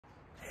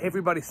Hey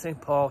everybody,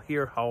 St. Paul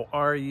here. How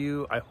are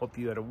you? I hope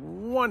you had a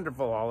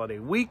wonderful holiday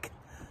week.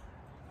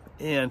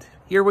 And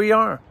here we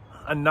are,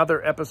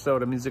 another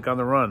episode of Music on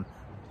the Run.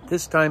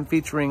 This time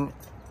featuring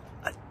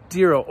a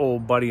dear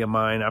old buddy of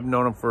mine. I've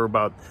known him for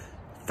about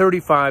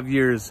 35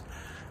 years.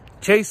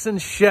 Jason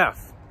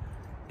Scheff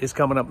is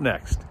coming up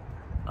next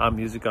on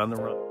Music on the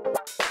Run.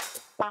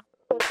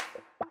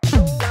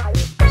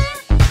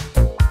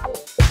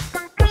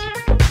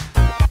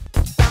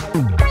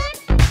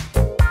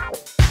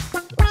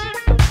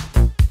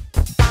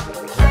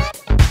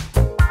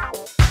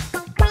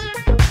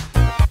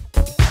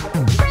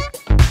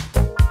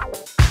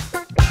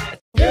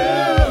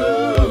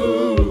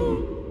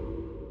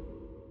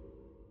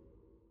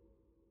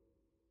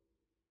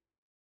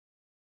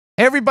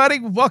 Hey everybody,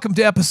 welcome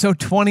to episode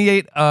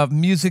 28 of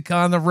Music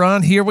on the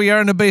Run. Here we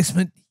are in the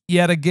basement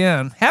yet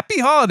again. Happy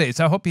holidays.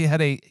 I hope you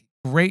had a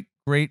great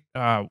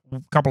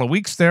couple of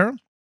weeks there.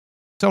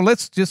 So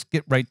let's just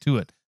get right to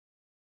it.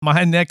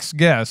 My next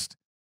guest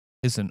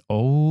is an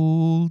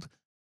old,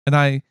 and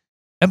I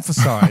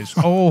emphasize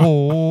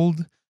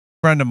old,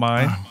 friend of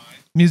mine.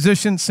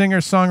 Musician,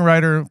 singer,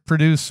 songwriter,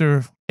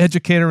 producer,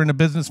 educator, and a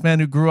businessman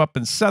who grew up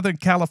in Southern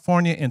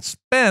California and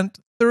spent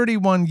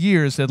 31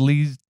 years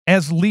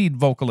as lead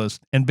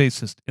vocalist and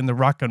bassist in the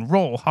Rock and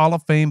Roll Hall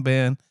of Fame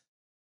band,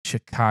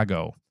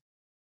 Chicago.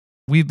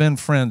 We've been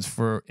friends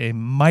for a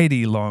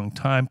mighty long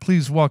time.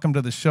 Please welcome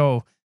to the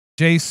show,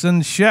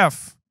 Jason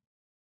Scheff.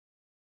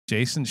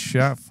 Jason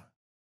Scheff.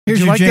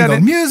 Here's your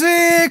jingle.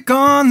 Music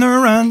on the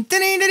run.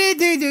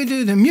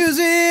 The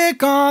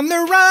music on the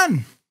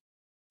run.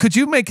 Could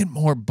you make it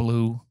more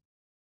blue?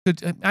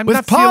 I'm with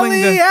not Polly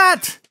feeling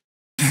at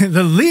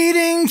the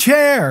leading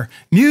chair.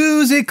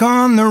 Music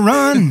on the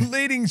run.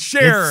 Leading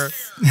chair.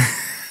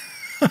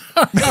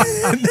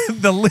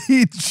 The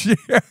lead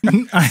chair.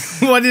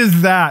 What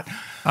is that?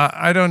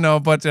 I don't know,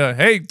 but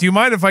hey, do you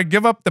mind if I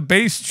give up the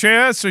bass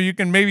chair so you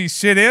can maybe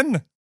sit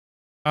in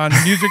on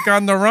Music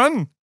on the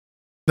Run?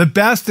 The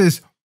best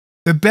is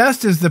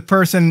the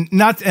person,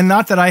 not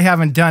that I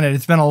haven't done it.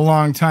 It's been a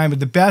long time, but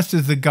the best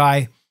is the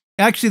guy.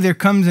 Actually, there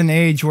comes an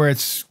age where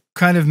it's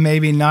kind of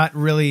maybe not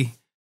really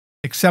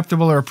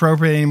acceptable or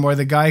appropriate anymore.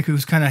 The guy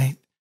who's kind of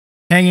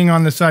hanging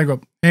on the side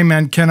go, "Hey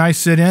man, can I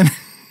sit in?"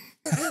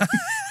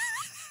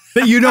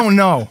 That you don't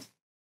know.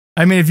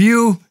 I mean, if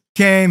you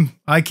came,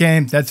 I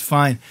came, that's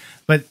fine.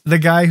 But the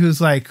guy who's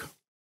like,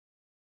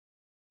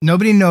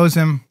 nobody knows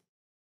him.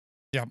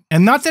 Yeah.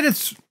 And not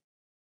that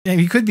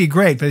he could be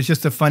great, but it's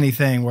just a funny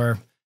thing where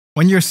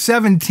when you're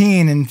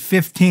 17 and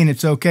 15,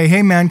 it's okay.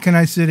 Hey man, can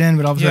I sit in?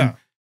 But all of a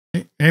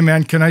sudden, hey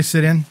man, can I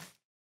sit in?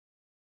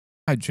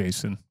 Hi,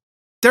 Jason.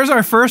 There's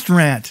our first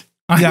rant.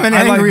 I'm an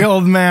angry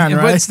old man,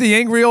 right? It's the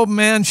Angry Old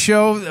Man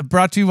Show,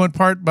 brought to you in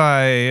part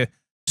by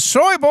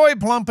Soy Boy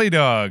Plumpy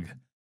Dog.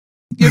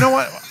 You know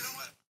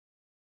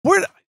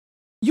what?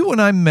 You and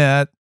I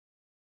met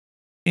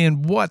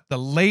in the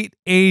late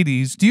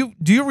 80s.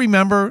 Do you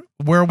remember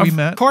where we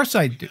met? Of course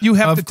I do. You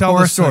have to tell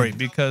the story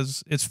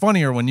because it's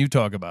funnier when you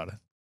talk about it.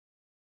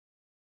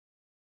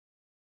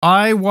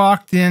 I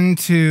walked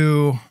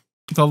into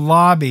the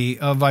lobby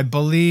of, I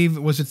believe,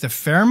 was it the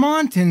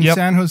Fairmont in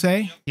San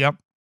Jose? Yep.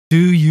 Do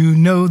you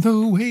know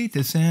the way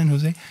to San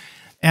Jose?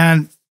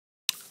 And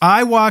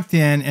I walked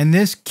in, and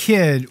this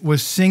kid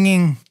was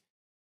singing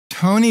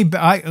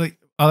I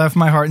left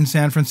my heart in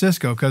San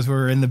Francisco because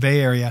we're in the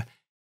Bay Area.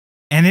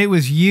 And it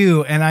was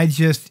you, and I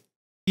just,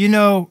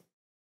 there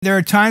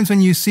are times when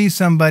you see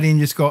somebody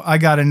and just go, I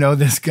got to know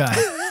this guy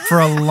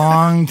for a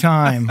long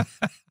time.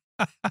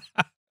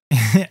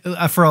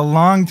 For a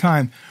long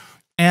time.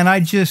 And I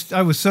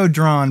was so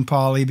drawn,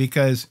 Polly,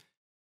 because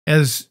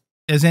as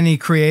any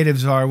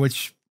creatives are,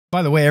 which,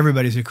 by the way,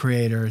 everybody's a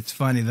creator. It's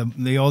funny.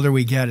 The older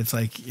we get, it's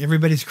like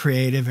everybody's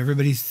creative,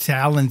 everybody's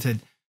talented.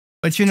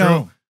 But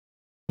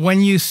when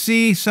you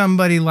see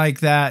somebody like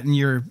that, and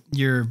you're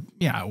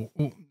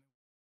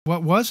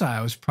what was I?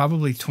 I was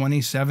probably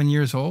 27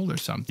 years old or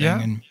something.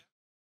 Yeah.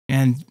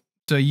 And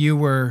so you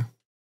were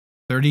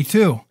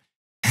 32.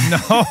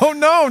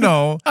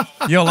 No.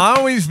 You'll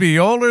always be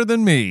older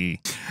than me.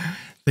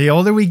 The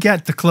older we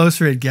get, the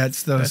closer it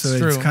gets, though. That's so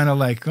true. It's kind of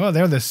like, oh,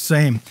 they're the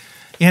same.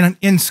 And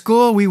in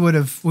school, we would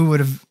have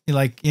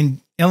like in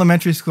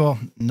elementary school,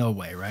 no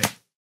way, right?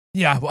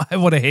 Yeah, well, I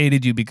would have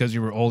hated you because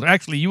you were older.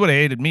 Actually, you would have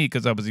hated me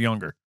because I was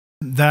younger.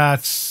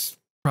 That's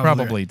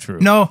probably true.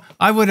 No,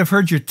 I would have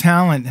heard your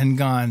talent and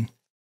gone,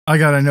 I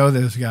got to know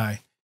this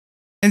guy.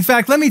 In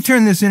fact, let me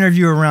turn this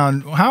interview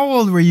around. How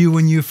old were you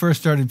when you first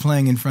started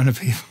playing in front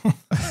of people?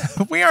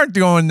 We aren't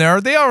going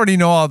there. They already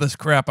know all this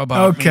crap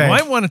about me.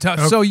 I want to talk.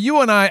 Okay. So you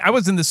and I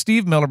was in the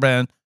Steve Miller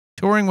Band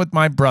touring with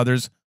my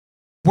brothers.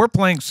 We're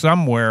playing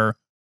somewhere,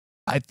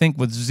 I think,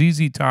 with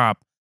ZZ Top.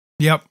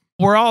 Yep.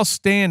 We're all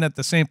staying at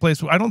the same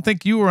place. I don't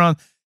think you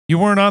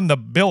weren't on the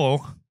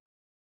bill.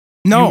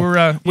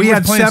 No, we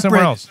had playing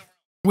somewhere else.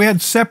 We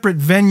had separate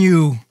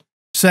venue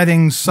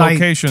settings,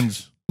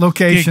 locations.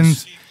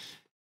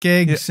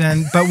 Gigs,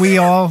 but we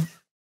all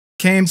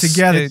came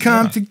together.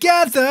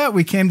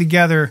 We came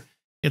together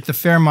at the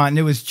Fairmont, and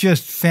it was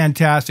just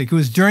fantastic. It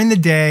was during the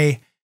day,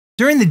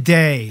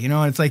 you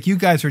know, and it's like, you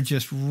guys are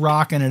just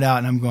rocking it out.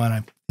 And I'm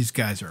going, these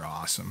guys are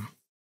awesome.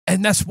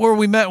 And that's where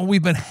we met.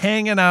 We've been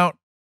hanging out,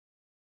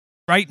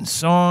 writing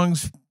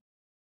songs,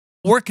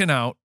 working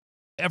out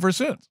ever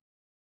since.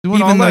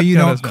 Even though you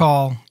don't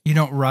call, you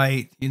don't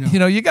write, you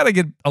know, you got to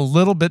get a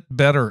little bit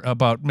better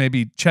about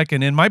maybe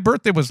checking in. My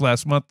birthday was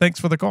last month. Thanks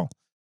for the call,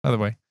 by the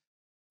way.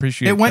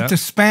 Appreciate it. It went to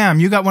spam.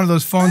 You got one of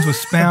those phones with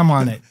spam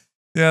on it.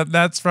 Yeah,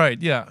 that's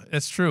right. Yeah,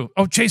 it's true.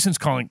 Oh, Jason's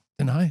calling.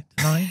 Deny.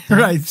 Right.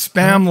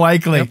 Spam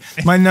likely.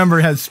 Yep. My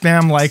number has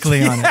spam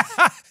likely on it.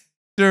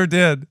 Sure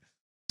did.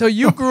 So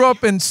you grew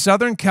up in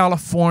Southern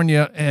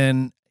California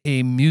and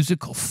a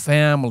musical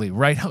family,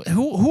 right?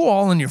 Who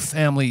all in your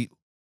family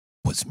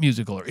was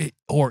musical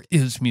or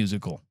is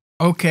musical?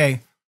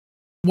 Okay.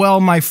 Well,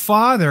 my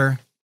father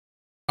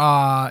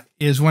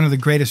is one of the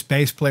greatest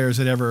bass players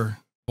that ever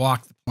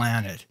walked the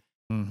planet.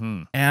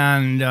 Mm-hmm.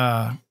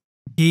 And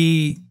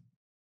he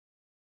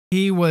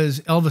was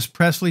Elvis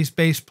Presley's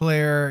bass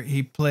player.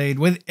 He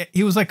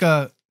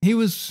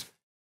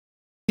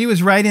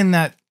was right in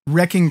that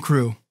Wrecking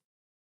Crew.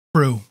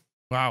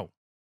 Wow.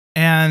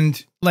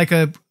 And like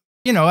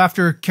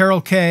after Carol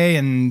Kay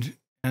and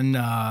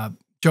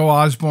Joe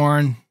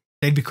Osborne,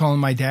 they'd be calling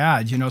my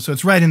dad, so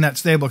it's right in that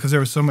stable because there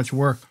was so much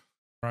work.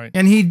 Right.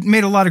 And he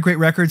made a lot of great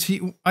records.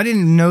 I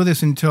didn't know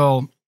this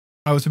until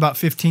I was about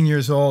 15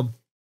 years old,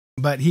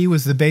 but he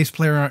was the bass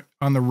player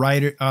on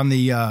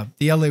the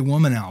LA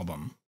Woman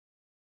album.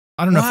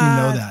 I don't know if you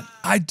know that.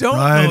 I don't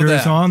Riders know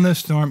that. on the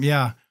Storm.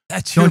 Yeah.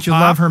 That's Don't you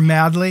pop? love her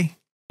madly?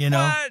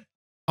 What?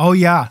 Oh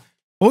yeah.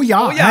 Oh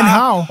yeah. And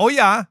how? Oh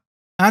yeah.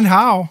 And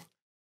how?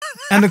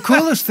 And the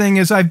coolest thing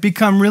is I've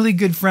become really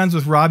good friends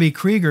with Robbie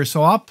Krieger.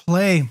 So I'll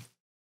play.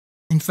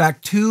 In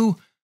fact, 2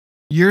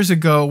 years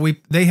ago,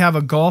 they have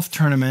a golf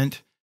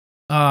tournament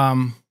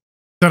that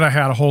I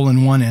had a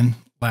hole-in-one in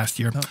last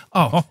year.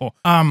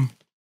 And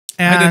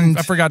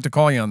I forgot to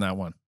call you on that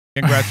one.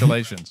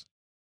 Congratulations.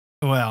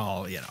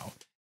 Well,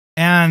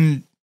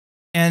 and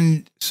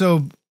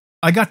so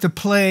I got to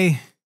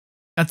play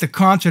at the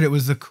concert. It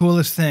was the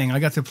coolest thing. I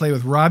got to play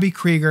with Robbie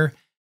Krieger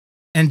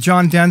and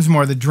John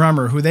Densmore, the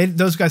drummer,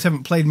 those guys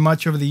haven't played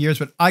much over the years,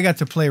 but I got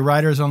to play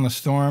Riders on the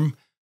Storm,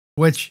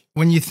 which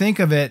when you think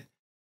of it,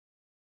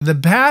 the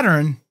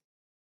pattern,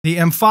 the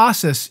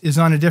emphasis is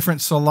on a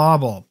different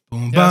syllable.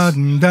 Boom, Yes. not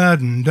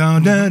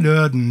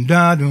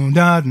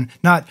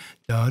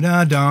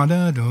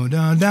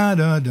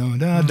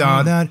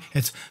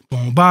it's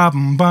boom, ba,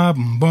 boom, ba,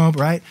 boom, boom,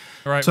 right?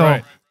 Right. So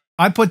right.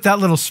 I put that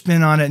little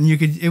spin on it, and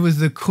it was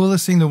the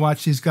coolest thing to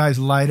watch these guys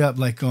light up,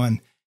 like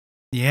going,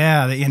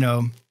 yeah,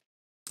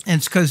 and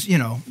it's because,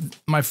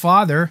 my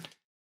father,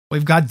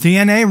 we've got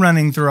DNA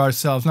running through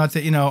ourselves. Not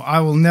that, I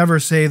will never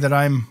say that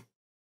I'm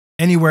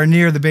anywhere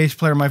near the bass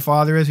player my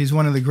father is. He's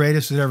one of the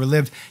greatest that ever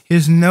lived.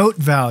 His note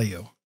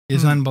value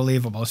is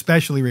unbelievable,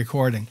 especially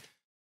recording.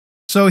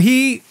 So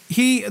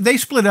they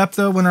split up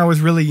though when I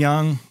was really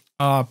young,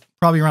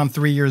 probably around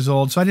 3 years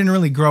old. So I didn't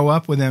really grow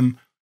up with him.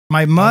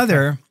 My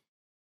mother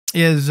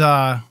has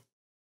got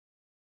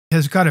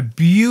a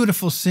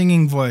beautiful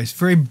singing voice,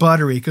 very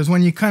buttery, because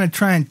when you kind of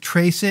try and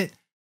trace it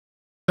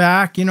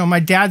back, my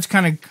dad's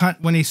kind of,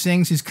 when he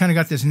sings, he's kind of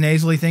got this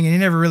nasally thing, and he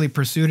never really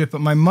pursued it.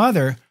 But my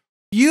mother,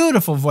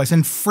 beautiful voice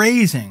and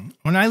phrasing.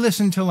 When I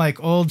listen to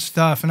like old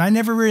stuff, and I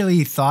never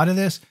really thought of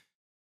this,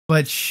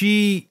 but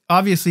she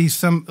obviously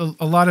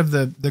a lot of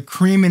the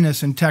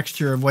creaminess and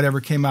texture of whatever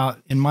came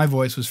out in my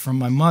voice was from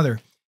my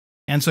mother.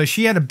 And so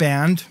she had a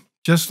band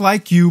just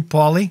like you,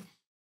 Paulie.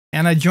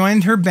 And I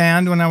joined her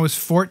band when I was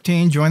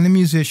 14, joined the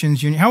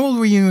Musicians Union. How old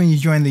were you when you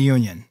joined the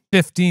union?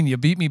 15. You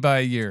beat me by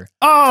a year.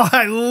 Oh,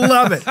 I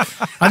love it.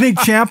 I think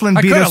Champlin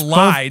beat us. I could have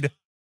lied.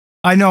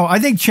 I know. I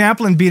think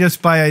Champlin beat us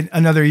by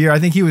another year. I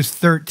think he was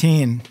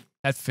 13.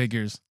 That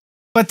figures.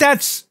 But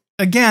that's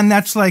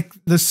like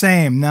the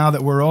same now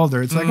that we're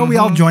older. It's like, we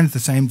all joined at the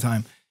same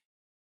time.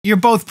 You're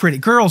both pretty.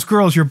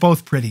 Girls, you're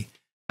both pretty.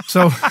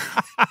 So,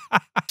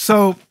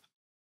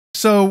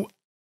 so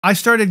I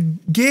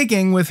started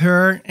gigging with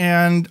her,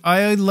 and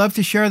I love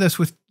to share this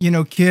with,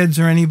 kids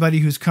or anybody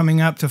who's coming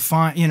up to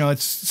find, it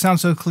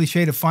sounds so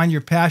cliche to find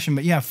your passion,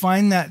 but yeah,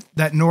 find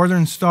that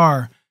northern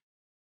star.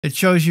 It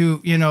shows you,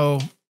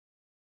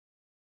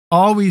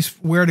 always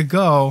where to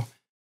go,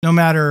 no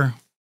matter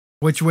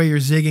which way you're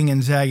zigging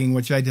and zagging,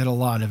 which I did a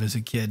lot of as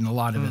a kid, and a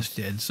lot of us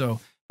did. So,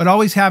 but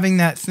always having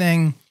that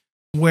thing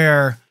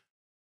where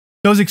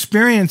those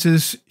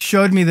experiences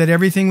showed me that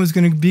everything was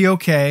going to be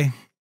okay,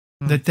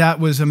 that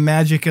was a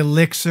magic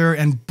elixir,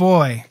 and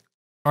boy,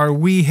 are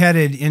we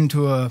headed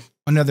into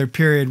another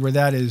period where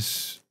that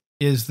is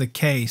the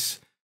case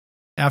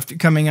after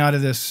coming out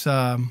of this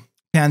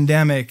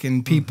pandemic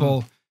and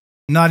people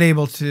not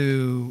able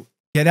to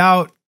get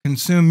out,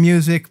 consume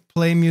music,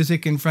 play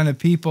music in front of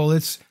people.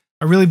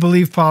 I really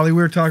believe, Paulie, we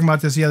were talking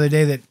about this the other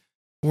day, that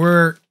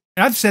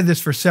I've said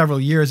this for several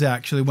years,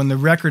 actually, when the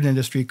record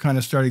industry kind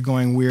of started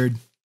going weird,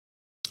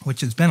 which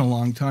has been a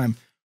long time,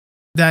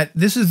 that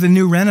this is the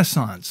new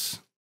renaissance,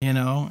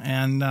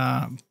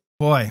 and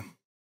boy,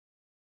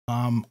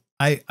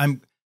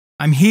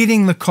 I'm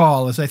heeding the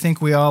call, as I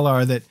think we all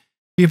are, that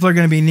people are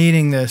going to be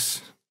needing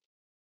this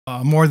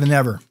more than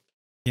ever.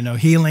 You know,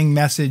 healing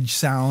message,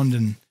 sound,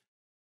 and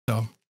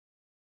so.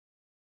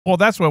 Well,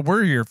 that's what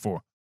we're here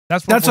for.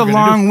 That's a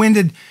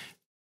long-winded.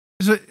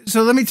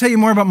 So let me tell you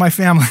more about my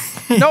family.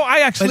 No, I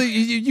actually,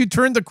 you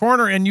turned the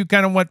corner and you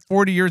kind of went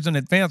 40 years in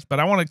advance, but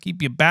I want to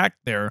keep you back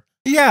there.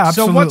 Yeah,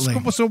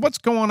 absolutely. So what's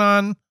going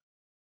on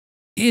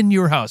in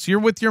your house? You're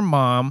with your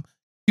mom.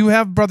 You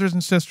have brothers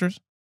and sisters?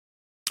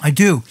 I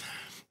do.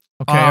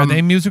 Okay, are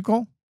they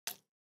musical?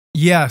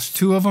 Yes,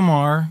 2 of them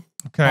are.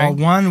 Okay.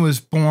 One was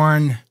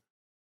born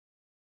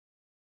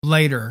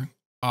later.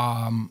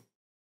 And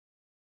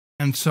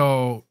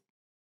so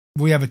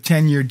we have a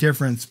 10-year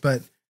difference.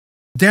 But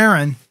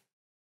Darren,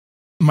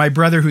 my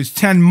brother, who's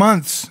 10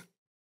 months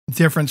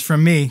difference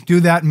from me, do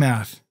that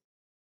math.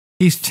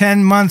 He's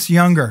 10 months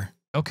younger.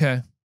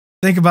 Okay.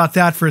 Think about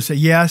that for a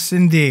second. Yes,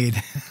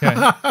 indeed.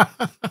 Okay.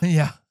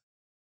 Yeah.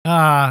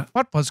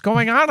 What was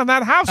going on in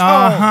that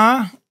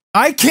household?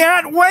 I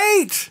can't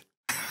wait.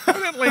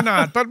 Definitely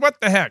not. But what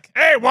the heck?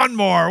 Hey, one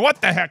more. What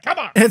the heck? Come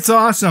on. It's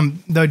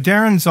awesome. Though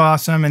Darren's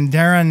awesome, and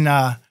Darren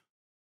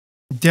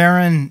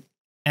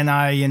and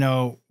I, you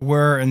know,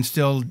 were and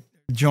still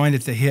joined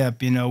at the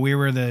hip. You know, we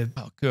were the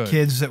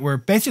kids that were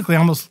basically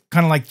almost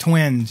kind of like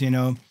twins, you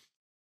know.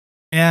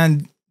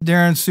 And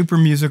Darren's super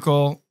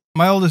musical.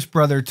 My oldest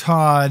brother,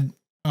 Todd,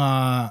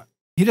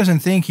 he doesn't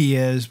think he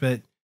is,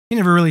 but he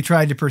never really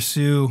tried to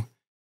pursue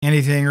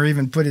anything or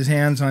even put his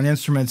hands on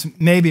instruments.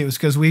 Maybe it was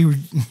because we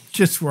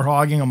just were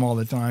hogging them all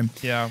the time.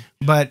 Yeah.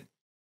 But,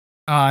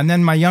 and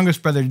then my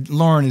youngest brother,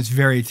 Lauren, is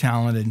very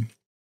talented.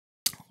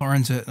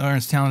 Lauren's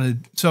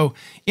talented. So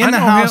in the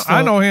house,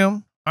 I know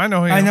him. I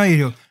know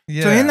you do.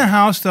 Yeah. So in the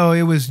house, though,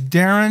 it was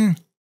Darren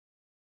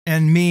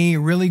and me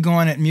really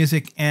going at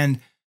music. And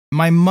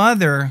my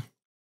mother,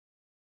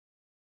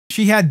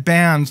 she had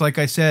bands, like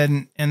I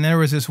said, and there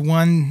was this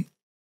one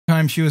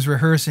time she was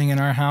rehearsing in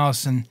our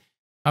house, and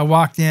I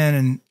walked in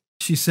and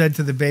she said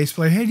to the bass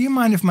player, "Hey, do you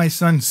mind if my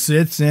son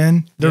sits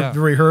in the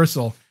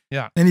rehearsal?"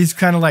 Yeah. And he's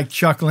kind of like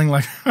chuckling,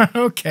 like,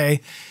 "Okay."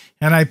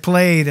 And I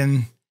played,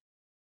 and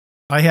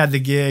I had the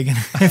gig in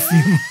a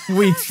few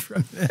weeks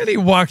from then. And he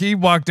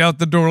walked out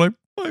the door like,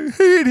 "I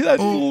hate that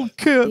little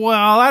kid."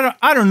 Well,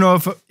 I don't know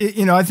if,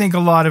 you know, I think a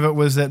lot of it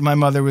was that my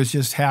mother was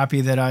just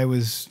happy that I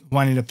was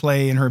wanting to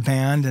play in her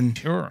band. And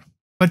sure.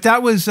 But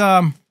that was,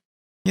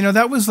 you know,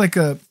 that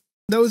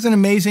was an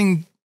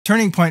amazing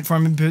turning point for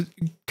me,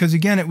 because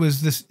again, it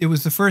was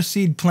the first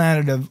seed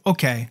planted of,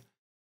 okay,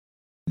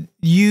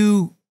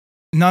 you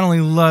not only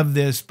love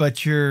this,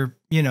 but you're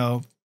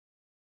good.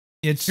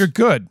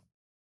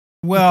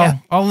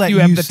 Well, I'll let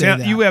you say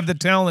that. You have the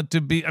talent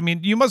to be. I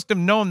mean, you must have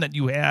known that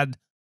you had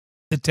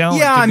the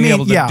talent to be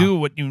able to do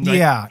what you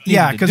need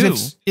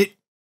because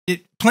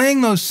it's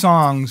playing those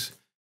songs,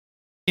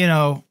 you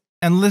know,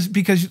 and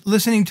because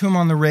listening to them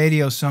on the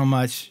radio so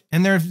much,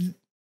 and they're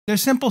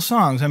simple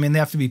songs. I mean, they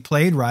have to be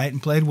played right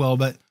and played well,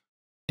 but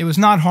it was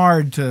not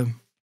hard to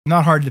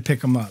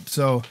pick them up.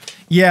 So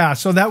yeah,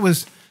 so that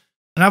was,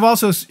 and I've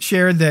also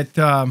shared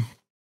that.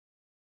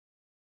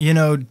 You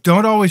know,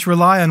 don't always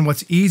rely on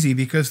what's easy,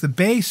 because the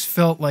bass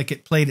felt like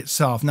it played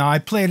itself. Now, I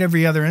played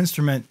every other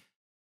instrument,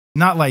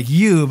 not like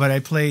you, but I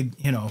played,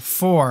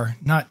 4,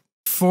 not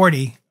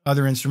 40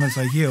 other instruments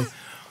like you.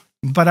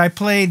 But I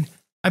played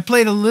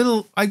a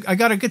little, I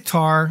got a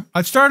guitar.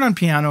 I started on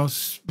piano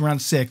around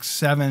 6,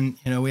 7,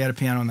 we had a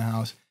piano in the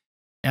house.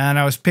 And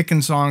I was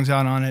picking songs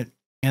out on it,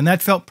 and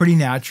that felt pretty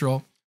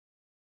natural.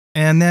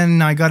 And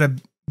then I got a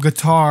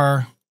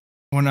guitar,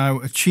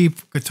 a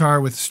cheap guitar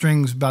with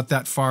strings about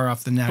that far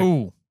off the neck.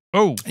 Oh.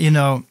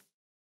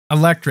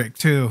 Electric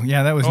too.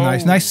 Yeah, that was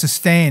nice. Nice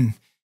sustain.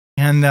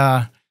 And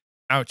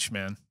ouch,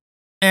 man.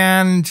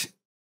 And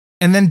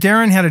then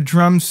Darren had a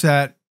drum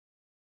set.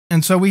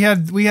 And so we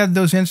had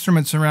those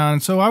instruments around.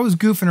 And so I was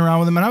goofing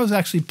around with them, and I was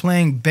actually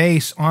playing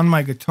bass on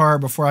my guitar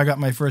before I got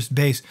my first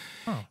bass.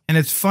 Oh. And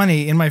it's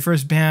funny, in my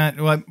first band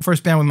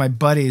with my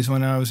buddies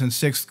when I was in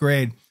 6th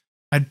grade,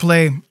 I've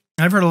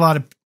heard a lot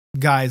of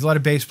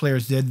bass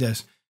players did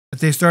this, but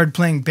they started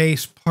playing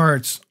bass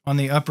parts on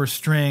the upper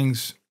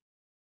strings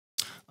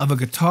of a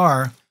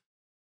guitar.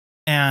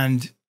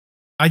 And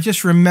I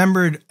just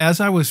remembered, as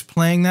I was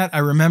playing that,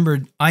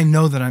 I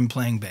know that I'm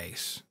playing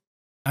bass.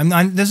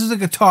 This is a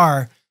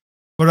guitar,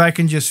 but I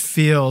can just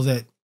feel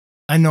that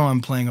I know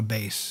I'm playing a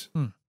bass,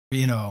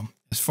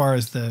 as far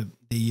as the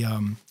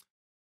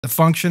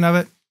function of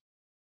it.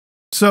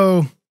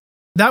 So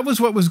that was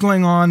what was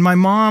going on. My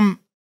mom,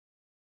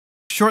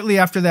 shortly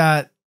after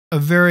that, a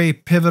very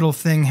pivotal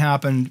thing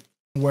happened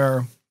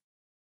where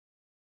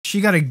she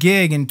got a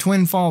gig in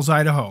Twin Falls,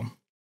 Idaho,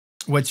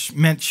 which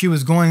meant she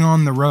was going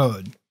on the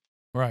road.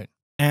 Right.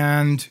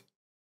 And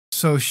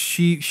so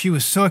she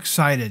was so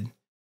excited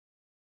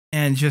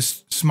and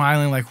just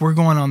smiling like, "We're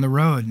going on the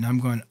road." And I'm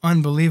going,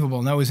 unbelievable.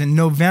 And that was in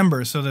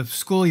November. So the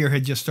school year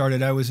had just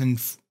started. I was in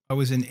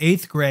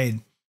 8th grade.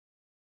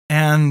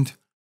 And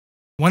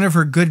one of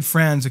her good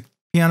friends, a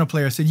piano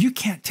player, said, "You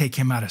can't take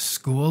him out of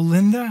school,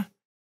 Linda."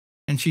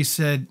 And she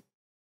said,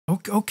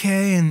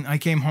 okay. And I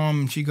came home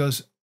and she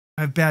goes,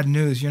 I have bad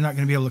news. You're not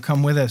going to be able to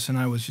come with us. And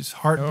I was just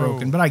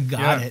heartbroken, but I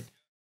got it.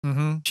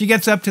 Mm-hmm. She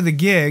gets up to the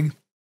gig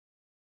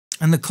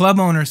and the club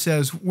owner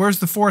says, where's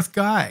the fourth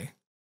guy?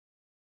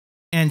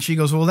 And she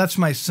goes, well, that's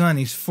my son.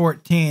 He's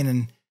 14.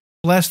 And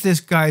bless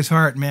this guy's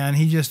heart, man.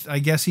 He just, I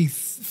guess he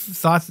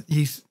thought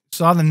he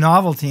saw the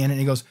novelty in it. And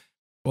he goes,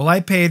 well, I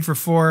paid for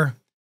 4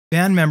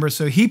 band members.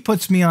 So he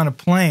puts me on a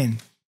plane.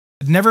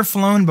 I'd never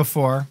flown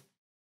before.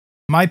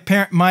 My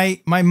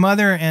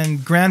mother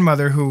and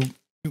grandmother, who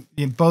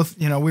both,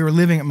 we were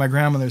living at my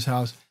grandmother's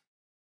house,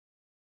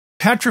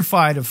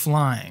 petrified of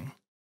flying.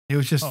 It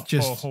was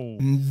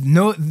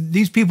no,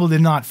 these people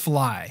did not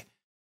fly.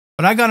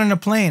 But I got on a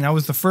plane. I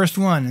was the first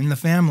one in the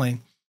family.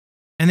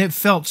 And it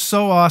felt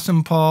so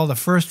awesome, Paul, the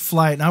first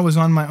flight. And I was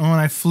on my own.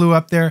 I flew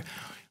up there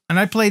and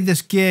I played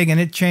this gig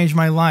and it changed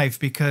my life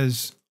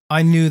because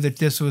I knew that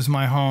this was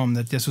my home,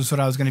 that this was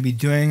what I was going to be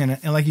doing.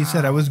 And like you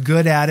said, I was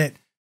good at it.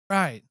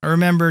 Right. I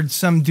remembered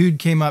some dude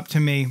came up to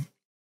me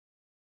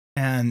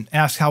and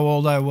asked how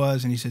old I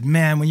was. And he said,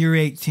 man, when you're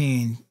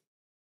 18,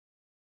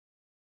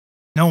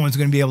 no one's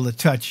going to be able to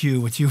touch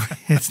you,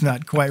 it's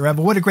not quite right.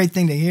 But what a great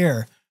thing to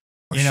hear.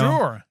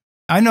 Sure.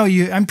 I know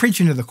I'm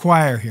preaching to the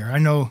choir here. I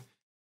know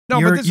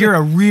but you're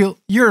a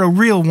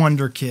real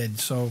wonder kid.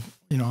 So,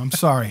 I'm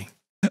sorry.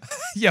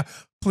 Yeah,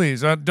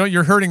 please.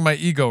 You're hurting my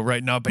ego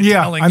right now by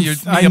telling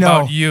me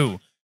about you.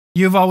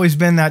 You've always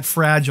been that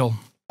fragile.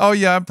 Oh,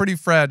 yeah, I'm pretty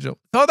fragile.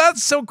 Oh,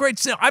 that's so great.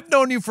 So I've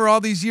known you for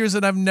all these years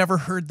and I've never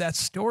heard that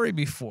story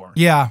before.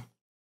 Yeah.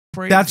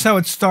 Crazy. That's how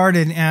it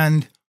started.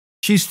 And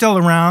she's still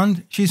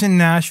around. She's in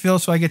Nashville,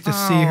 so I get to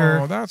see her.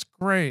 Oh, that's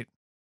great.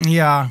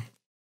 Yeah.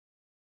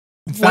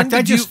 In fact,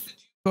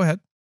 go ahead.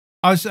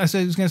 I was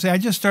going to say, I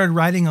just started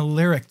writing a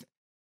lyric.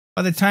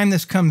 By the time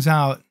this comes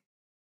out,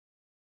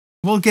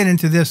 we'll get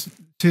into this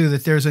too,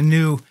 that there's a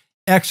new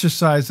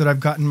exercise that I've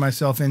gotten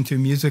myself into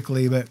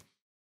musically, but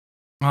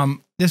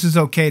this is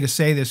okay to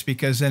say this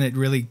because then it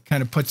really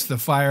kind of puts the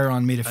fire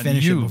on me to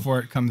finish it before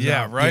it comes out.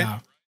 Yeah, right. Yeah.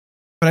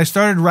 But I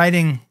started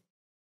writing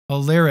a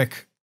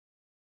lyric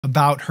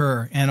about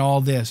her and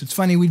all this. It's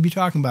funny we'd be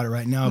talking about it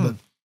right now, but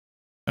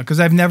because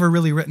I've never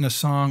really written a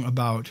song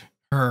about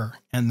her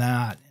and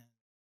that.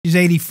 She's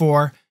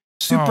 84,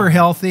 super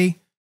healthy.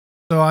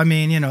 So, I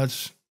mean,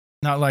 it's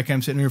not like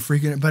I'm sitting here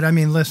freaking it, but I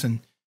mean,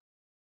 listen,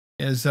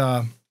 as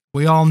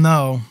we all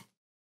know,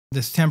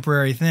 this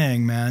temporary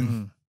thing,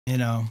 man,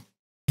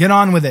 get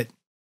on with it.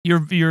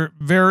 You're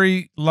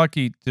very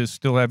lucky to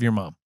still have your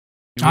mom.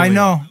 I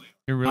know.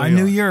 You really I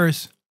knew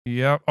yours.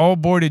 Yeah. Oh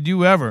boy, did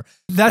you ever?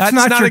 That's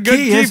not your a good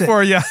key is it?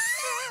 for you.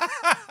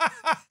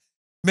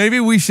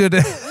 Maybe we should.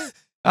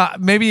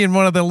 Maybe in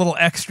one of the little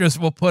extras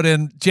we'll put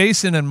in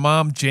Jason and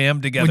Mom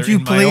jam together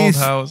in my old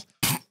house.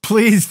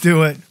 Please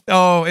do it.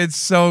 Oh, it's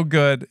so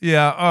good.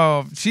 Yeah.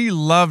 Oh, she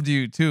loved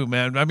you too,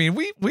 man. I mean,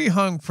 we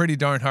hung pretty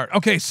darn hard.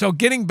 Okay, so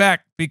getting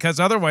back, because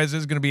otherwise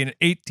there's going to be an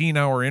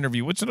 18-hour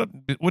interview, which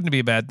wouldn't be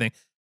a bad thing.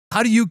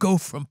 How do you go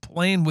from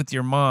playing with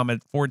your mom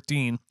at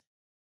 14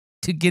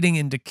 to getting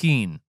into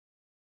Keene?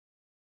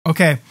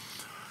 Okay.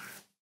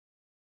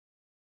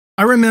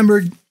 I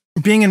remembered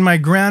being in my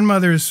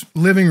grandmother's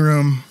living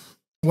room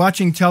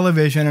watching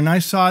television, and I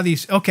saw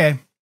these. Okay,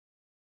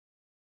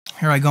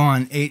 here I go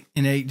on eight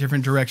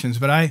different directions.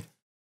 But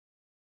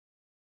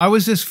I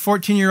was this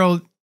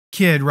 14-year-old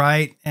kid,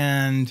 right?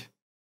 And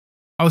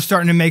I was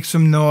starting to make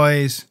some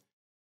noise,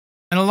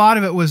 and a lot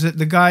of it was that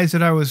the guys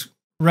that I was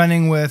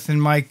running with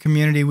in my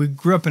community. We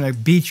grew up in a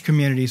beach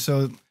community,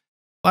 so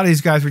a lot of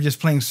these guys were just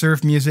playing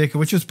surf music,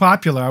 which was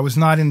popular. I was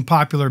not in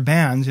popular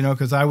bands,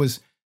 because I was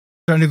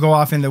starting to go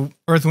off into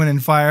Earth, Wind,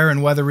 and Fire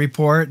and Weather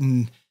Report,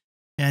 and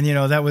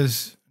that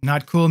was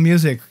not cool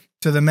music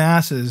to the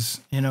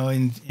masses,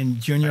 in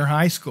junior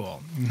high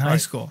school, high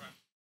school.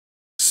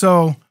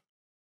 So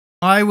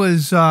I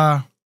was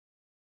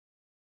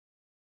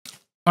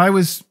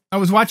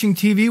watching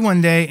TV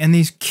one day, and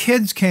these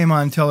kids came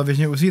on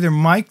television. It was either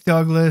Mike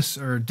Douglas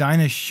or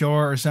Dinah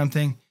Shore or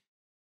something,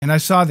 and I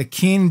saw the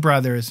Keene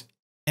brothers,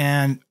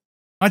 and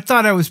I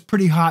thought I was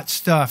pretty hot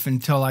stuff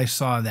until I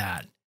saw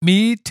that.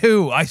 Me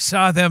too. I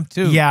saw them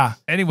too. Yeah.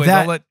 Anyways,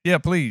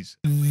 please.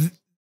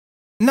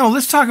 No,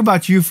 let's talk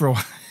about you for a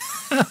while.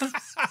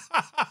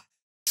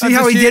 See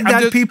how he did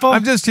that, people?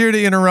 I'm just here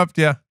to interrupt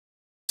you.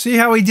 See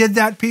how he did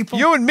that, people?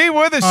 You and me,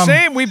 we're the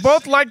same. We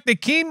both like the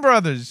Keene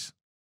brothers.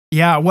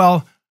 Yeah,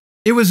 well,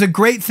 it was a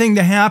great thing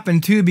to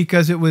happen, too,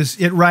 because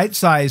it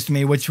right-sized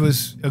me, which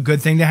was a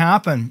good thing to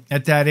happen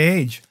at that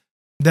age,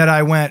 that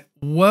I went,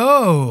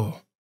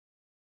 whoa,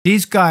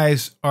 these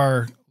guys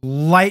are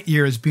light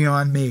years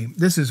beyond me.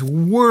 This is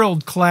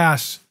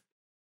world-class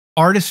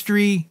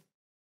artistry,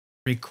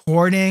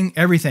 recording,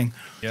 everything.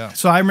 Yeah.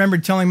 So I remember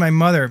telling my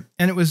mother,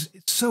 and it's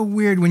so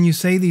weird when you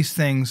say these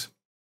things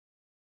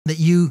that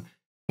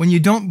when you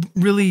don't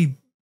really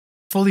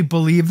fully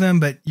believe them,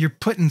 but you're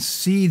putting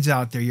seeds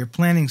out there, you're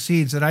planting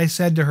seeds, that I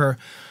said to her,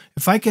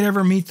 if I could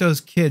ever meet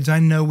those kids, I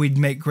know we'd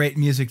make great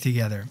music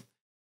together.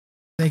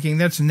 Thinking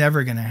that's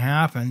never going to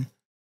happen.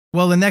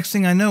 Well, the next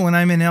thing I know, when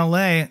I'm in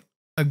LA,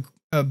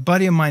 a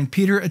buddy of mine,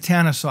 Peter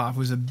Atanesov,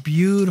 was a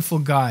beautiful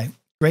guy,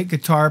 great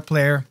guitar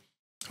player,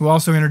 who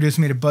also introduced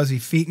me to Buzzy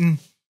Featon,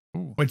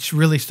 which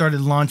really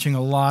started launching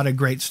a lot of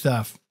great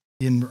stuff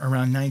in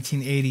around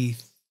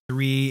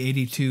 1983,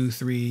 82,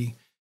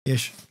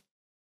 3-ish.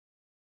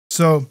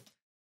 So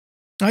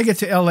I get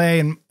to LA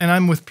and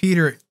I'm with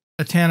Peter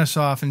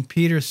Atanesov, and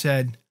Peter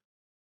said,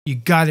 "You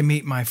got to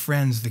meet my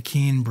friends, the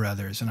Keane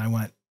brothers." And I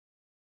went,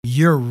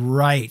 "You're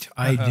right,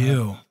 I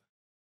do."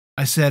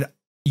 I said,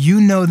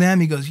 "You know them?"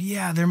 He goes,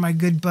 "Yeah, they're my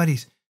good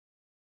buddies."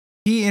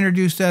 He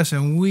introduced us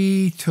and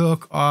we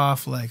took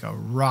off like a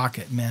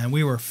rocket, man.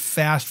 We were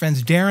fast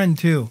friends. Darren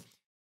too.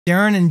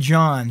 Darren and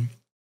John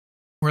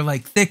were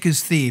like thick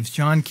as thieves.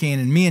 John Keane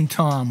and me and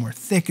Tom were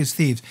thick as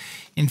thieves.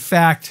 In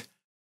fact,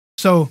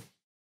 so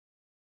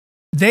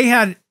they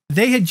had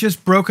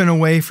just broken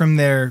away from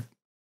their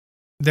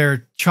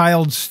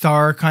child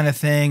star kind of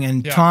thing,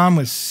 and Tom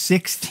was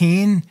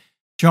 16,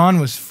 John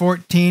was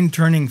 14,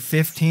 turning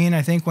 15,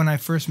 I think, when I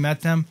first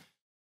met them.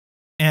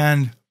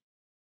 And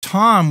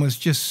Tom was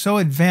just so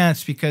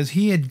advanced because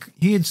he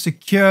had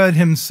secured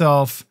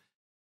himself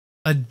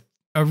a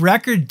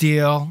record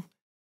deal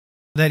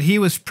that he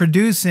was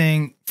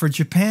producing for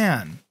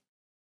Japan,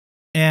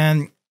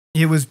 and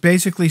he was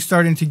basically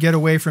starting to get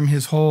away from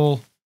his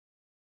whole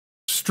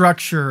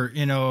structure,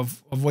 you know,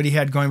 of what he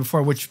had going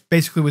before, which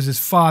basically was his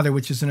father,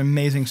 which is an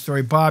amazing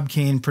story. Bob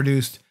Keane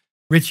produced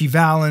Richie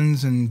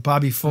Valens and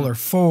Bobby Fuller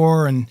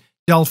 4, and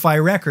Delphi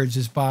Records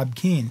is Bob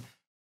Keane.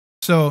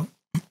 So,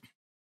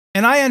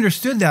 and I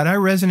understood that. I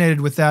resonated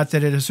with that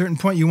at a certain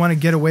point you want to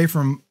get away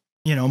from,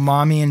 you know,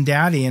 mommy and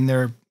daddy and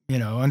their, you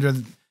know,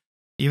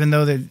 even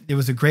though it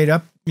was a great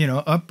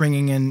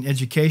upbringing and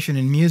education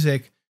in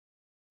music.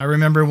 I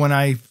remember when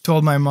I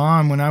told my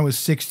mom when I was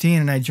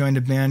 16 and I joined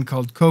a band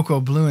called Cocoa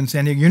Blue in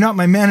San Diego, "You're not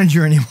my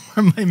manager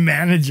anymore, my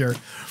manager."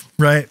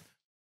 Right.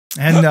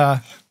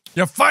 And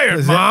you're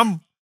fired,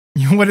 Mom.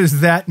 What does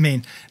that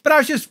mean? But I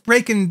was just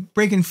breaking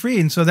free.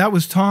 And so that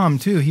was Tom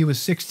too. He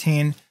was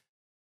 16,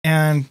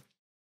 and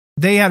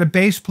they had a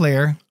bass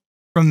player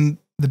from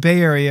the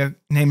Bay Area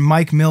named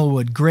Mike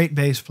Millwood, great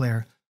bass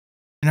player.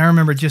 And I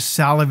remember just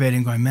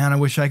salivating, going, "Man, I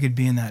wish I could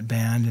be in that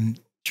band." And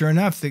sure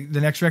enough, the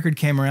next record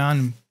came around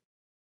and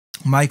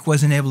Mike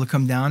wasn't able to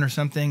come down or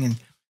something, and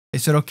they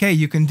said, "Okay,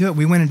 you can do it."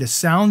 We went into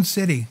Sound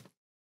City.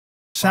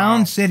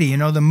 Sound City, you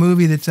know, the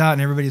movie that's out,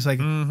 and everybody's like,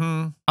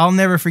 I'll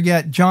never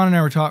forget. John and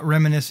I were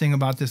reminiscing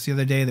about this the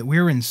other day, that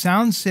we were in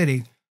Sound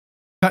City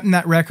cutting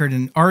that record,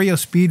 and REO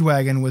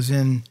Speedwagon was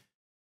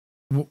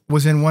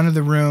in one of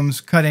the rooms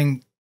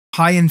cutting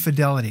High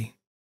Infidelity,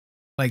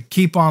 like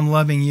Keep On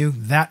Loving You,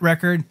 that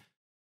record.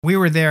 We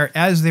were there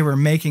as they were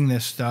making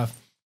this stuff.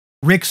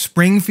 Rick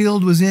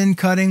Springfield was in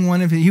cutting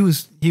one of it. He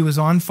was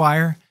on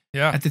fire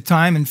at the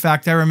time. In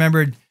fact, I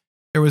remembered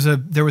there was a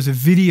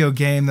video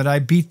game that I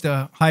beat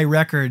the high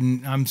record,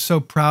 and I'm so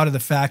proud of the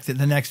fact that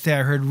the next day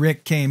I heard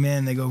Rick came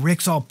in. They go,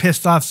 "Rick's all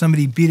pissed off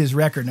somebody beat his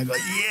record." And I go,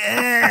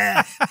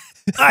 "Yeah,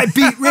 I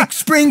beat Rick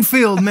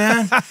Springfield,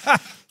 man."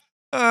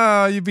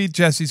 Oh, you beat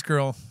Jesse's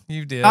girl.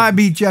 You did. I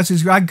beat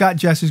Jesse's girl. I got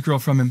Jesse's girl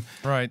from him.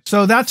 Right.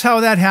 So that's how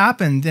that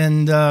happened.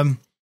 And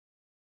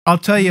I'll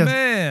tell you,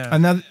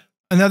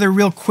 another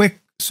real quick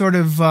sort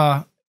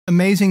of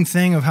amazing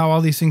thing of how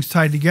all these things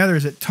tied together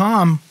is that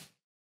Tom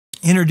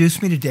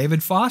introduced me to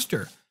David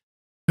Foster,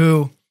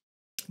 who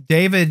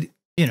David,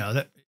 you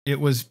know, it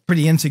was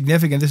pretty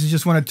insignificant. This is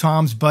just one of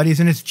Tom's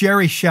buddies, and it's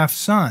Jerry Scheff's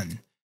son.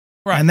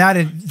 Right. And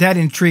that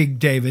intrigued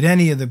David.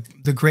 Any of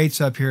the greats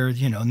up here,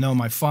 you know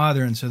my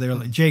father, and so they're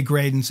like Jay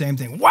Graydon, same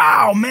thing.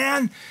 Wow,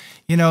 man,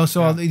 you know.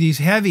 So all these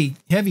heavy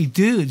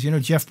dudes, you know,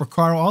 Jeff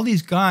Porcaro, all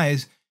these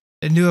guys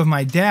that knew of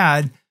my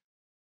dad,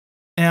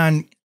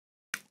 and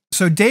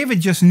so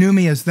David just knew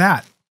me as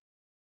that,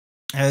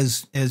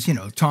 as you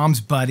know,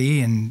 Tom's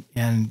buddy, and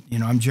you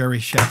know, I'm Jerry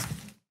Scheff.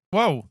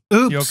 Whoa,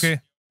 oops, you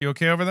okay? You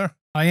okay over there?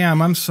 I am.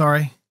 I'm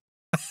sorry.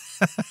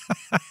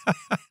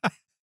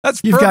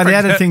 That's You've got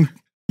editing.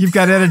 You've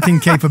got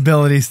editing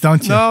capabilities,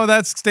 don't you? No,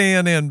 that's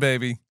staying in,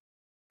 baby.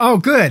 Oh,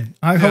 good.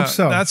 I hope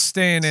so. That's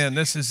staying in.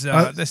 This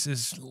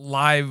is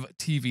live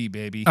TV,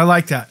 baby. I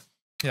like that.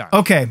 Yeah.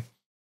 Okay.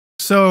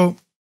 So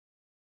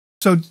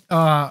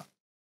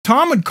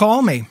Tom would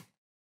call me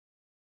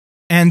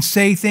and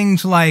say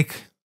things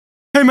like,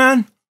 "Hey,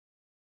 man,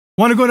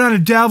 want to go down to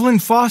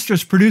Davlin?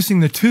 Foster's producing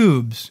the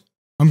Tubes."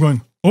 I'm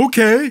going,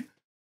 "Okay."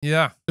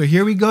 Yeah. So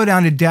here we go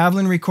down to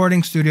Davlin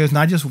Recording Studios, and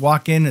I just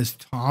walk in as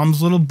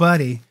Tom's little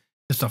buddy,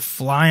 just a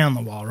fly on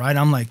the wall, right?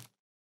 I'm like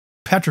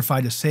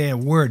petrified to say a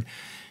word.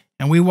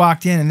 And we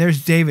walked in, and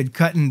there's David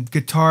cutting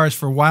guitars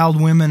for Wild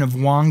Women of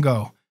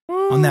Wongo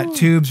on that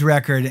Tubes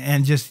record,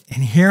 and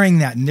hearing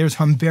that, and there's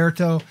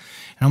Humberto,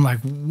 and I'm like,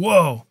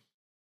 whoa.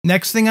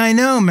 Next thing I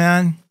know,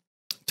 man,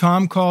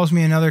 Tom calls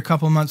me another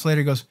couple months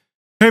later, goes,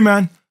 "Hey,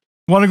 man,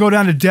 want to go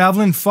down to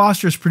Davlin?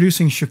 Foster's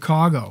producing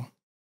Chicago."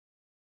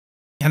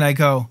 And I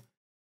go,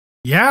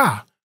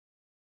 "Yeah."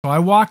 So I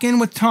walk in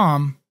with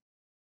Tom,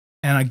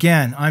 and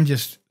again, I'm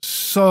just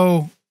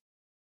so,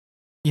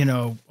 you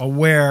know,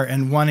 aware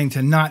and wanting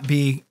to not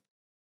be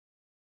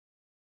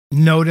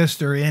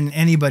noticed or in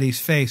anybody's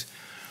face.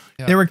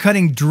 Yeah. They were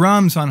cutting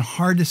drums on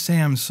Hard to Say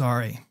I'm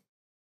Sorry.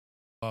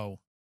 Oh.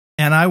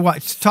 And I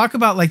watched, talk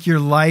about like your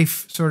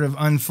life sort of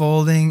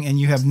unfolding and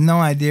you have no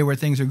idea where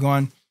things are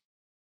going.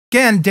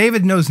 Again,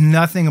 David knows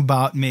nothing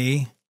about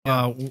me,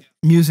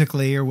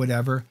 musically or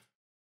whatever.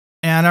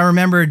 And I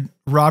remembered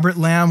Robert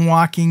Lamb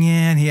walking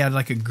in. He had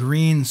like a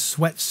green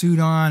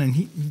sweatsuit on and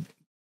he,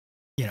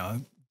 you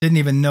know, didn't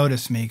even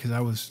notice me because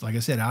I was, like I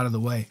said, out of the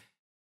way.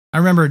 I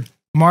remembered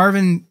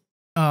Marvin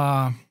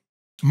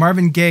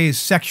Gaye's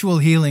Sexual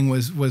Healing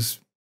was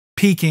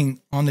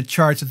peaking on the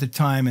charts at the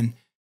time. And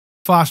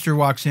Foster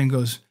walks in and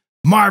goes,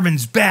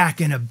 Marvin's back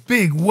in a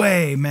big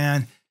way,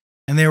 man.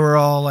 And they were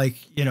all like,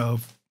 you know,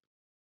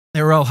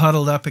 they were all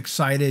huddled up,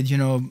 excited, you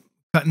know,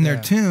 cutting their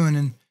tune.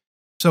 And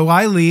so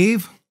I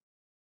leave.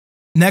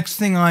 Next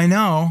thing I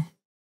know,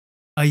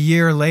 a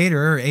year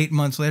later, or 8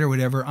 months later,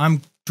 whatever,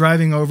 I'm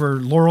driving over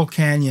Laurel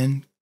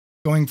Canyon,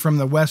 going from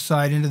the west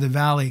side into the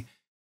valley.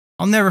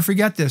 I'll never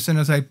forget this. And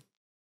as I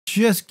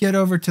just get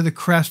over to the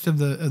crest of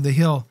the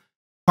hill,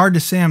 Hard to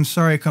Say I'm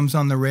Sorry comes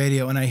on the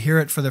radio, and I hear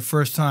it for the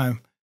first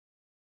time.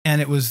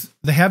 And it was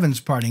the heavens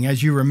parting.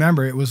 As you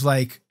remember, it was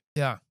like,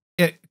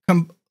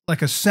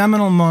 like a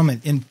seminal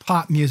moment in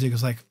pop music. It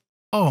was like,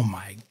 oh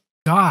my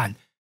God,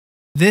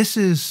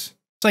 it's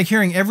like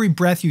hearing Every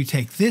Breath You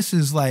Take. This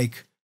is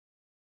like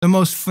the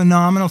most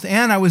phenomenal thing.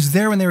 And I was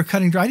there when they were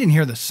cutting drums. I didn't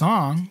hear the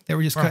song. They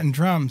were just cutting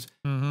drums.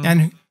 Mm-hmm.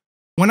 And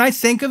when I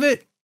think of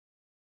it,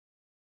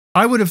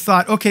 I would have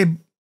thought, okay,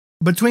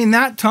 between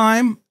that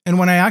time and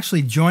when I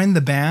actually joined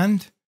the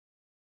band,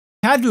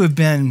 had to have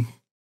been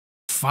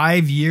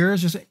 5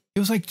 years. It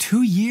was like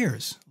 2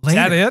 years later.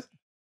 Is that it?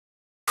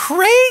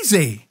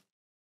 Crazy.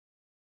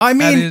 I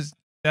mean,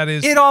 that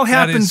is it all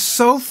happened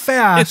so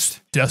fast.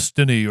 It's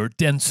destiny or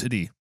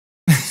density.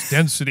 It's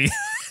density.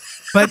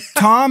 But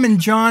Tom and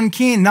John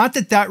Keane, not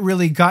that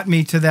really got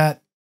me to that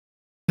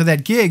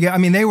gig. I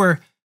mean,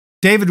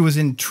 David was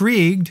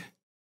intrigued.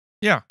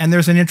 Yeah. And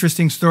there's an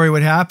interesting story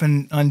what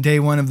happened on day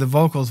one of the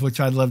vocals, which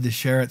I'd love to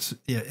share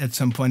at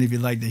some point if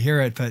you'd like to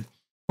hear it. But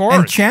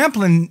and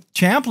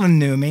Champlin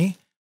knew me,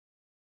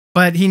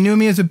 but he knew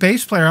me as a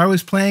bass player. I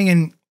was playing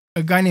in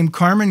a guy named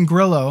Carmen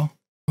Grillo,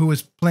 who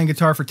was playing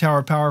guitar for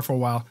Tower Power for a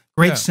while.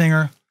 Great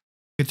singer,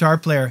 guitar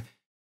player,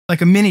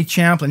 like a mini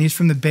Champlin. He's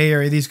from the Bay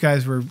Area. These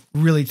guys were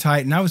really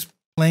tight. And I was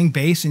playing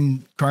bass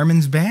in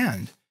Carmen's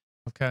band.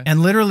 Okay.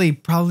 And literally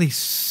probably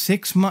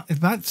 6 months,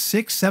 about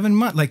 6, 7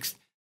 months, like,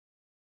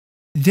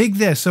 dig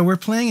this. So we're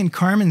playing in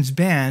Carmen's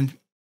band,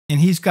 and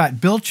he's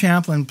got Bill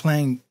Champlin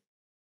playing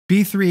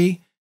B3.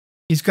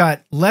 He's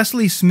got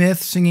Leslie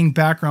Smith singing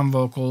background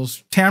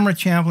vocals, Tamara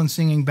Champlin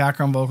singing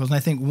background vocals, and I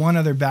think one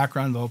other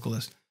background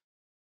vocalist.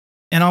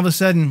 And all of a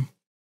sudden,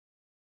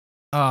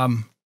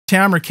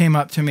 Tamara came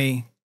up to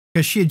me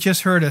because she had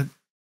just heard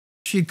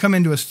she had come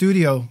into a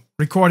studio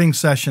recording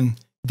session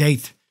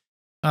date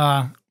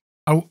a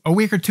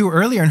week or two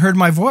earlier and heard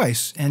my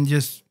voice. And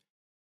so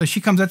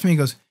she comes up to me and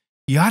goes,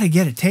 you ought to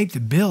get a tape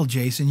to Bill,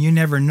 Jason. You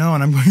never know.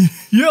 And I'm going,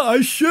 yeah,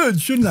 I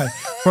shouldn't I?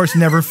 Of course,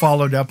 never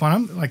followed up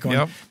on him. Like, I'm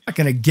not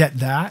going to get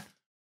that.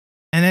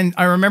 And then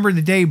I remember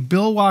the day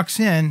Bill walks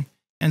in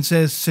and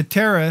says,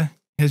 Cetera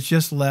has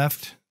just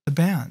left the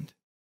band.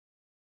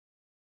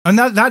 And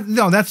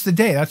that's the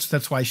day.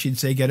 That's why she'd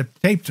say get a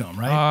tape to him,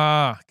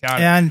 right?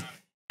 Got it.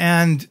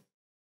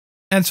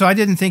 And so I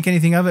didn't think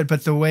anything of it,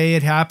 but the way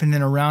it happened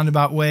in a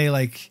roundabout way,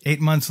 like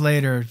 8 months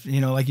later,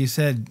 like you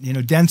said,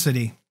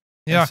 density.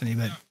 Yeah. Density,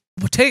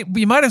 but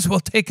you might as well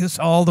take us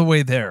all the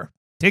way there.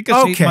 Take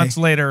us 8 months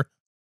later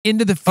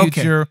into the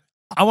future. Okay.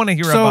 I want to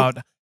hear about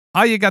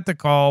how you got the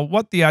call,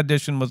 what the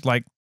audition was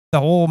like, the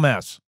whole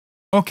mess.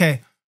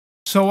 Okay.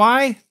 So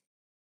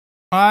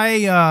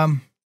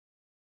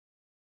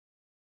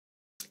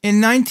in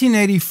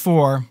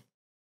 1984,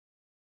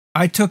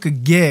 I took a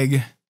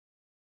gig.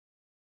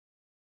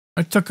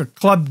 I took a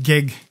club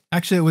gig.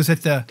 Actually, it was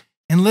at the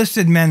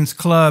Enlisted Men's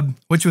Club,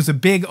 which was a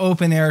big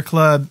open air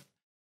club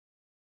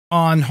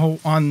on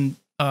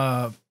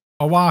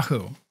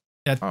Oahu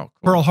at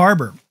Pearl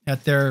Harbor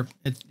at their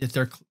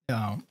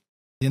the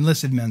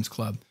Enlisted Men's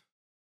Club.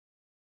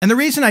 And the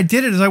reason I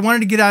did it is I wanted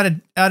to get out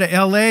of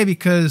LA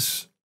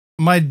because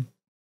my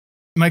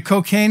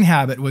cocaine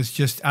habit was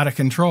just out of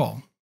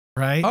control,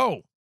 right?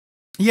 Oh.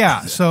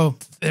 Yeah, so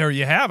there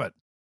you have it.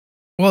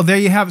 Well, there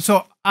you have it.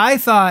 So I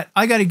thought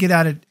I got to get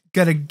out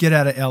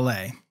of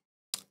LA.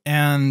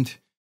 And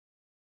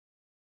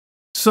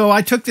so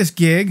I took this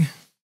gig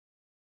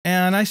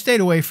and I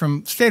stayed away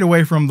from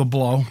the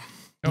blow.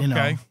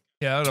 Okay.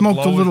 Yeah.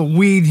 Smoked a little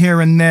weed here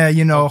and there,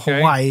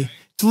 Hawaii.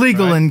 It's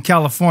legal in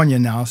California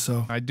now,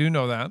 so I do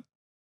know that.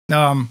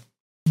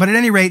 But at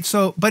any rate,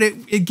 but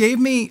it gave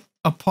me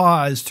a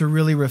pause to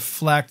really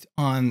reflect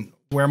on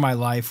where my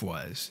life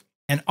was.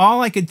 And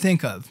all I could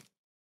think of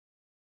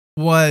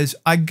was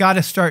I got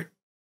to start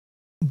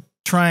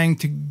trying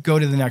to go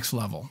to the next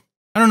level.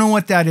 I don't know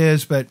what that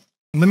is, but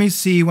let me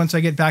see once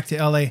I get back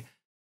to LA.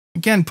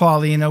 Again,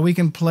 Paulie, we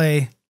can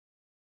play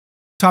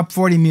top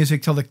 40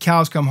 music till the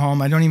cows come home.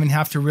 I don't even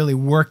have to really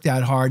work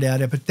that hard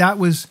at it. But that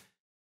was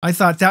I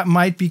thought that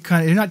might be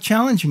you're not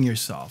challenging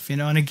yourself, you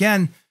know? And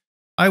again,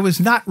 I was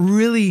not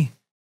really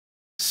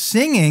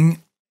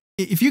singing.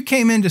 If you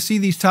came in to see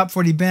these top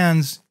 40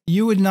 bands,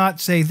 you would not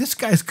say, this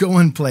guy's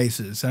going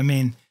places. I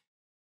mean,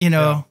 you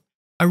know,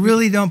 I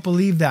really don't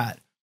believe that.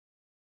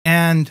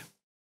 And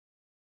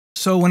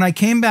so when I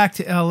came back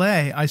to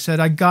LA, I said,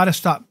 I got to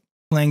stop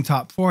playing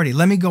top 40.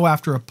 Let me go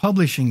after a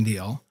publishing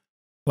deal.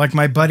 Like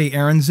my buddy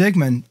Aaron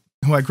Zigman,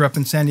 who I grew up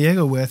in San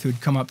Diego with,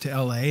 who'd come up to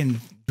LA and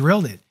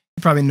drilled it.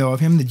 You probably know of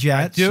him, the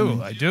Jets.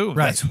 I do.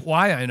 Right. That's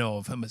why I know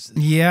of him.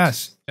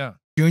 Yes. Yeah.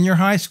 Junior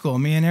high school,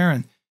 me and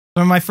Aaron.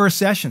 Some of my first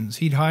sessions,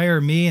 he'd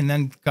hire me, and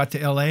then got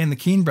to LA, and the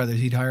Keene brothers,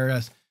 he'd hire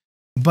us.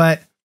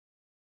 But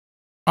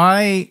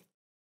I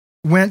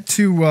went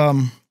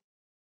to,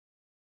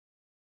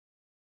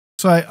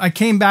 so I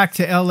came back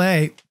to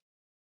LA,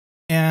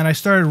 and I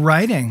started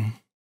writing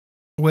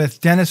with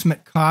Dennis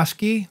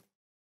McCoskey,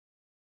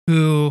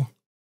 who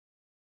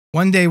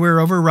one day we were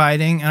over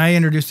writing, and I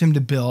introduced him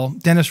to Bill.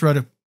 Dennis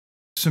wrote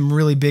some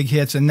really big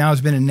hits, and now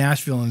has been in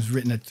Nashville and has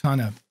written a ton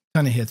of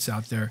hits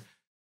out there.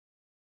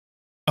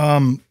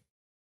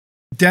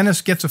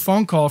 Dennis gets a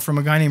phone call from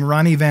a guy named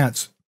Ronnie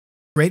Vance,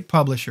 great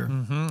publisher.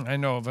 Mm-hmm. I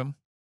know of him.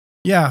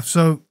 Yeah.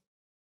 So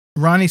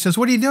Ronnie says,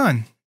 "What are you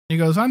doing?" He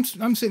goes, I'm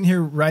sitting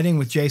here writing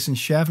with Jason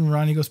Scheff." And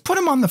Ronnie goes, "Put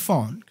him on the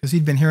phone," because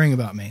he'd been hearing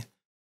about me.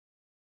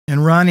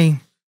 And Ronnie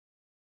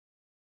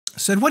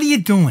said, "What are you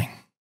doing?"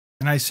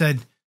 And I said,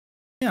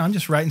 "Yeah, I'm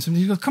just writing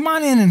something." He goes, "Come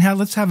on in and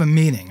let's have a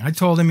meeting." I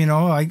told him, you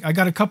know, I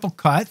got a couple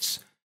cuts.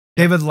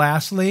 David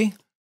Lastly,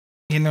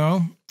 you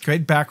know,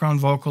 great background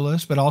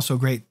vocalist, but also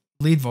great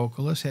lead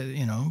vocalist, had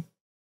a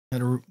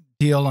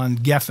deal on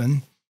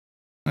Geffen.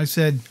 I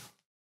said,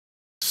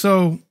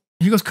 so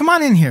he goes, "Come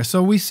on in here."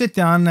 So we sit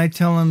down and I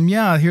tell him,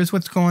 "Yeah, here's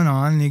what's going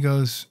on." And he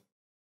goes,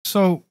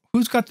 "So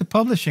who's got the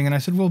publishing?" And I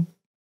said, "Well,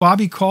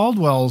 Bobby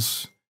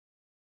Caldwell's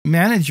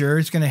manager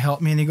is going to help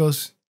me." And he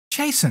goes,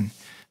 "Jason,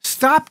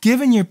 stop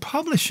giving your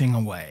publishing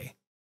away."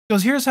 He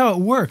goes, "Here's how it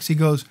works." He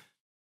goes,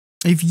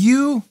 "If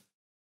you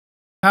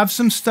have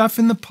some stuff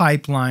in the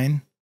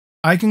pipeline,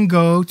 I can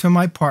go to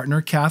my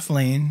partner,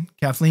 Kathleen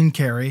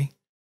Carey,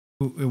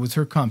 who it was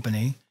her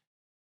company,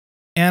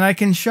 and I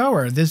can show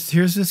her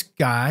here's this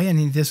guy,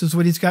 and this is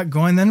what he's got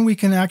going. Then we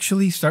can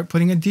actually start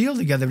putting a deal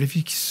together. But if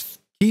you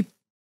keep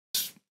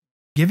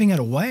giving it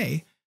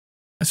away,"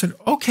 I said,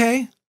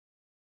 "Okay."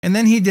 And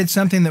then he did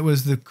something that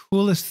was the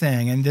coolest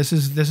thing, and this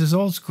is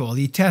old school.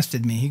 He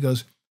tested me. He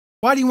goes,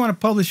 "Why do you want a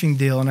publishing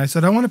deal?" And I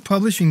said, "I want a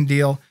publishing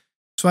deal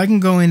so I can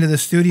go into the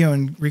studio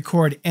and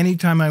record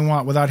anytime I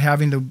want without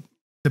having to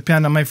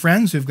depend on my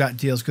friends who've got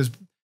deals." Because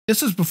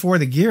this is before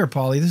the gear,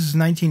 Paulie. This is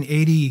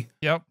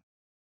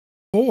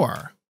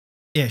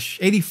 1984-ish,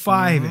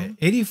 85, Mm-hmm.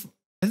 80.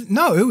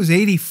 No, it was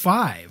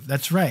 85.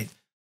 That's right.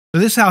 So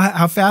this is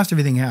how fast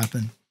everything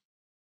happened.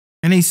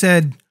 And he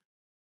said,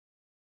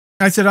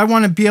 I said, "I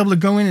want to be able to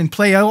go in and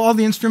play all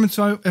the instruments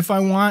if I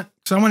want.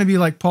 So I want to be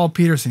like Paul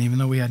Peterson, even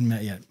though we hadn't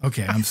met yet."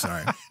 Okay, I'm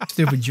sorry.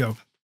 Stupid joke.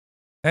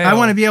 Hey, I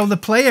want to be able to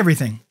play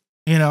everything,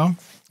 you know,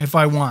 if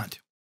I want.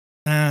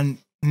 And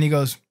he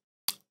goes,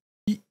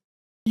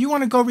 "You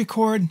want to go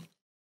record?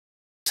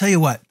 Tell you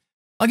what,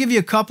 I'll give you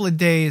a couple of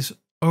days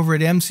over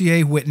at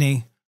MCA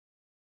Whitney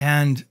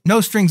and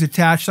no strings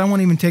attached. I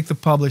won't even take the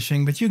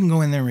publishing, but you can go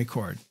in there and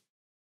record."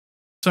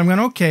 So I'm going,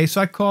 okay.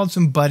 So I called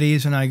some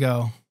buddies and I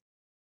go,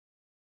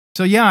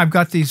 "So yeah, I've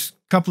got these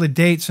couple of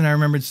dates." And I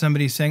remembered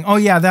somebody saying, "Oh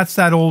yeah, that's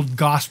that old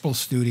gospel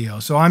studio."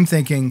 So I'm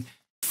thinking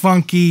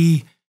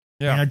funky,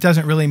 it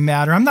doesn't really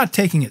matter. I'm not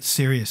taking it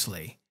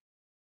seriously.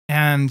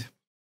 And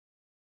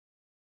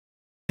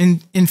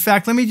in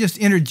fact, let me just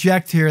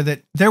interject here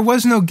that there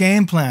was no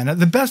game plan.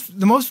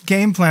 The most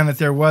game plan that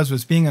there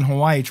was being in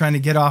Hawaii, trying to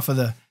get off of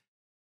the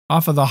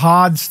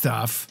HOD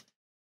stuff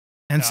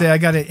and say, I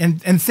got it.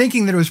 And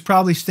thinking that it was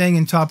probably staying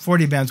in top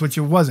 40 bands, which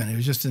it wasn't. It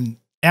was just an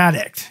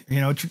addict,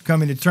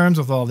 coming to terms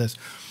with all this.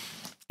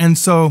 And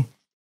so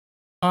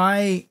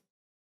I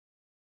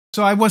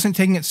wasn't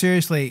taking it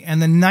seriously.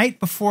 And the night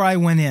before I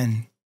went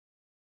in,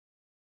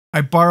 I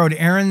borrowed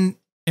Aaron's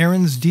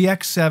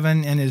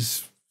DX7 and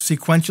his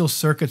sequential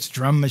circuits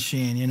drum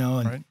machine,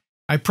 and right.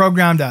 I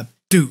programmed a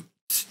doot,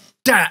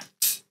 dat,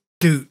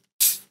 doot,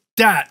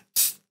 dat.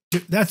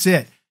 That's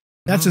it.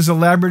 That's as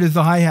elaborate as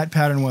the hi-hat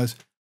pattern was.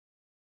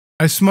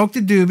 I smoked a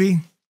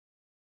doobie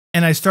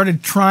and I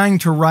started trying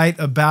to write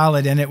a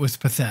ballad, and it was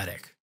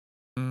pathetic.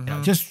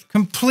 Mm-hmm. Just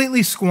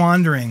completely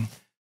squandering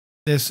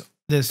this,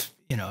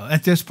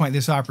 at this point,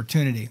 this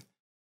opportunity.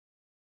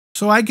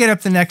 So I get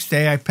up the next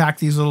day, I pack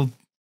these little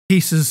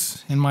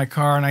pieces in my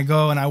car, and I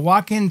go and I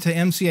walk into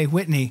MCA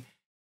Whitney,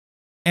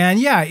 and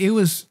it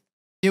was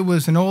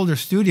an older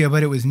studio,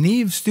 but it was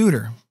Neve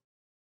Studer.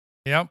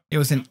 Yep. It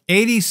was an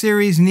 80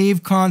 series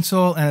Neve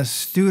console and a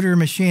Studer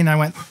machine. I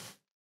went,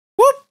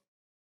 whoop.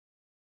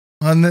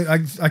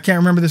 I can't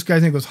remember this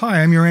guy's name. He goes,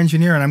 "Hi, I'm your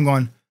engineer." And I'm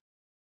going,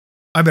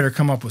 I better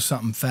come up with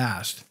something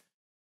fast.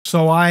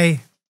 So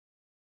I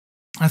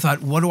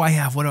thought, what do I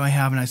have? What do I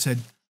have? And I said,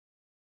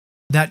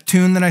 that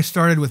tune that I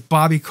started with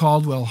Bobby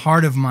Caldwell,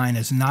 "Heart of Mine,"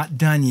 is not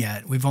done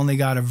yet. We've only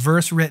got a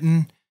verse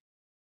written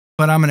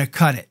but I'm going to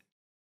cut it.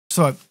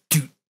 So I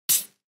do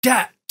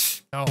that.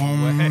 No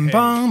Boom, way.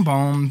 boom,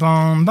 boom,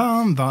 boom,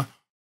 boom, boom.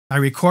 I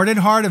recorded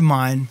Heart of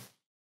Mine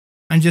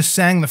and just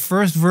sang the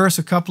first verse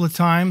a couple of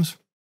times.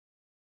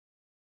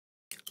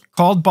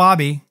 Called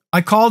Bobby. I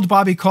called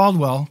Bobby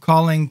Caldwell,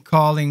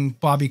 calling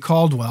Bobby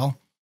Caldwell.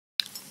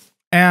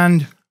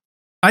 And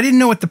I didn't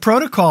know what the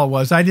protocol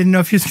was. I didn't know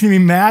if he was going to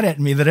be mad at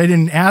me that I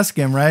didn't ask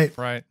him, right?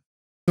 Right.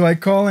 So I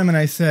call him and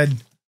I said,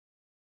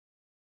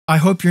 I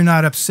hope you're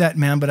not upset,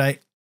 man, but I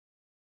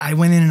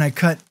went in and I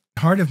cut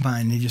Heart of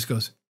Mine. And he just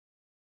goes,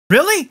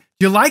 really? Do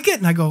you like it?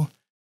 And I go,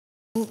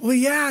 well,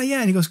 yeah.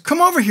 And he goes,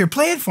 come over here,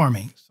 play it for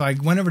me. So I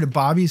went over to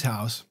Bobby's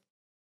house.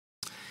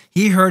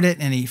 He heard it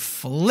and he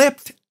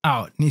flipped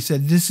out. And he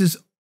said, this is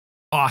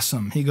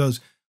awesome. He goes,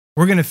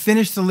 we're going to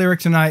finish the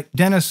lyric tonight.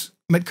 Dennis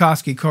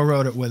Mitkoski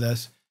co-wrote it with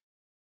us.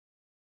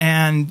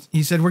 And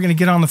he said, we're going to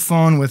get on the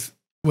phone with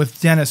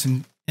Dennis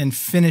and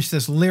finish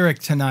this lyric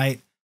tonight.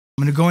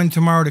 I'm going to go in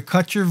tomorrow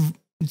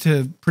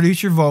to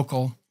produce your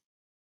vocal.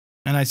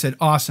 And I said,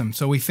 awesome.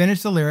 So we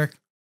finished the lyric.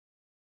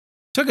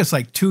 Took us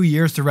like 2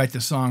 years to write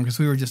the song because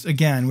we were just,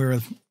 again, we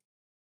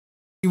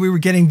were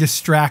getting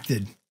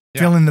distracted,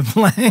 fill in the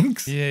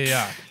blanks.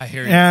 Yeah. I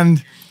hear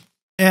you.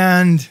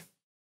 And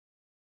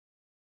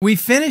we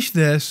finished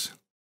this,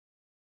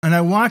 and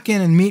I walk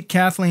in and meet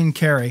Kathleen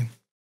Carey.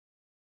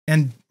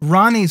 And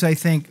Ronnie's, I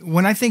think,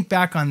 when I think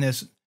back on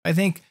this, I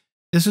think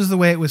this is the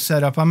way it was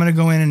set up. I'm going to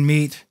go in and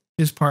meet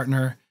his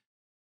partner,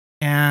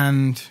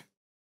 and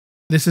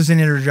this is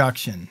an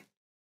introduction,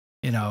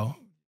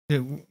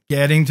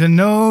 getting to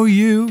know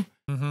you.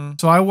 Mm-hmm.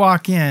 So I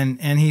walk in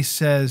and he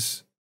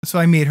says, so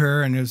I meet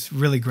her and it was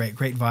really great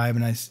vibe.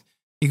 And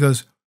he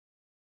goes,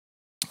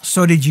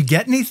 so did you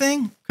get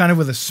anything? Kind of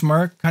with a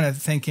smirk, kind of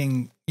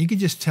thinking, you could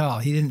just tell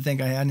he didn't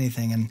think I had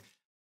anything. And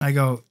I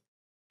go,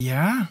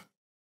 yeah,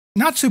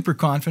 not super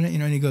confident,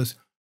 and he goes,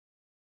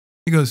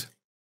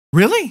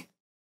 really?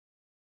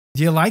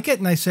 Do you like it?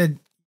 And I said,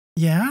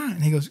 yeah.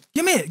 And he goes,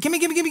 give me it. Give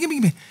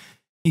me.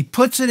 He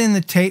puts it in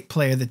the tape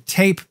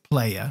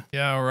player.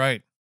 Yeah,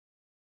 right.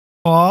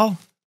 Paul,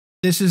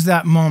 this is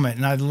that moment.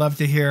 And I'd love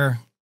to hear,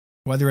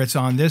 whether it's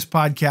on this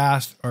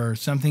podcast or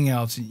something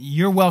else,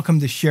 you're welcome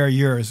to share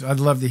yours.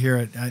 I'd love to hear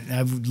it.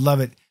 I would love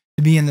it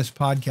to be in this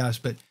podcast.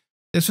 But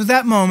this was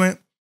that moment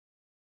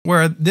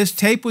where this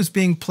tape was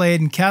being played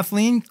and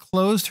Kathleen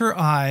closed her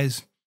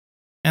eyes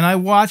and I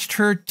watched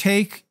her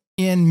take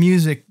in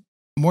music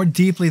more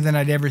deeply than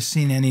I'd ever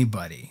seen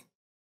anybody.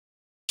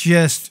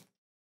 Just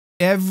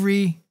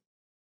every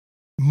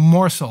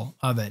morsel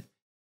of it.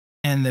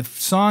 And the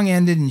song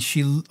ended and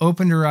she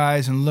opened her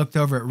eyes and looked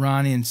over at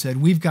Ronnie and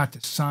said, we've got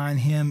to sign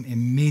him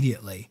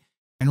immediately.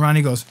 And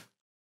Ronnie goes,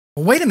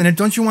 well, wait a minute.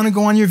 Don't you want to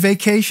go on your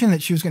vacation?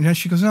 That she was going to,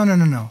 she goes,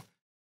 no.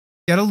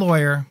 Get a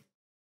lawyer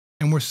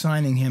and we're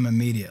signing him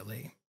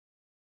immediately.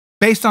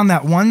 Based on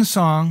that one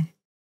song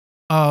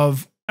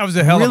of. That was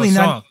a hell of a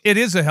song. It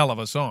is a hell of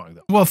a song,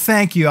 though. Well,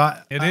 thank you.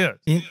 It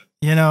is.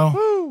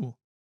 Woo.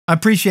 I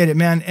appreciate it,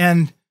 man.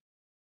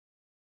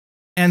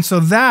 And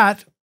so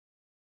that,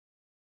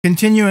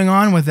 continuing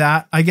on with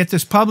that, I get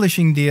this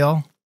publishing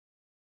deal.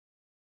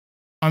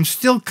 I'm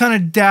still kind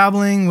of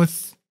dabbling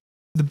with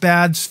the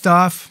bad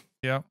stuff.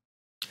 Yeah.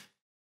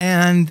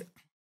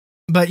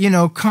 But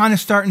kind of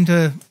starting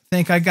to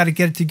think I got to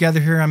get it together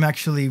here. I'm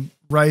actually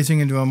rising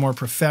into a more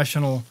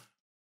professional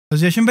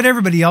position, but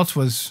everybody else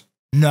was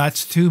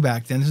nuts too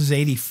back then. This is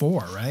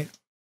 84, right?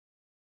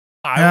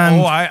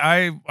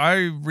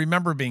 I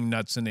remember being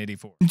nuts in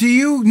 84. Do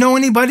you know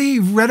anybody?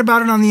 You've read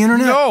about it on the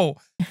internet?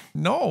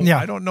 No. Yeah.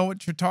 I don't know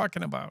what you're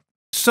talking about.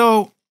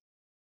 So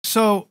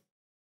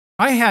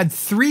I had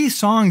 3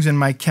 songs in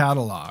my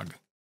catalog,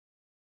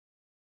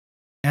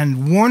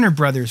 and Warner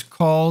Brothers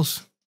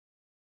calls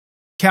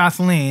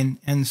Kathleen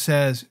and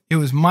says, it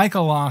was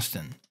Michael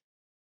Austin,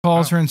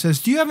 calls her and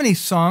says, do you have any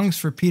songs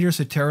for Peter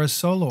Cetera's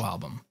solo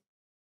album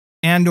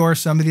and or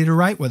somebody to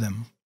write with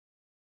him?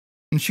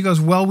 And she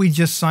goes, well, we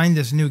just signed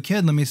this new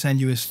kid. Let me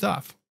send you his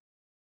stuff.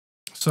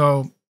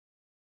 So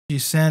she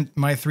sent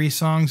my 3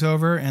 songs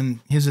over, and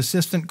his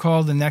assistant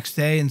called the next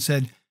day and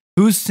said,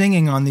 who's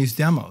singing on these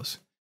demos?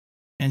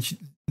 And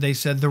they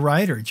said, the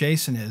writer,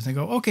 Jason is. And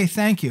I go, okay,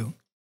 thank you.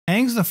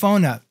 Hangs the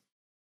phone up.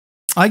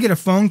 I get a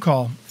phone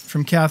call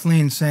from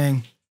Kathleen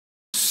saying,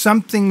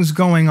 something's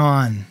going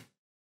on.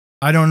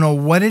 I don't know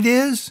what it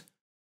is,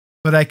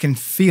 but I can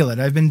feel it.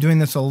 I've been doing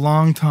this a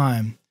long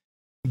time.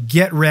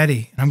 Get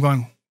ready. And I'm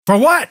going, for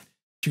what?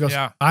 She goes,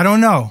 I don't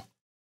know,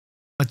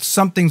 but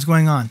something's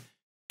going on.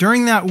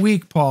 During that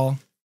week, Paul,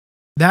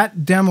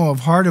 that demo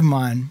of Heart of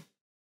Mine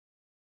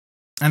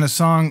and a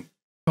song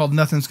called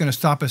Nothing's Gonna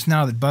Stop Us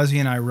Now that Buzzy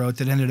and I wrote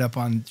that ended up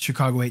on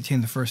Chicago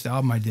 18, the first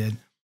album I did.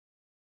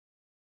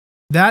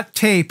 That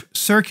tape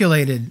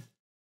circulated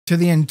to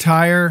the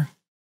entire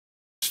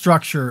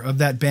structure of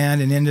that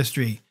band and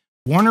industry.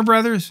 Warner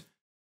Brothers,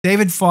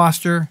 David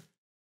Foster,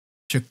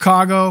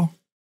 Chicago,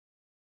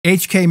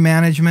 HK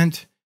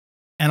Management,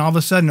 and all of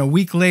a sudden, a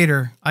week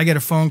later, I get a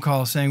phone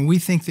call saying, we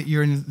think that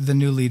you're the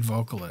new lead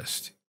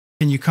vocalist.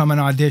 Can you come and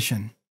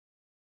audition?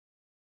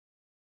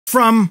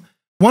 From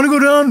Want to go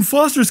down?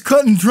 Foster's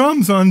cutting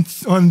drums on,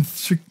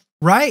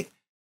 right?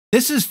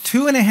 This is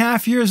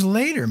 2.5 years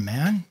later,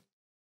 man.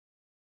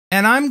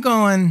 And I'm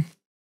going,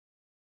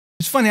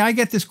 it's funny. I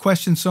get this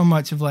question so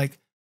much of like,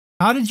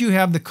 how did you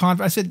have the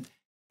confidence? I said,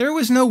 there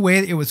was no way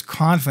it was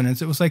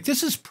confidence. It was like,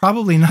 this is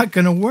probably not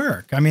going to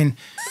work. I mean,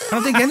 I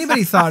don't think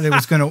anybody thought it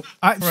was going to,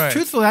 Right.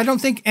 Truthfully, I don't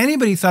think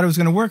anybody thought it was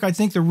going to work. I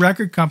think the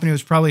record company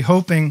was probably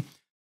hoping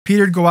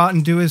Peter'd go out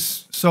and do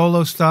his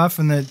solo stuff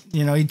and that,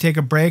 you know, he'd take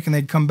a break and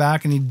they'd come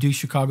back and he'd do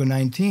Chicago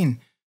 19.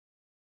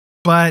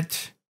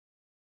 But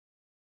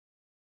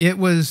it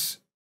was,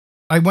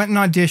 I went and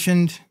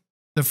auditioned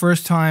the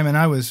first time and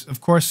I was,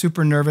 of course,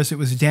 super nervous. It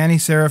was Danny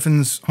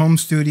Serafin's home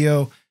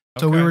studio.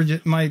 So we were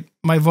just, my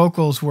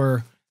vocals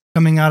were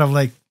coming out of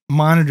like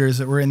monitors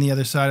that were in the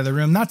other side of the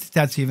room. Not that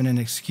that's even an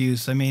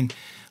excuse. I mean,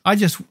 I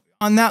just,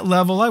 on that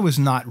level, I was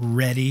not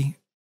ready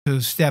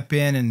to step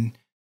in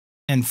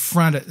and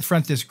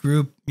front this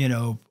group, you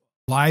know,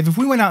 live. If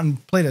we went out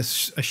and played a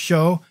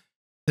show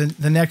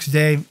the next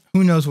day,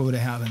 who knows what would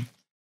have happened.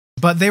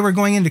 But they were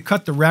going in to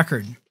cut the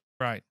record.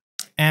 Right.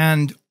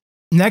 And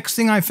next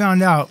thing I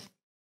found out,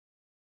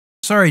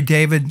 sorry,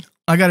 David,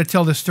 I got to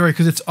tell this story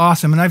because it's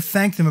awesome. And I've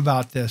thanked him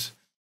about this.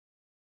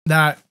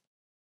 That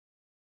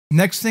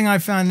next thing I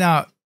found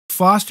out,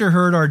 Foster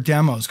heard our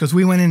demos because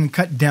we went in and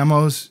cut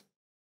demos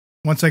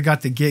once I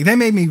got the gig. They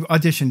made me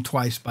audition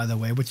twice, by the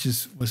way, which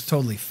was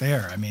totally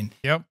fair. I mean,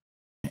 yep.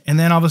 And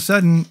then all of a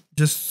sudden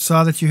just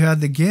saw that you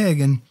had the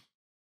gig and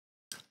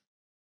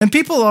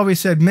people always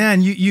said,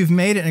 man, you've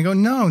made it. And I go,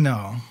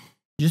 no,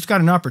 you just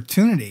got an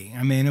opportunity.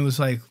 I mean, it was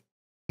like,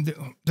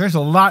 there's a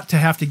lot to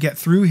have to get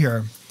through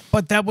here.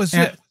 But that was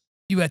it.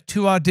 You had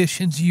 2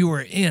 auditions you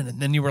were in,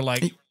 and then you were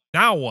like,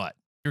 now what?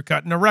 You're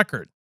cutting a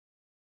record.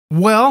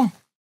 Well,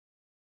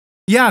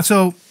 yeah.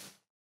 So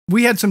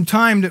we had some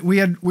time that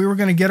we were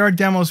going to get our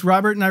demos.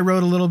 Robert and I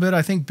wrote a little bit.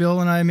 I think Bill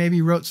and I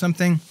maybe wrote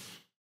something,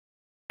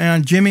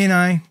 and Jimmy and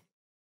I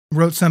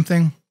wrote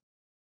something.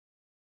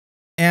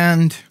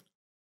 And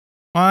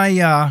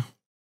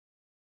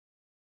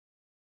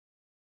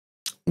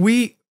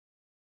we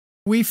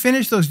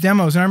finished those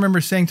demos. And I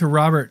remember saying to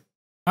Robert,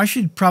 I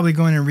should probably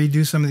go in and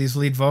redo some of these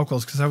lead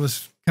vocals because I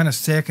was kind of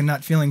sick and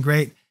not feeling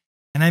great.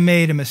 And I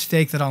made a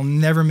mistake that I'll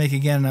never make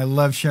again. And I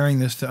love sharing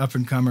this to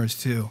up-and-comers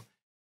too.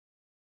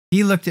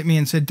 He looked at me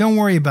and said, don't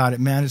worry about it,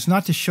 man. It's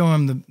not to show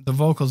him the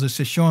vocals. It's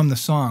to show him the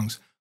songs.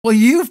 Well,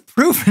 you've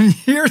proven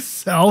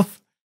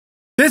yourself.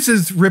 This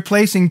is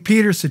replacing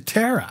Peter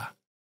Cetera.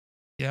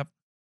 Yep.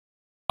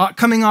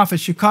 Coming off of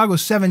Chicago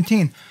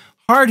 17.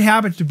 Hard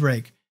habit to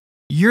break.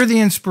 You're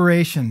the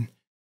inspiration.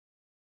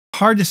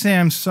 Hard to say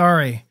I'm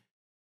sorry.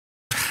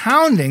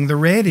 Pounding the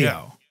radio.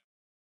 Yeah.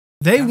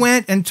 They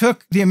went and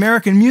took the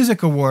American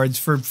Music Awards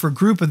for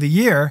Group of the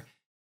Year.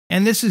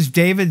 And this is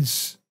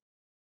David's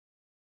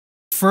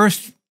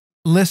first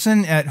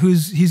listen at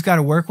he's got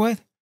to work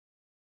with.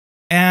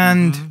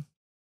 And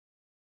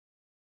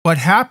what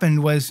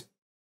happened was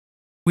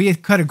we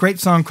had cut a great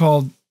song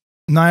called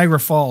Niagara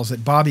Falls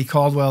that Bobby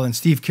Caldwell and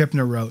Steve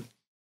Kipner wrote.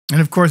 And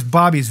of course,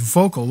 Bobby's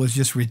vocal was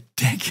just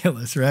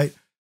ridiculous, right?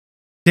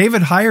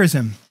 David hires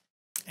him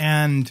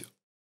and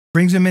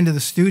brings him into the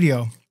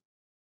studio,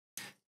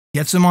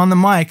 gets him on the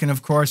mic, and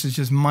of course, is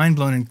just mind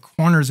blown and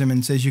corners him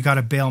and says, you got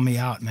to bail me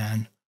out,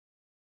 man.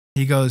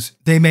 He goes,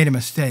 they made a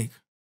mistake.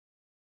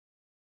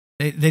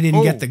 They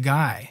didn't get the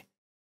guy.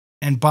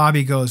 And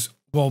Bobby goes,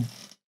 well,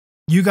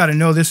 you got to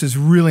know this is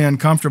really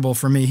uncomfortable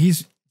for me.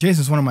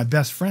 Jason's one of my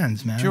best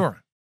friends, man.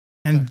 Sure.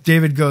 And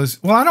David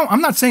goes, well,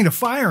 I'm not saying to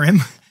fire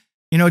him.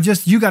 You know,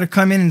 just you got to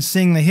come in and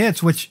sing the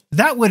hits, which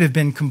that would have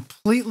been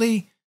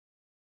completely,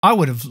 I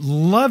would have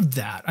loved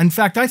that. In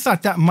fact, I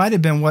thought that might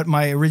have been what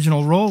my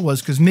original role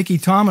was because Mickey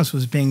Thomas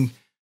was being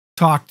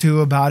talked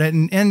to about it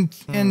and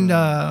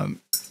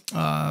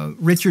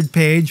Richard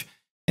Page.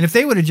 And if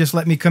they would have just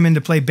let me come in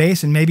to play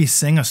bass and maybe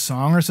sing a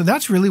song or so,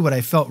 that's really what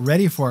I felt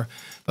ready for.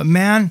 But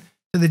man,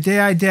 to the day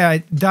I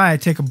die, I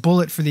take a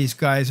bullet for these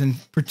guys, and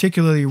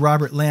particularly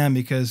Robert Lamb,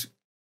 because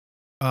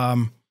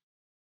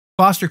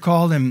Foster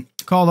called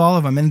all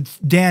of them, and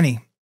Danny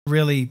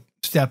really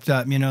stepped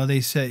up. You know,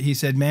 he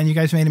said, man, you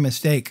guys made a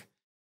mistake.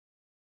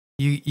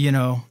 You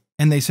know,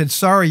 and they said,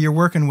 sorry, you're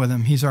working with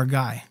him. He's our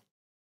guy.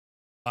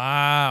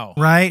 Wow.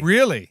 Right?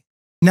 Really?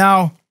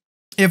 Now,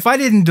 if I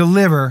didn't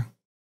deliver,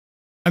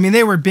 I mean,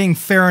 they were being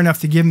fair enough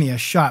to give me a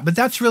shot, but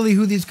that's really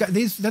who these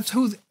guys, that's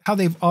how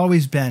they've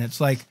always been. It's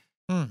like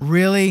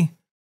really,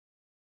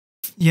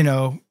 you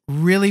know,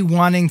 really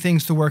wanting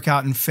things to work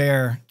out and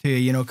fair to,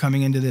 you know,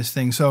 coming into this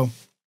thing. So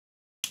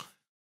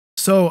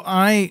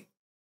I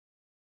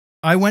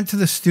went to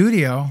the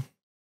studio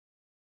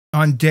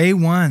on day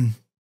one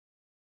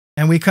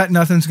and we cut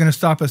Nothing's Gonna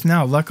Stop Us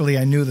Now. Luckily,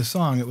 I knew the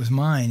song. It was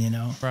mine, you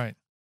know? Right.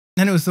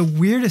 And it was the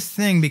weirdest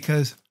thing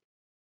because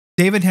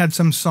David had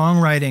some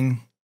songwriting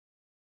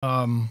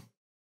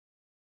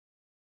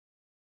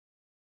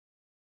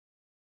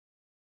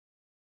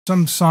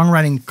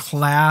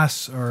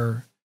class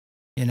or,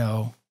 you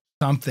know,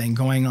 something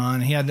going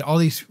on. He had all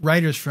these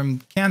writers from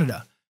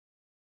Canada.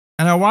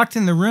 And I walked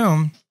in the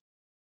room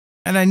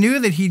And I knew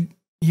that he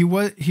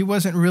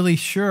wasn't really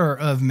sure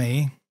of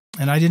me,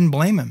 and I didn't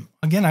blame him.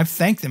 Again, I've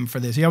thanked him for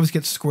this. He always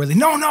gets squirrely.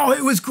 No,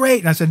 it was great.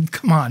 And I said,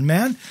 come on,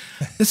 man.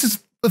 This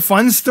is a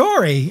fun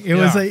story. It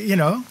was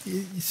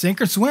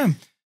sink or swim.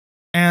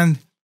 And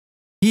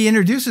he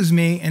introduces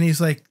me, and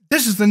he's like,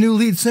 this is the new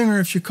lead singer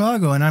of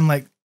Chicago. And I'm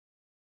like,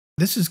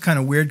 this is kind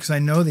of weird because I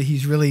know that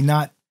he's really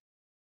not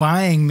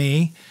buying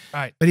me.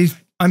 Right. But he's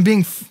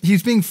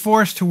being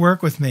forced to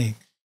work with me.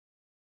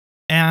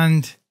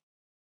 And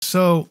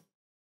so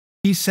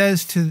he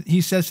says to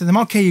them,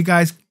 okay, you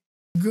guys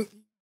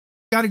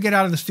got to get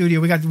out of the studio.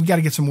 We got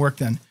to get some work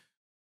done.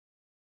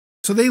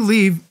 So they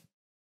leave,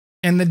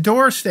 and the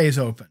door stays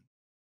open.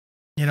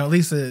 At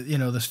least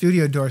the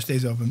studio door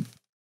stays open.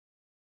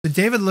 So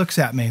David looks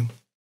at me,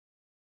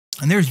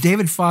 and there's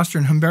David Foster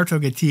and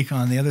Humberto Gatica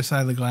on the other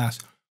side of the glass.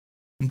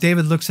 And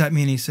David looks at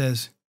me and he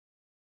says,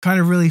 kind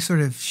of really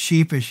sort of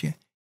sheepish, you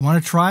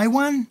want to try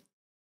one?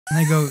 And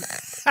I go,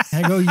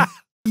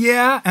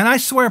 yeah. And I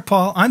swear,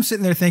 Paul, I'm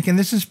sitting there thinking,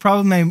 this is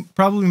probably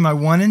my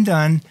one and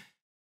done.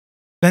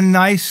 Been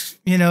nice,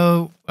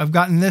 I've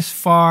gotten this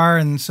far,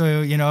 and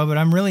so, but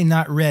I'm really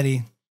not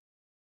ready.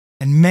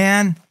 And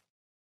man,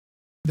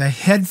 the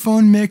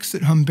headphone mix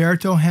that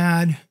Humberto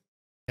had,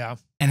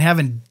 and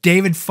having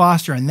David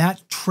Foster on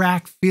that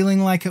track feeling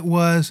like it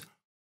was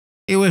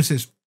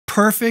as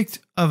perfect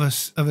of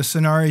a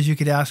scenario as you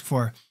could ask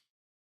for.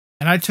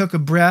 And I took a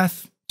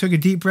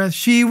deep breath.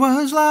 She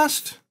was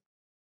lost,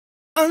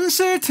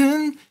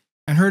 uncertain,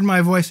 and heard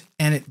my voice,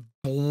 and it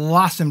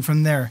blossomed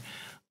from there.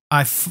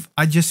 I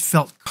just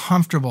felt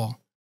comfortable.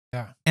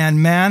 Yeah.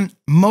 And man,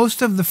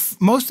 most of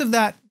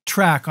that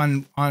track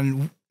on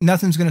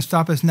Nothing's Gonna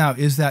Stop Us Now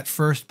is that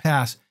first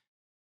pass.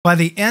 By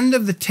the end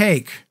of the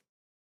take,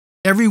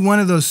 every one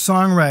of those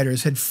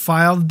songwriters had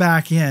filed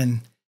back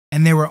in,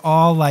 and they were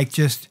all like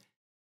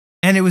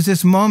and it was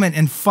this moment,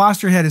 and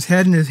Foster had his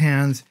head in his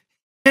hands,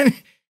 and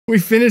we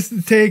finished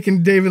the take,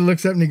 and David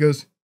looks up and he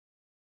goes,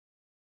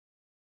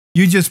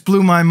 you just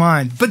blew my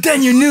mind, but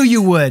then you knew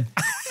you would.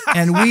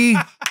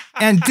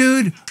 And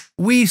dude,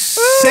 we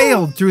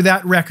sailed through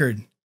that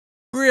record.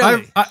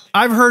 Really?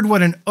 I've heard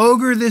what an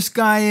ogre this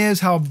guy is,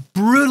 how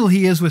brutal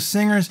he is with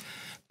singers,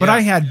 but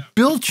I had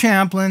Bill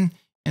Champlin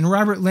and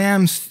Robert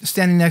Lamb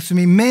standing next to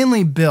me,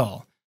 mainly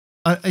Bill.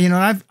 And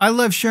I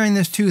love sharing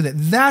this too,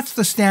 that's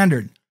the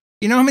standard.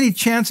 You know how many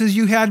chances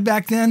you had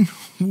back then?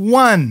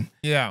 One.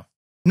 Yeah.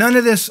 None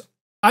of this,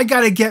 I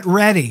got to get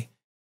ready.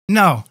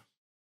 No.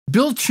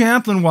 Bill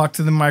Champlin walked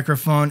to the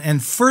microphone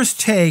and first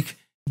take,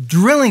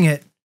 drilling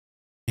it,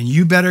 and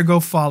you better go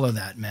follow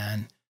that,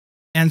 man.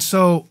 And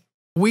so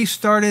we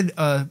started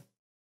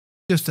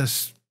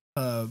just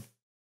a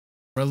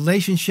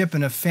relationship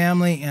and a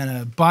family and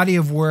a body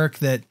of work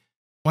that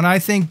when I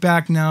think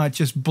back now, it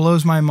just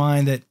blows my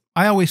mind that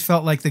I always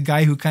felt like the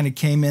guy who kind of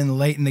came in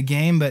late in the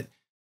game, but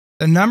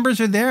the numbers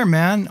are there,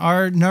 man.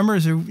 Our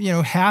numbers are,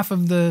 half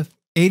of the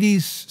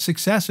 80s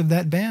success of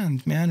that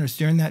band, man, was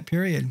during that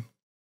period.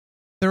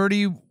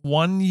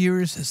 31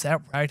 years, is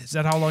that right? Is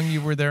that how long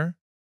you were there?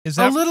 Is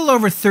that a little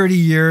over 30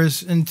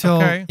 years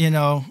until, and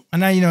I,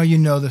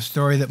 the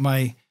story that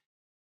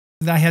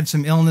I had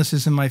some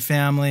illnesses in my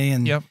family,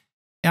 and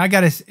I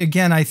got to,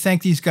 again, I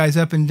thank these guys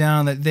up and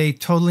down that they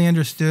totally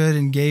understood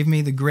and gave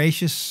me the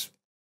gracious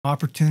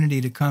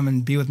opportunity to come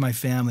and be with my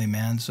family,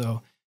 man.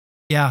 So,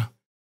 yeah.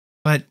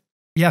 But,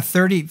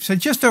 30, so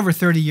just over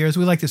 30 years.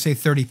 We like to say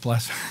 30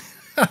 plus.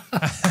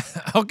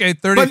 Okay,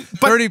 30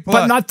 plus.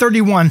 But not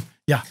 31.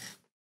 Yeah.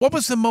 What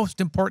was the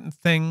most important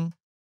thing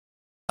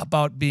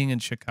about being in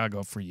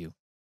Chicago for you?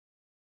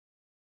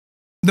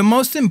 The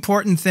most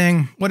important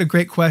thing, what a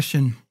great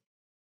question,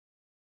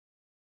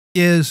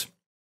 is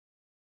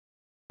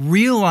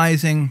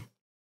realizing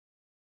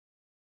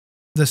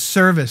the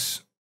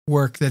service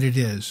work that it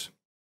is.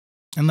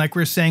 And like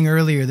we were saying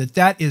earlier,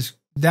 that is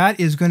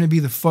going to be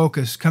the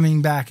focus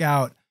coming back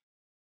out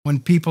when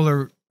people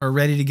are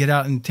ready to get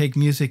out and take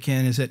music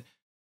in. Is that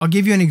I'll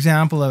give you an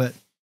example of it.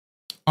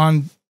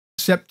 On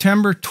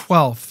September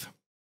 12th,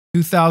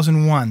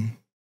 2001,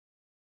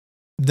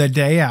 the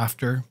day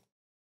after,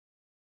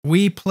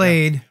 we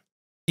played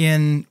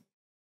in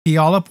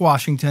Puyallup,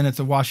 Washington at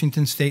the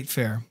Washington State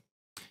Fair.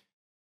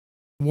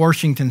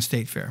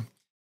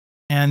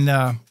 And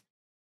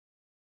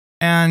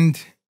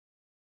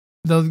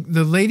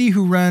the lady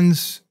who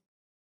runs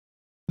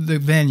the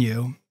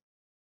venue,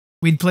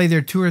 we'd play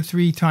there 2 or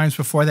 3 times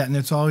before that, and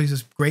it's always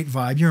this great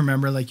vibe. You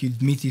remember, like,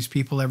 you'd meet these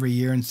people every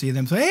year and see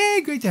them, so,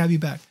 hey, great to have you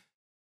back.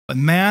 But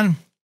man,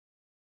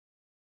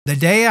 the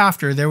day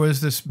after, there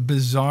was this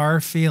bizarre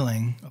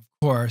feeling, of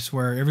course,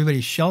 where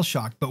everybody's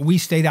shell-shocked, but we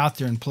stayed out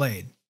there and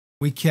played.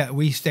 We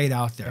stayed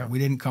out there. We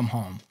didn't come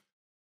home.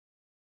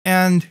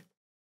 And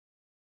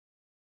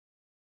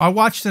I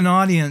watched an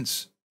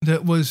audience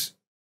that was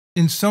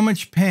in so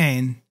much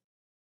pain.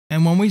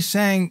 And when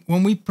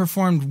we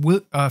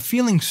performed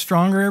Feeling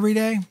Stronger Every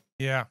Day,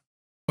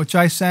 which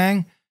I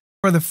sang,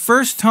 for the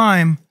first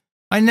time,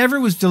 I never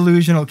was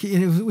delusional,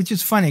 which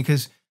is funny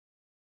because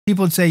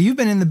people would say, you've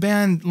been in the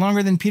band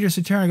longer than Peter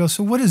Cetera. I go,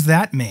 so what does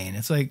that mean?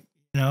 It's like,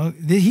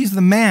 He's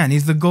the man.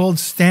 He's the gold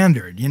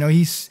standard.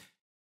 We're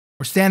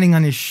standing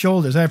on his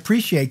shoulders. I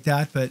appreciate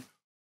that, but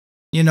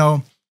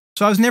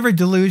so I was never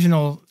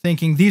delusional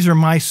thinking these are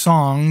my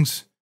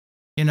songs.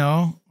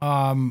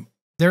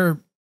 They're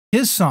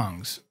his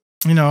songs.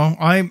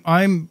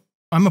 I'm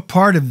a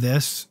part of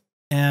this.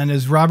 And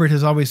as Robert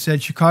has always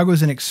said, Chicago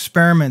is an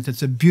experiment.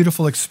 It's a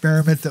beautiful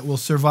experiment that will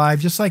survive,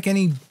 just like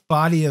any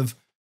body of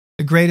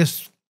the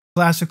greatest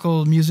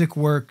classical music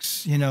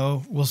works,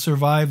 will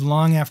survive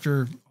long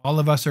after all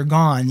of us are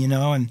gone,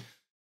 and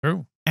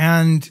true.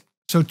 And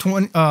so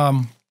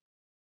Feeling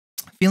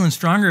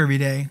Stronger Every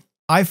Day,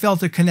 I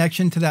felt a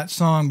connection to that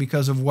song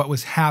because of what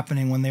was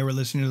happening when they were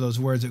listening to those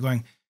words. They're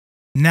going,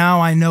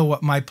 now I know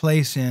what my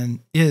place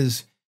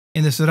is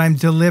in this, that I'm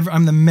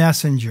the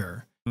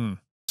messenger.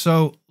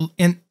 So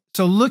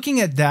looking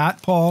at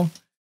that, Paul,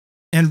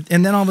 and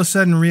then all of a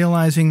sudden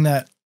realizing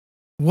that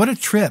what a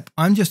trip.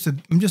 I'm just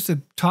a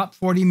top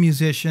 40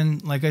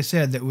 musician. Like I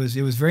said, it was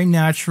very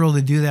natural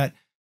to do that.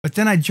 But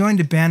then I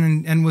joined a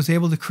band and was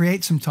able to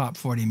create some top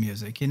 40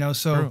 music,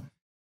 so true.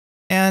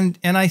 And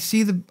I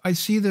see the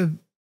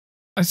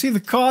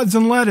cards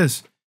and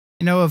letters,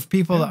 of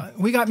people. Yeah.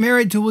 We got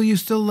married to Will You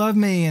Still Love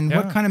Me? And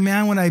What Kind of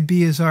Man Would I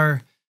Be is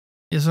our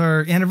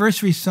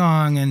anniversary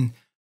song, and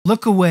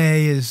Look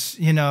Away is,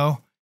 and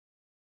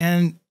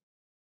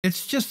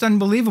it's just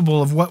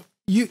unbelievable of what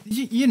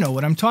you know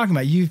what I'm talking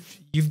about.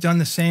 You've done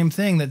the same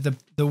thing, that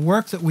the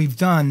work that we've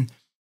done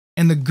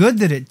and the good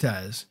that it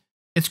does.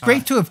 It's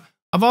great to have.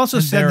 I've also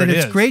said that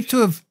it's great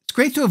to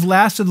have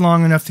lasted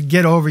long enough to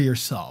get over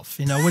yourself,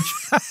 which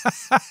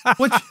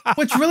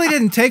really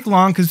didn't take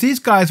long, because these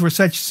guys were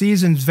such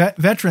seasoned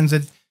veterans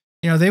that,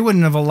 they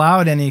wouldn't have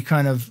allowed any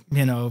kind of,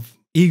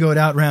 egoed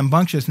out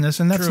rambunctiousness.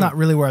 And that's not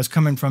really where I was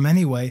coming from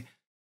anyway.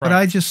 But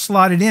I just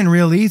slotted in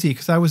real easy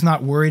because I was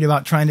not worried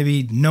about trying to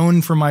be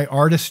known for my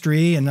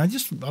artistry. And I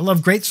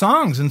love great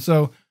songs. And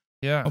so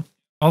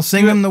I'll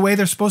sing them the way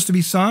they're supposed to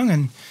be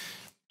sung.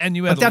 And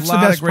you had a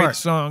lot of great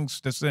songs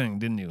to sing,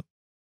 didn't you?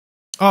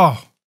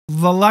 Oh,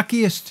 the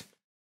luckiest.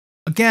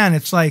 Again,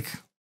 it's like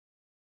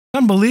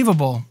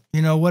unbelievable.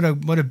 What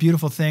a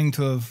beautiful thing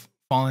to have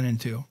fallen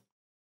into.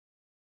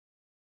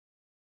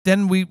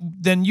 Then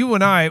you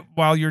and I,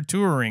 while you're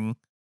touring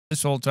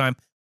this whole time,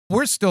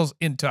 we're still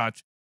in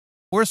touch.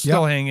 We're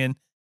still hanging.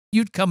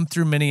 You'd come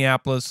through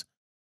Minneapolis.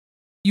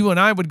 You and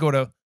I would go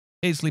to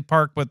Paisley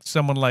Park with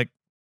someone like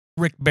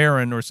Rick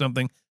Barron or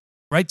something,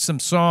 write some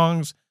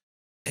songs.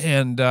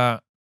 And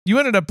you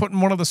ended up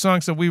putting one of the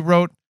songs that we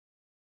wrote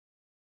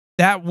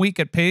that week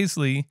at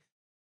Paisley,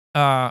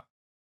 I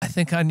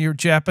think on your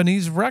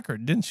Japanese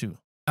record, didn't you?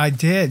 I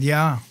did,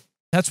 yeah.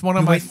 That's one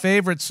of my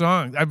favorite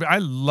songs. I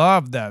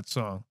love that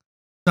song.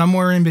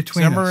 Somewhere in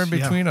Between Us. Somewhere in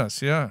Between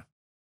Us, yeah.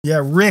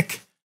 Yeah,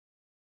 Rick,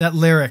 that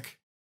lyric.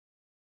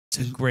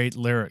 It's a great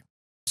lyric.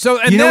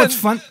 So, and what's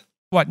fun?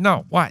 What?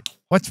 No, what?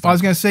 What's fun? I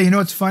was going to say,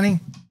 what's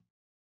funny?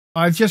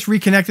 I've just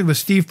reconnected with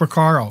Steve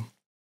Porcaro.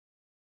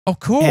 Oh,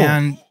 cool.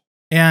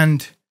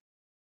 And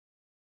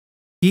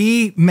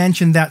he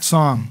mentioned that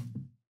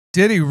song.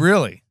 Did he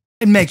really?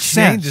 It makes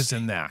sense. Changes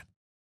in that.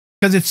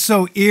 Because it's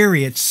so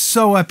eerie. It's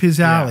so up his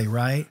alley,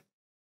 right?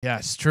 Yeah,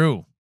 it's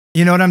true.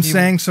 You know what I'm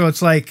saying? So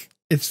it's like,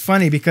 it's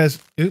funny because,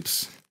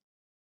 oops.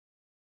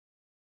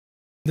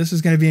 This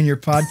is going to be in your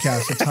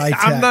podcast. It's high tech.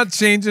 I'm not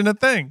changing a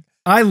thing.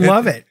 I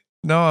love it.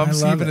 No, I'm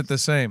keeping it the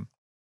same.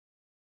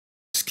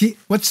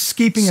 What's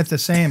keeping it the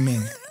same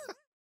mean?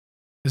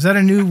 Is that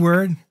a new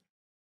word?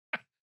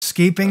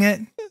 Skeeping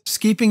it?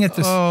 Skeeping it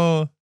the same.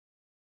 Oh.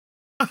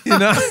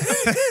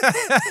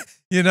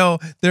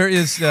 There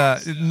is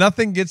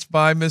nothing gets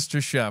by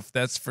Mr. Scheff,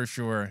 that's for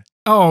sure.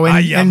 Oh,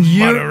 and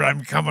you mutter,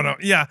 I'm coming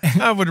up. Yeah,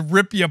 I would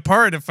rip you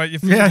apart if you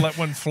let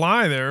one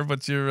fly there,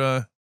 but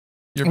you're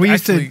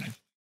actually...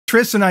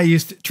 Tris and I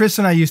used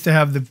to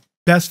have the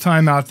best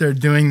time out there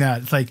doing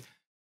that. It's like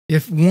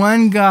if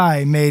one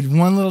guy made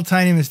one little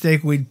tiny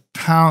mistake, we'd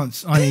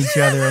pounce on each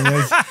other,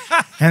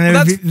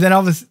 then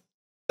all this.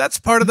 That's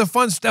part of the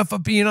fun stuff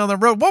of being on the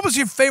road. What was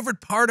your favorite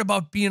part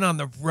about being on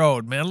the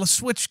road, man? Let's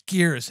switch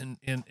gears and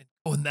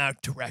go in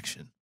that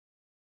direction.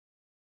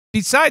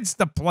 Besides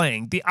the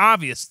playing, the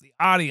obvious, the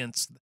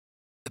audience,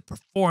 the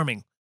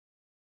performing.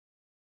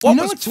 What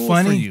was cool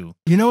funny for you?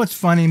 You know what's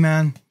funny,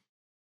 man?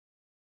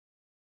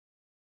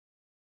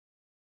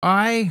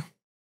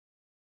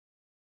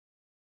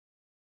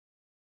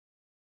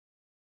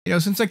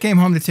 Since I came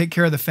home to take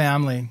care of the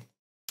family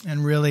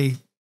and really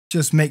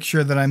just make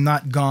sure that I'm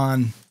not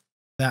gone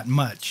that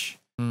much.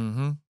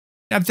 Mm-hmm.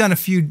 I've done a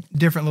few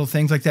different little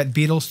things like that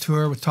Beatles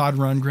tour with Todd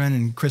Rundgren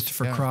and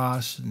Christopher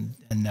Cross and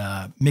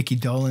Mickey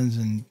Dolenz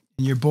and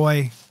your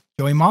boy,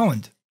 Joey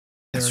Molland.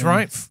 That's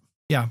right.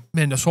 Yeah.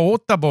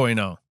 Minnesota boy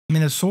now.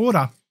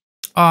 Minnesota.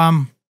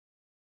 Kind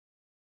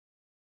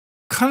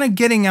of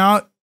getting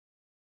out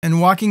and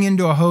walking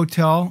into a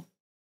hotel.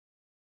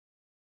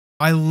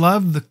 I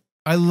love the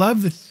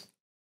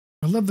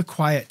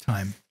quiet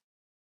time.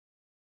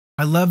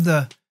 I love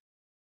the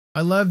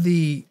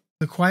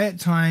quiet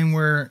time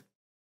where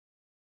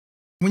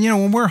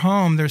when we're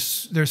home,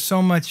 there's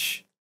so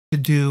much to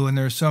do, and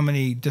there's so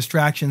many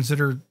distractions that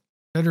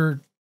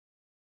are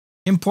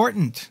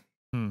important.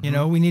 Mhm. You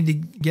know, we need to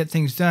get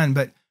things done.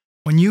 But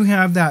when you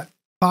have that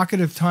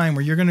pocket of time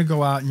where you're going to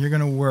go out and you're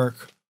going to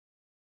work,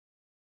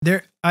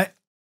 I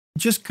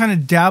just kind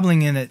of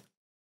dabbling in it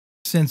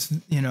since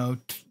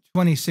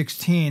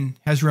 2016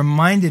 has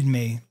reminded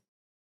me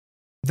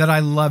that I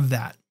love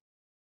that.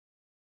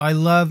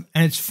 And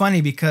it's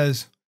funny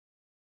because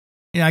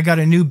I got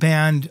a new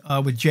band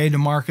with Jay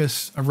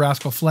DeMarcus of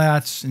Rascal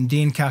Flatts and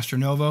Dean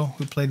Castronovo,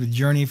 who played with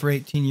Journey for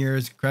 18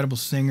 years, incredible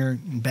singer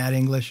in bad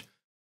English.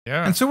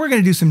 Yeah. And so we're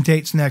going to do some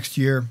dates next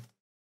year.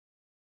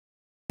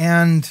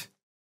 And,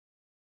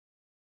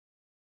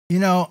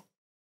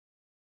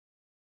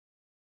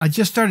 I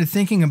just started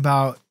thinking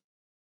about,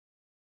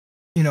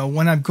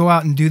 when I go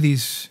out and do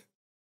these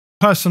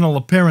personal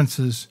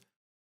appearances,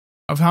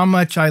 of how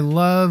much I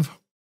love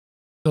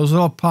those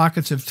little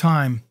pockets of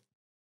time.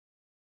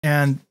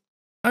 And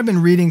I've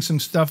been reading some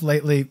stuff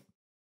lately,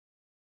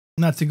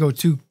 not to go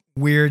too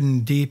weird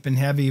and deep and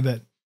heavy,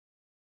 but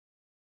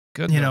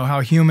Good.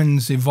 how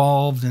humans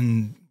evolved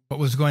and what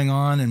was going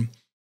on. And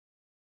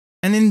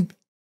then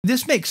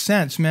this makes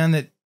sense, man,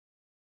 that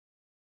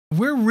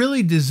we're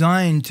really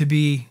designed to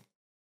be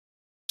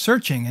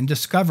searching and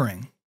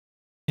discovering.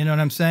 You know what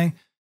I'm saying?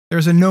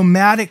 There's a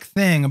nomadic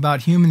thing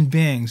about human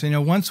beings.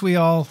 Once they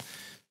all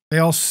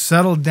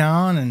settled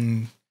down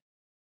and,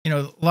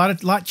 a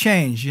lot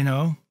changed,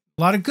 a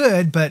lot of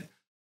good, but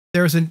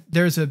there's an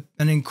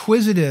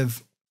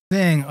inquisitive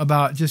thing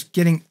about just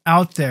getting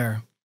out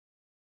there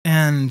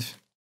and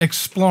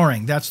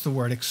exploring. That's the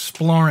word,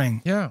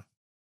 exploring. Yeah.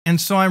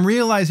 And so I'm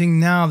realizing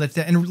now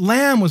and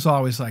Lamb was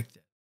always like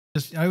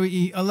this.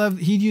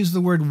 He'd use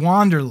the word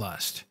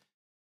wanderlust.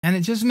 And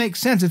it just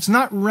makes sense. It's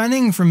not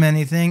running from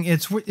anything.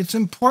 It's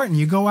important.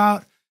 You go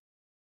out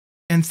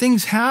and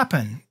things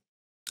happen.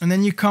 And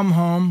then you come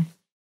home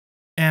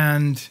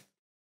and,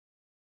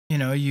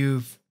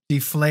 you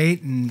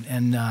deflate and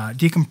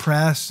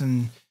decompress.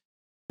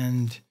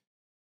 And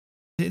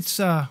it's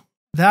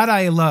that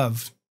I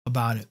love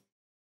about it.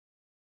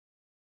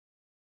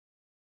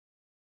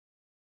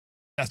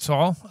 That's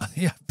all?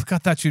 Yeah. I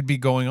thought you'd be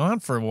going on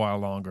for a while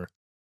longer.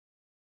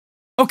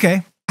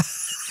 Okay.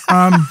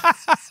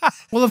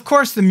 Well, of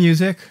course, the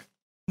music.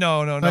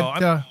 No.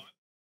 But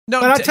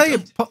I'll tell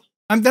you,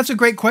 that's a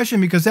great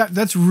question because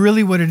that's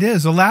really what it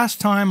is. The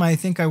last time I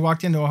think I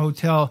walked into a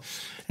hotel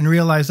and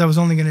realized I was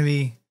only going to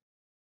be.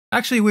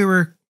 Actually,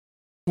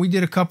 we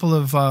did a couple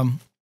of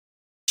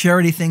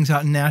charity things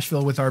out in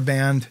Nashville with our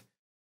band,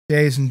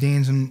 Days and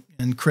Deans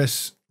and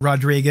Chris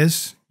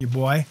Rodriguez, your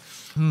boy,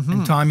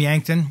 and Tom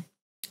Yankton.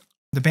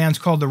 The band's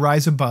called The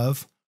Rise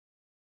Above,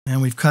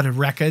 and we've cut a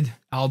record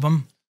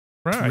album.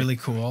 Right. It's really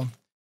cool.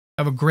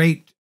 Have a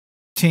great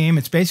team.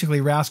 It's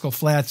basically Rascal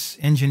Flatts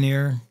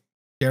engineer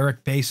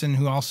Derek Basin,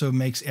 who also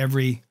makes has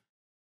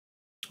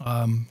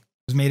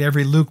made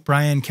every Luke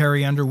Bryan,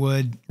 Carrie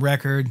Underwood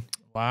record.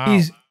 Wow.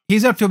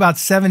 He's up to about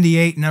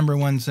 78 number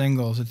one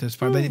singles at this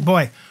point. But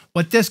boy,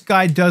 what this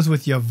guy does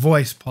with your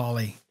voice,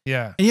 Paulie.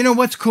 Yeah. And you know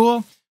what's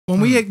cool? When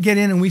we get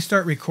in and we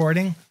start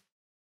recording,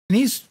 and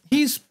he's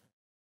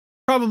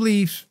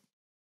the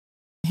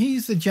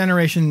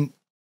generation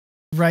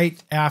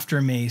right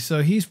after me.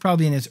 So he's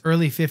probably in his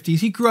early 50s.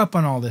 He grew up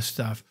on all this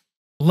stuff.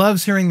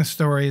 Loves hearing the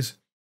stories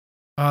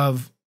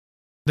of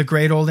the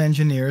great old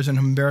engineers and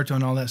Humberto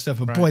and all that stuff.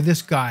 But boy,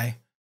 this guy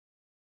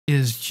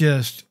is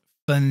just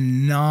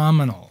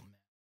phenomenal.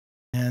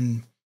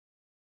 And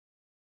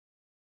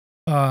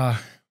so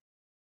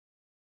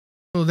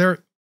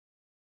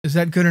is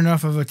that good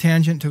enough of a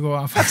tangent to go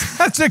off?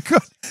 That's a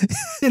good.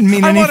 Didn't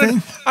mean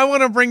anything. I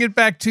want to bring it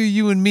back to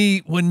you and me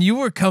when you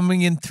were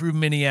coming in through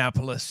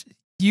Minneapolis.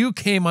 You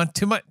came on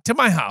to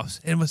my house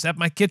and was at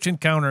my kitchen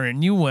counter,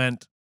 and you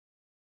went,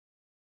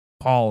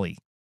 Paulie,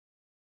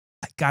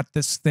 I got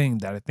this thing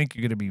that I think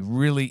you're going to be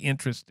really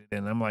interested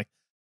in. I'm like,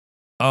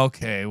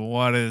 okay,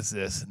 what is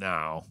this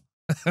now?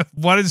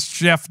 What is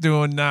Scheff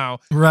doing now?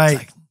 Right.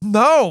 Like,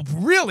 no,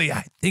 really,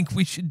 I think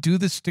we should do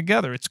this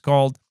together. It's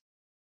called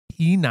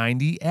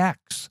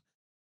P90X.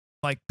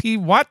 Like,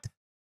 what?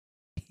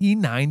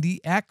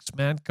 P90X,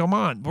 man. Come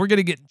on. We're going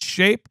to get in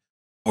shape.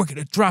 We're going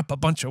to drop a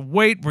bunch of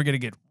weight. We're going to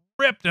get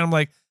ripped. And I'm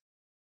like,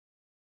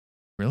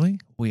 really?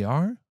 We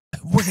are?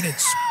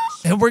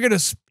 We're going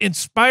to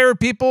inspire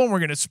people, and we're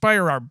going to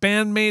inspire our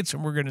bandmates,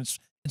 and we're going to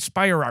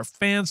inspire our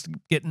fans to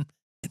get in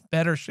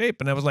better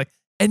shape. And I was like,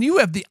 and you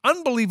have the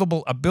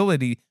unbelievable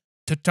ability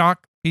to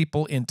talk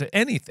people into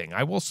anything.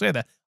 I will say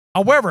that.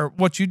 However,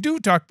 what you do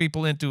talk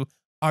people into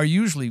are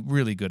usually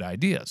really good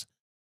ideas.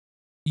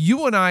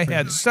 You and I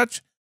had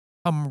such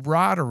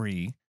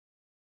camaraderie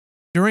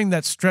during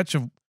that stretch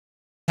of,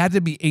 had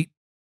to be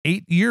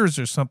eight years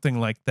or something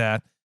like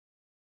that,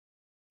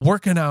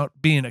 working out,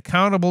 being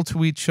accountable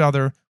to each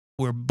other.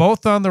 We're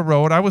both on the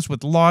road. I was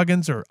with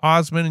Loggins or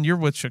Osmond, and you're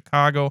with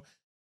Chicago.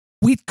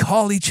 We'd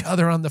call each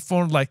other on the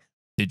phone like,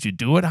 did you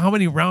do it? How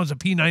many rounds of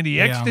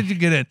P90X did you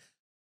get in?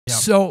 Yep.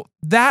 So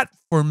that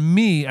for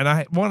me, and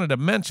I wanted to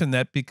mention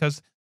that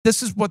because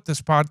this is what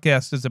this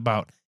podcast is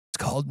about. It's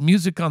called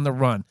Music on the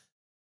Run.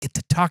 Get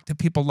to talk to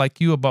people like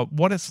you about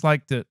what it's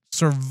like to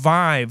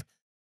survive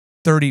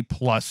 30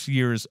 plus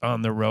years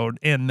on the road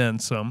and then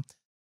some.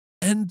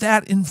 And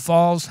that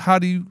involves, how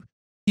do you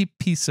keep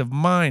peace of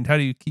mind? How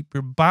do you keep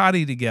your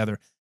body together?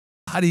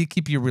 How do you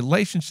keep your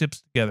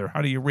relationships together?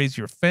 How do you raise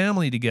your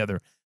family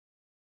together?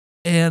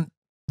 And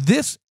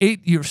this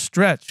 8-year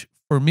stretch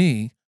for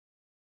me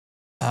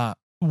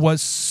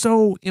was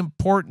so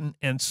important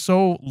and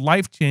so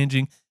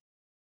life-changing.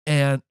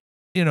 And,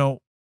 you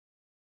know,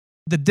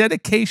 the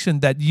dedication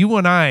that you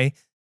and I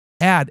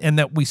had and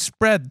that we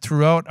spread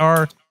throughout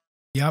our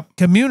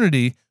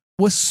community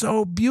was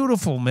so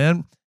beautiful,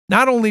 man.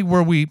 Not only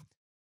were we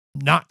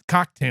not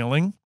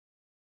cocktailing,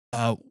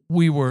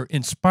 we were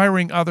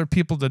inspiring other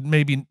people to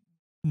maybe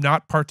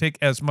not partake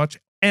as much,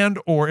 and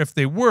or if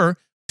they were,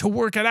 to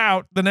work it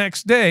out the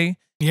next day.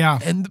 Yeah.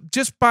 And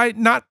just by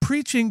not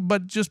preaching,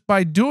 but just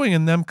by doing,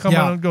 and them come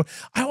on and go,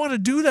 I want to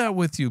do that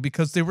with you,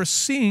 because they were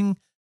seeing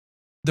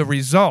the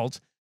results.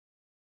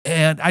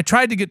 And I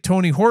tried to get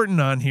Tony Horton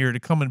on here to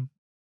come and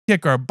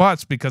kick our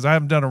butts, because I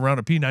haven't done a round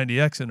of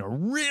P90X in a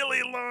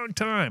really long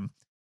time.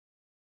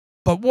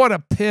 But what a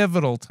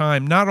pivotal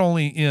time, not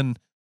only in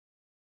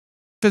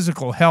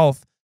physical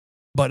health,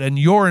 but in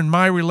your and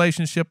my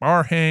relationship,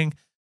 our hang.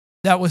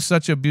 That was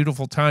such a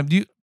beautiful time.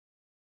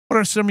 What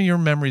are some of your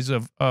memories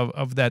of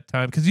that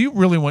time? Because you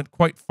really went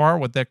quite far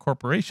with that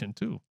corporation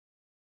too.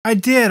 I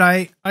did.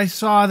 I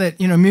saw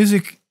that, you know,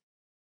 music,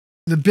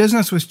 the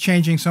business was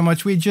changing so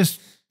much. We just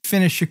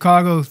finished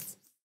Chicago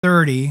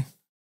 30,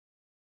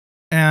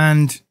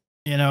 and,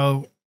 you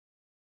know,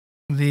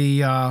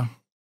 it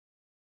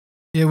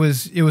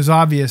was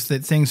obvious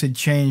that things had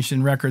changed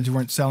and records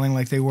weren't selling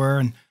like they were.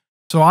 And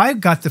so I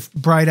got the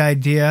bright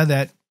idea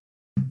that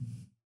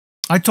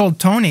I told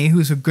Tony,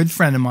 who's a good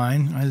friend of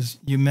mine, as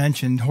you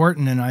mentioned.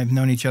 Horton and I have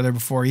known each other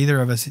before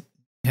either of us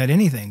had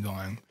anything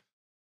going.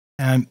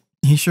 And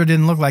he sure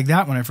didn't look like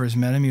that when I first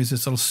met him. He was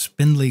this little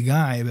spindly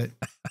guy. But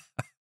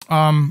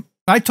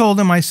I told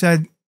him, I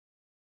said,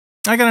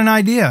 I got an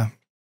idea.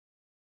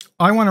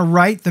 I want to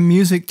write the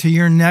music to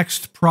your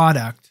next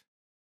product,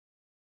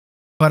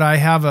 but I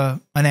have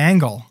an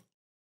angle.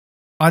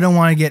 I don't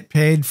want to get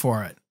paid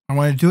for it. I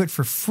want to do it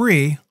for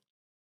free,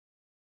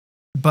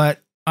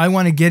 but I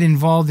want to get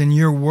involved in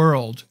your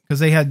world, because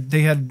they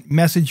had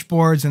message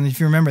boards, and if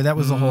you remember, that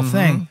was the whole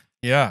thing.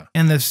 Yeah.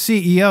 And the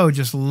CEO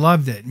just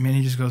loved it. I mean,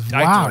 he just goes,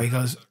 "Wow!" He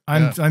goes,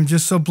 "I'm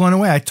just so blown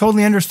away. I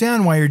totally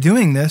understand why you're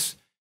doing this."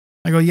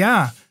 I go,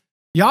 "Yeah,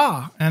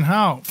 and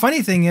how?"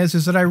 Funny thing is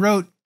that I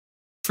wrote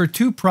for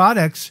 2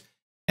 products,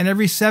 and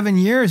every 7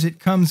 years it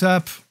comes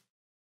up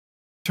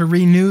to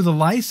renew the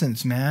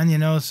license, man. You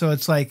know, so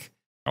it's like,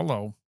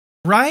 hello,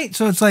 right?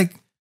 So it's like,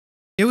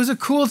 it was a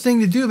cool thing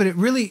to do, but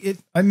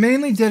I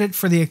mainly did it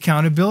for the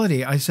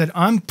accountability. I said,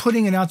 I'm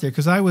putting it out there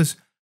because I was,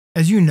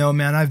 as you know,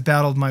 man, I've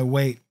battled my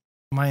weight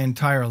my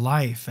entire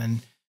life,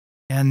 and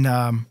you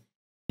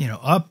know,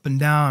 up and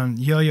down,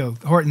 yo-yo.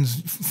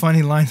 Horton's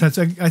funny lines. I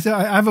said, I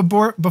have a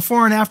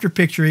before and after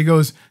picture. He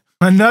goes,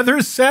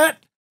 "Another set?"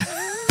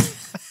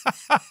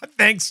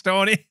 Thanks,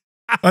 Tony.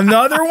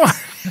 Another one.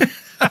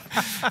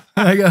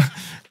 I go,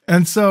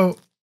 and so,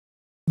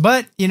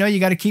 but you know, you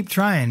got to keep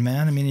trying,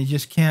 man. I mean, you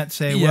just can't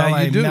say, well,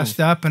 I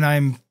messed up and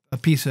I'm a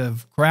piece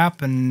of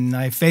crap and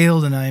I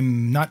failed and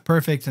I'm not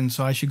perfect, and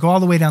so I should go all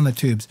the way down the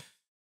tubes.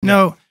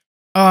 No,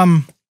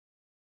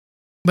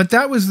 but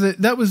that was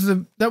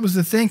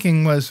the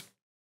thinking was,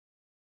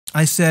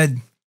 I said,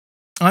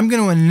 I'm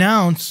going to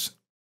announce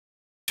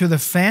to the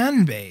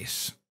fan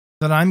base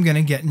that I'm going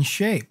to get in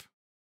shape.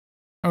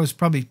 I was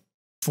probably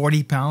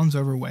 40 pounds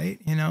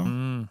overweight, you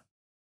know,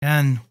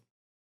 and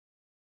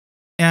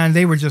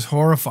they were just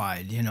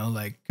horrified, you know,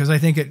 like, because I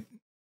think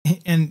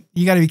and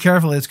you got to be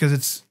careful. It's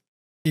because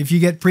if you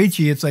get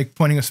preachy, it's like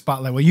pointing a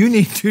spotlight. Well, you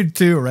need to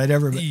too, right?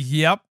 Everybody.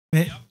 Yep.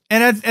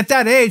 And at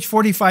that age,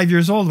 45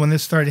 years old, when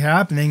this started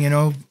happening, you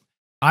know,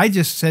 I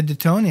just said to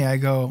Tony, I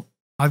go,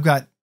 I've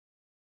got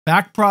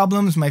back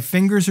problems. My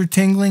fingers are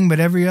tingling, but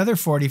every other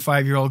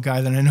 45-year-old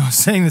guy that I know is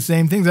saying the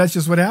same things. That's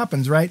just what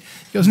happens, right?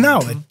 He goes,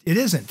 no, it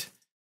isn't.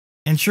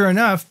 And sure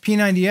enough,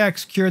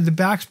 P90X cured the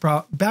back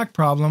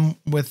problem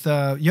with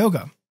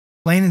yoga,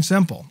 plain and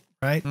simple,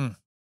 right?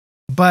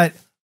 But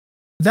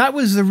that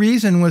was the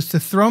reason, was to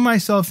throw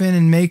myself in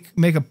and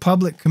make a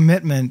public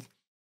commitment.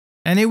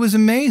 And it was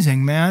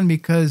amazing, man,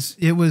 because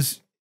it was,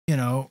 you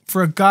know,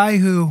 for a guy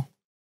who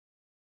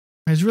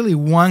has really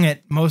wung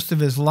it most of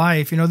his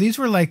life, you know, these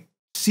were like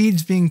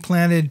seeds being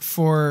planted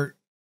for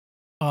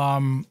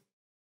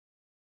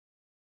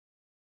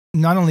not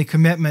only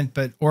commitment,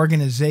 but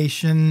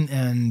organization,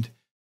 and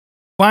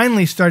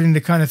finally starting to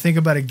kind of think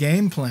about a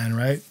game plan,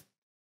 right?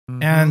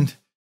 And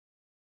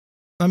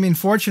I mean,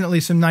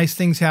 fortunately, some nice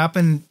things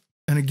happened.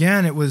 And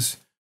again, it was,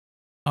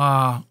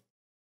 you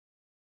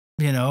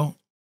know,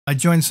 I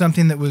joined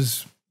something that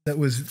was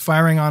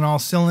firing on all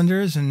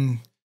cylinders and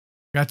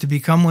got to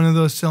become one of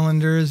those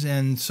cylinders.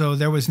 And so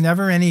there was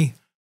never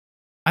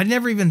I'd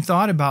never even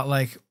thought about,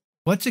 like,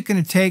 what's it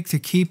going to take to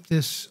keep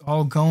this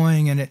all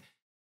going? And it,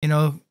 you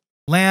know,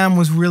 Lamb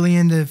was really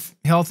into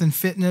health and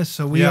fitness,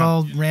 so we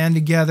all ran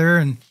together,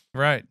 and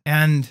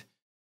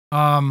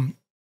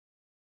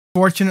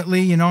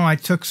fortunately, you know, I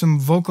took some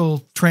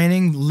vocal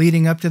training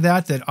leading up to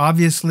that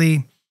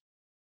obviously,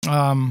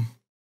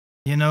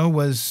 you know,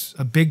 was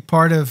a big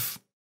part of,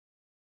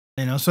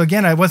 you know, so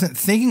again, I wasn't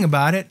thinking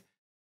about it,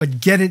 but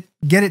get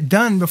it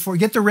done before,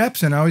 get the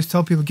reps in. I always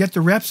tell people, get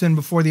the reps in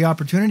before the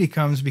opportunity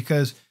comes,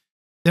 because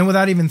then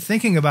without even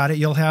thinking about it,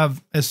 you'll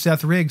have, as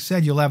Seth Riggs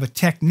said, you'll have a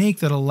technique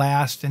that'll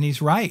last, and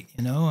he's right,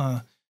 you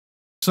know?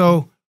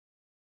 So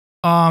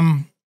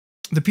the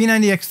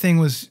P90X thing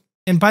was,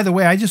 and by the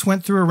way, I just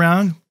went through a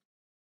round.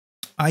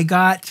 I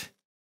got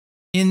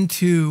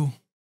into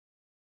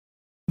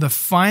the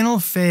final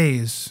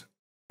phase,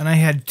 and I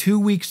had 2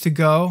 weeks to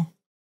go.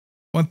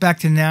 Went back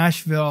to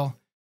Nashville,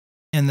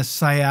 and the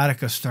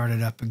sciatica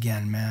started up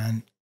again,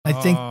 man. I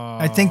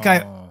think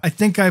I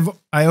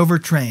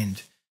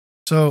overtrained.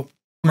 So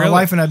my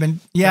wife and I've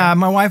been,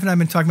 my wife and I've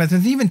been talking about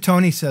this. Even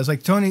Tony says,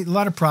 like Tony, a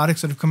lot of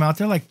products that have come out,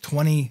 they're like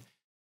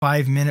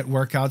 25-minute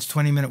workouts,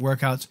 20-minute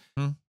workouts.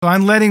 So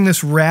I'm letting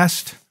this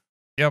rest.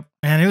 Yep.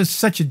 And it was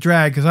such a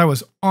drag because I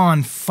was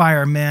on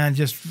fire, man,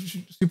 just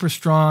super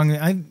strong.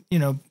 I, you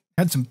know,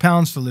 had some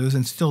pounds to lose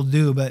and still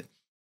do, but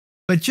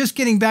just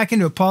getting back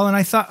into it, Paul. And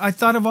I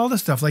thought of all the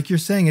stuff, like you're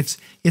saying, it's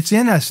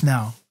in us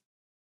now,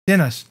 in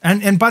us.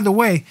 And by the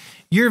way,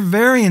 you're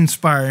very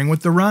inspiring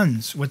with the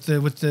runs, with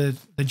the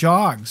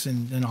jogs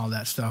and all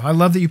that stuff. I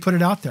love that you put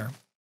it out there.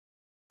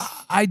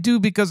 I do,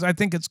 because I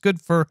think it's good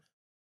for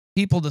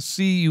people to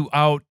see you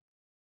out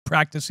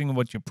practicing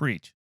what you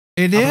preach.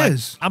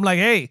 I'm like,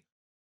 hey,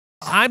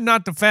 I'm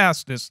not the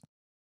fastest.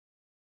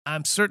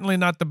 I'm certainly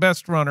not the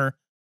best runner,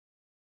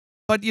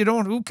 but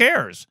who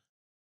cares?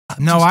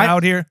 I'm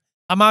out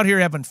here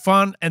having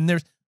fun. And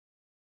there's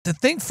the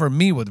thing for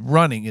me with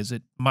running is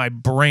my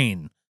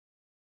brain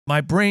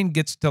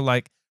gets to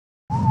like,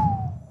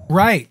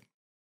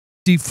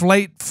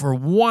 deflate for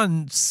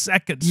 1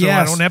 second. So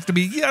I don't have to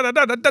be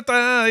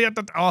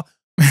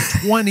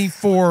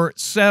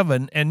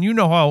 24/7. And you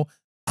know how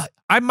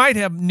I might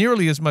have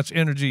nearly as much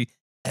energy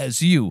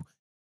as you.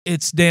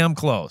 It's damn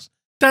close.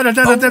 We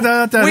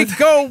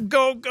go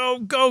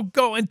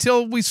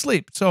until we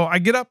sleep. So I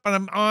get up and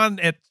I'm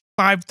on at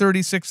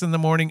 5:36 in the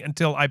morning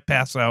until I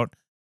pass out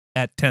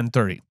at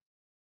 10:30.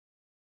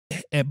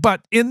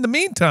 But in the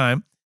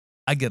meantime,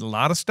 I get a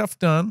lot of stuff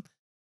done.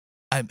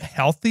 I'm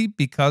healthy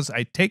because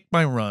I take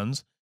my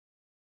runs.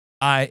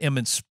 I am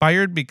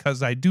inspired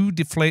because I do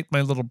deflate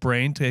my little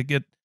brain to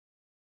get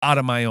out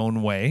of my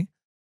own way.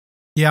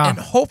 Yeah. And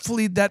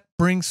hopefully that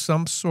brings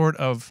some sort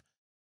of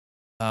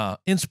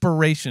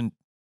inspiration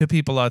to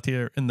people out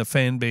there in the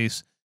fan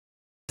base.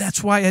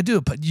 That's why I do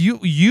it. But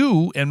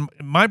you and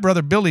my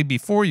brother Billy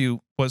before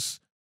you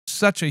was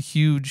such a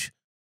huge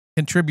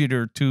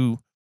contributor to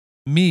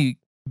me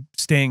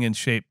staying in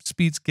shape,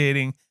 speed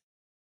skating,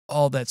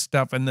 all that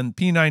stuff. And then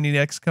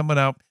P90X coming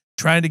out,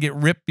 trying to get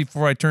ripped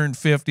before I turned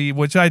 50,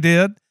 which I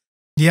did.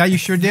 Yeah, you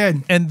sure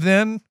did. And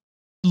then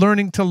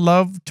learning to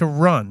love to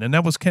run. And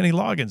that was Kenny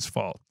Loggins'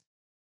 fault.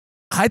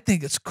 I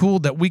think it's cool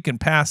that we can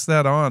pass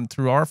that on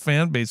through our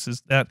fan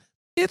bases, that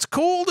it's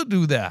cool to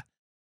do that.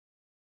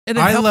 And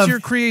it helps your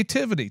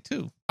creativity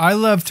too. I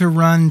love to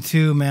run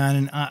too, man.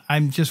 And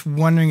I'm just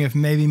wondering if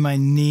maybe my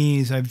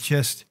knees are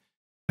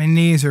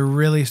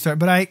really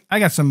but I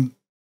got some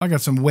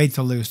weight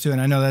to lose too. And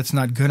I know that's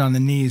not good on the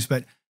knees,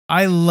 but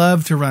I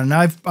love to run.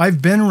 And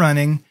I've been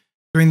running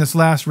during this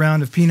last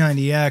round of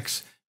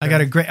P90X. I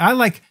got you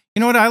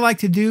know what I like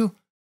to do?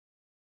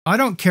 I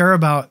don't care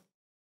about,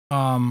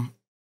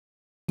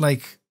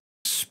 like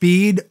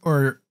speed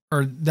or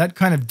that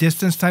kind of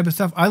distance type of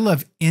stuff. I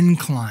love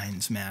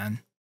inclines, man.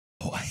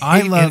 Oh,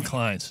 I love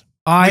inclines.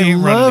 I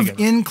love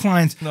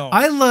inclines. No.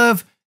 I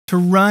love to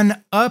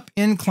run up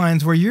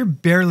inclines where you're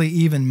barely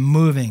even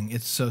moving.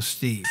 It's so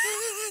steep.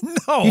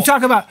 No. You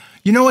talk about,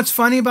 you know what's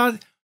funny about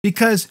it?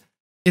 Because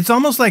it's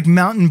almost like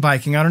mountain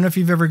biking. I don't know if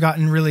you've ever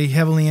gotten really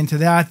heavily into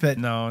that, but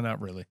no,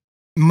 not really.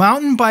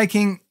 Mountain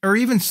biking or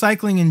even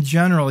cycling in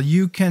general,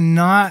 you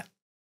cannot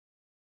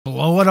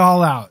blow it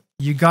all out.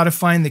 You got to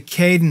find the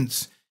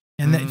cadence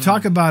and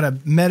talk about a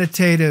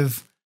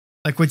meditative,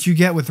 like what you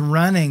get with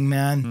running,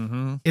 man.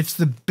 Mm-hmm. It's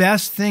the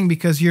best thing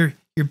because you're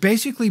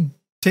basically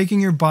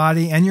taking your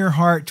body and your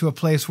heart to a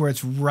place where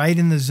it's right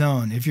in the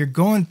zone. If you're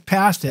going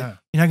past it,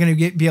 you're not going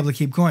to be able to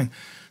keep going.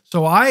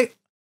 So I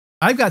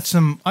got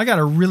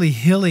a really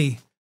hilly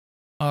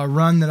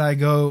run that I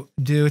go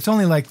do. It's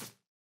only like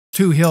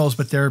 2 hills,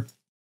 but they're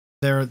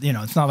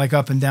it's not like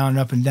up and down and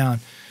up and down.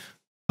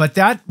 But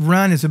that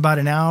run is about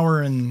an hour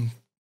and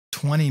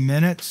 20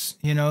 minutes,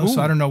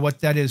 so I don't know what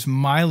that is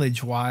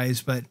mileage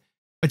wise, but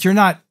you're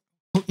not,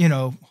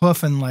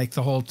 hoofing like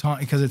the whole time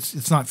because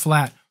it's not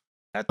flat.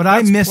 But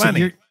I miss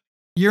plenty. It.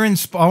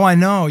 I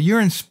know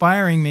you're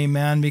inspiring me,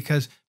 man,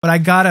 it's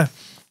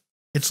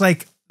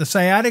like the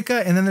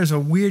sciatica. And then there's a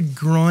weird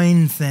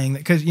groin thing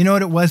because you know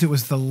what it was? It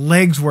was the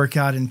legs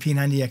workout in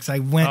P90X. I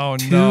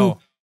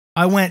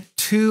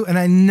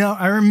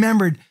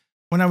remembered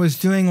when I was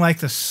doing like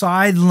the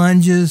side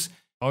lunges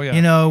Oh yeah.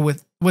 You know,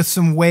 with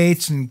some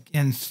weights and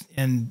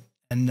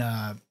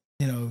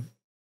you know,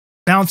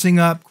 bouncing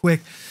up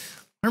quick.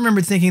 I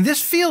remember thinking,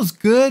 this feels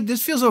good.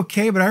 This feels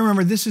okay. But I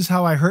remember this is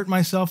how I hurt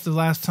myself the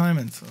last time.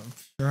 And so,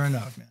 sure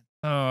enough, man.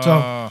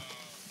 So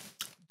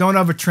don't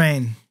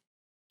overtrain.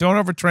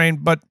 Don't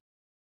overtrain, but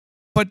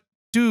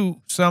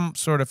do some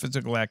sort of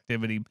physical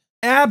activity.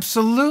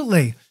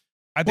 Absolutely.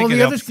 I think it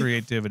helps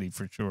creativity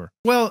for sure.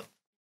 Well,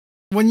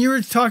 when you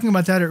were talking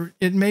about that,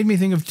 it made me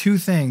think of two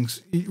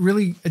things,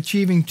 really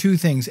achieving two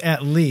things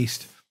at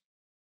least.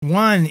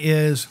 One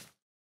is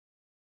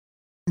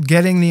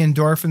getting the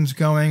endorphins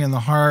going and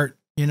the heart,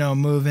 you know,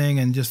 moving,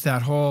 and just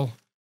that whole,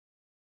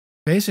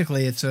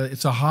 basically it's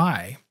a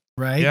high,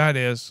 right? Yeah, it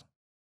is.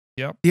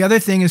 Yep. The other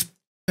thing is,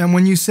 and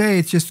when you say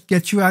it just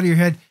gets you out of your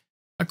head,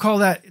 I call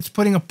that, it's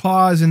putting a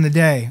pause in the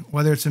day,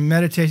 whether it's a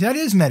meditation. That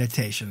is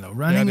meditation, though.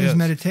 Running is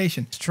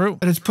meditation. It's true.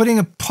 But it's putting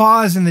a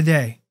pause in the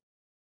day.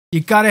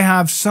 You got to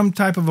have some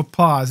type of a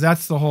pause.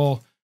 That's the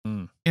whole,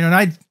 you know,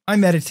 and I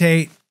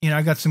meditate, you know,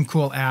 I got some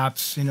cool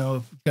apps, you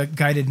know,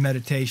 guided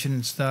meditation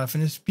and stuff,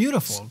 and it's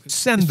beautiful.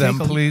 Send them,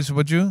 please,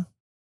 would you?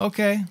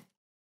 Okay.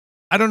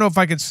 I don't know if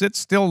I could sit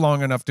still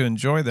long enough to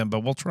enjoy them,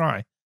 but we'll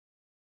try.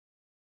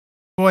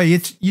 Boy,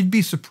 you'd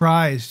be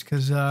surprised,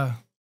 because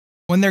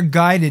when they're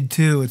guided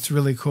too, it's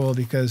really cool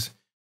because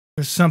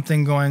there's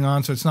something going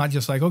on. So it's not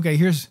just like, okay,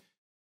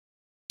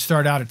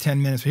 start out at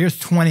 10 minutes, but here's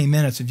 20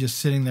 minutes of just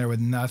sitting there with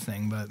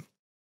nothing.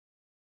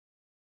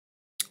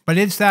 But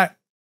it's that,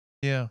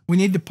 yeah, we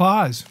need to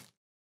pause.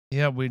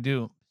 Yeah, we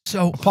do.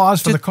 So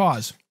pause for the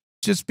cause.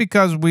 Just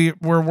because we're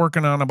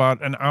working on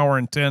about an hour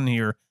and 10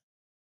 here,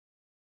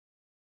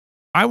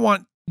 I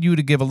want you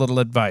to give a little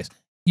advice.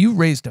 You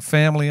raised a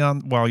family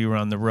while you were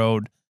on the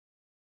road.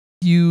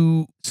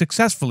 You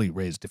successfully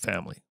raised a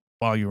family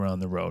while you were on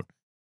the road.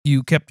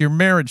 You kept your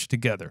marriage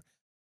together.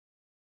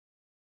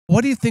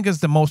 What do you think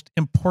is the most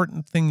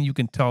important thing you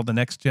can tell the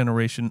next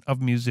generation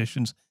of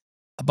musicians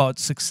about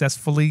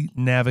successfully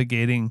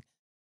navigating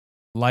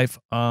life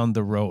on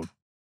the road?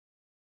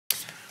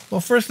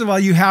 Well, first of all,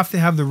 you have to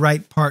have the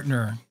right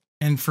partner.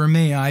 And for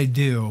me, I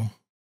do.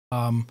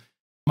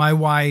 My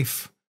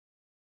wife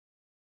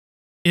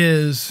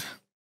is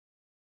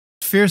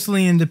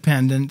fiercely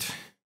independent.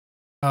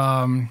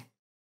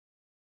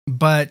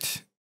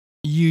 But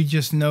you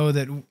just know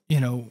that, you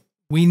know,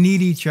 we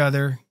need each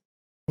other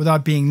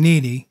without being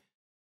needy,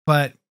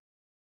 but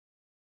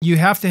you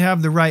have to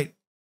have the right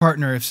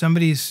partner. If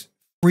somebody's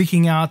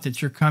freaking out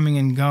that you're coming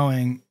and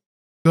going,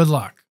 good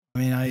luck. I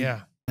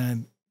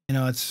mean, you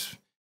know,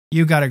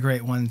 you got a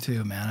great one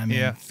too, man. I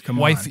mean,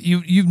 come on.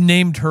 You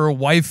named her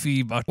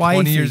wifey about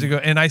 20 years ago,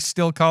 and I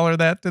still call her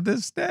that to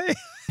this day.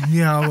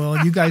 Yeah,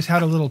 well, you guys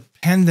had a little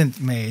pendant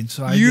made,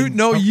 so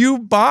you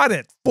bought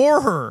it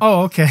for her.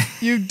 Oh, okay.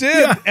 You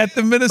did at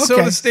the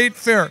Minnesota State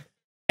Fair.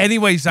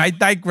 Anyways, I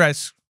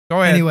digress.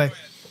 Go ahead. Anyway,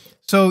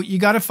 so you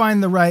got to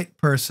find the right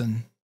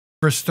person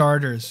for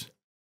starters,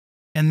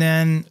 and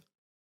then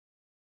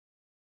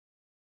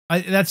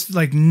that's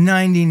like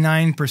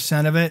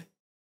 99% of it,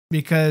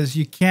 because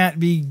you can't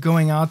be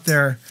going out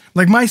there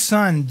like my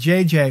son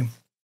JJ.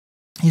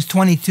 He's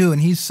 22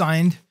 and he's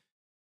signed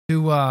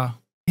to.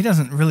 He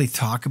doesn't really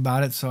talk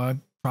about it, so I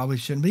probably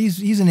shouldn't. But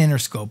he's an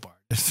Interscope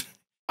artist.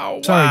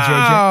 Oh, sorry,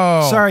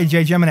 wow. JJ. Sorry,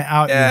 JJ. I'm going to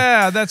out you.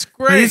 Yeah, that's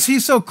great.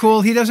 He's so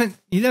cool. He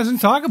doesn't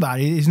talk about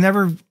it. He's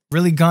never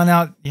really gone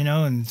out, you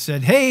know, and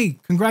said, "Hey,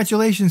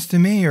 congratulations to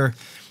me," or,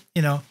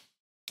 you know.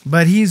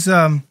 But he's,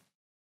 you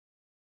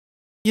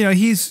know,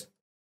 he's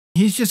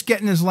just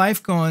getting his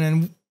life going,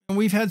 and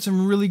we've had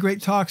some really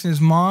great talks, and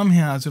his mom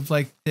has, of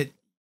like that.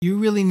 You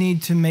really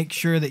need to make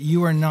sure that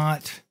you are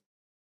not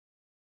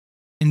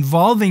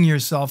involving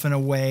yourself in a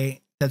way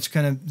that's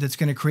gonna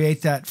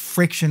create that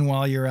friction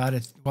while you're out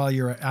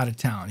of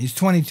town. He's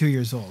 22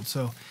 years old,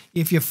 so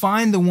if you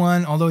find the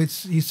one, although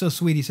he's so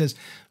sweet, he says,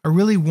 "I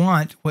really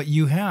want what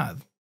you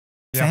have,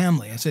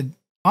 family." I said,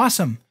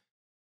 "Awesome,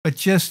 but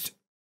just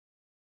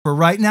for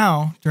right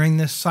now, during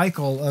this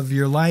cycle of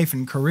your life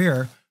and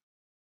career,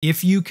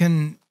 if you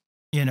can,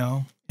 you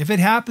know, if it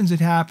happens, it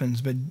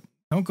happens, but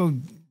don't go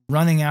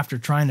running after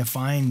trying to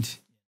find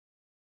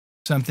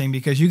something,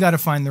 because you got to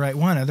find the right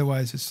one.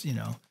 Otherwise, it's, you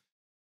know."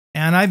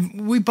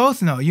 And we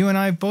both know, you and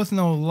I both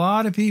know a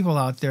lot of people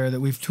out there that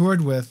we've toured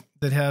with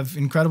that have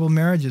incredible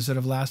marriages that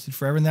have lasted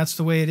forever. And that's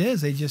the way it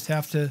is. They just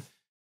have to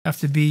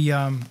be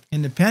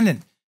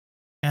independent.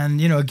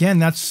 And, you know, again,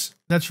 that's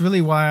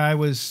really why I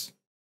was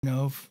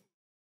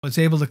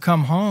able to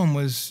come home,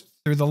 was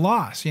through the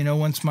loss. You know,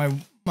 once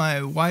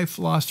my wife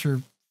lost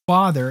her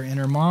father and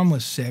her mom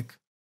was sick,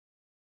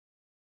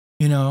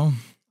 you know,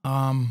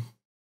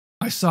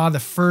 I saw the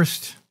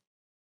first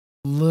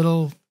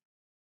little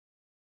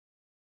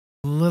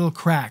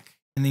crack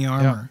in the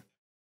armor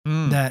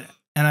and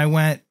I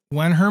went,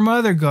 when her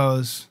mother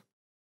goes,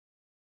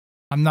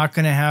 I'm not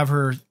going to have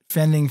her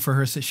fending for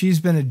her. She's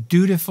been a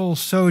dutiful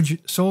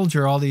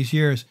soldier all these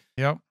years.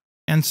 Yep.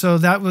 And so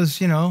that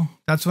was, you know,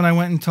 that's when I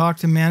went and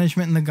talked to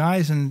management and the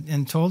guys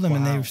and told them,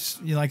 and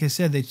they, like I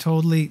said, they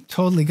totally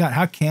got,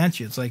 how can't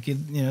you? It's like, you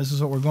know, this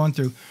is what we're going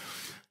through.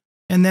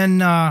 And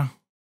then,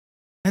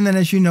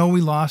 as you know,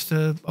 we lost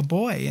a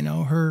boy, you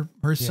know, her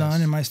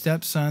son and my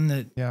stepson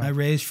that I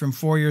raised from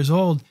 4 years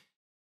old.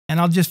 And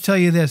I'll just tell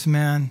you this,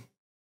 man,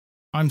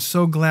 I'm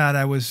so glad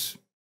I was,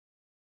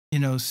 you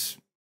know,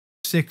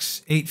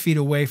 6, 8 feet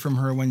away from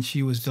her when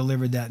she was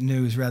delivered that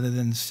news rather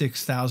than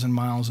 6,000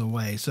 miles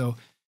away. So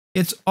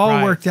it's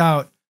all worked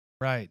out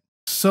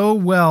so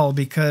well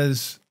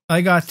because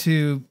I got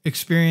to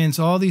experience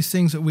all these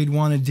things that we'd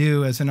want to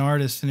do as an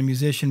artist and a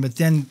musician, but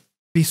then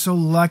be so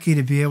lucky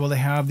to be able to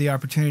have the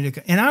opportunity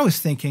to. And I was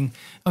thinking,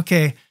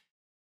 okay,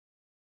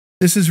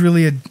 this is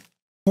really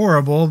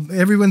horrible.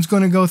 Everyone's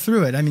going to go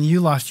through it. I mean, you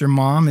lost your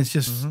mom. It's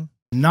just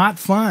not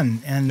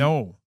fun. And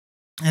no.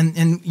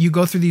 And you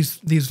go through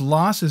these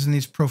losses and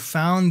these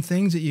profound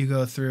things that you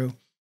go through.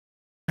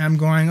 And I'm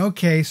going,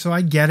 okay, so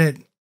I get it.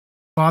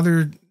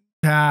 Father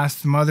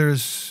passed,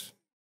 mother's,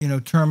 you know,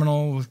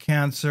 terminal with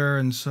cancer.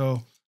 And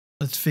so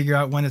let's figure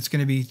out when it's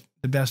going to be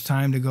the best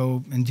time to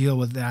go and deal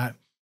with that.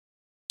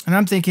 And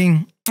I'm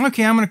thinking,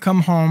 okay, I'm going to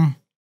come home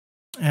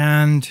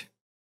and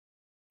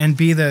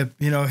be the,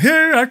 you know,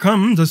 here I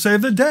come to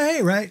save the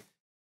day, right?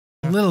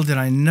 Little did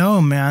I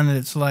know, man, that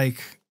it's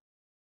like,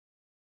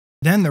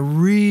 then the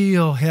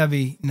real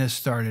heaviness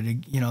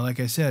started. You know, like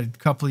I said, a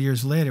couple of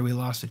years later, we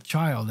lost a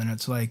child. And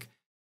it's like,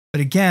 but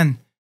again,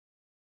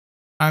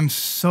 I'm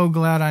so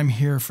glad I'm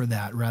here for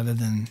that rather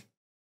than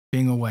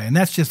being away. And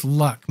that's just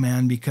luck,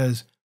 man,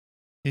 because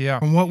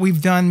from what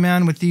we've done,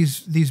 man, with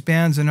these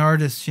bands and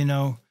artists, you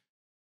know,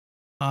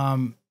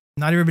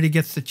 not everybody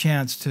gets the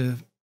chance to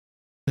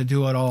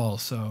do it all.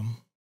 So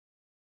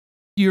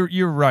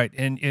you're right.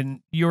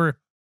 And your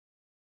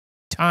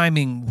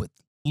timing with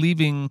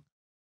leaving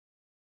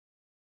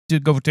to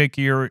go take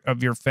care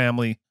of your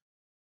family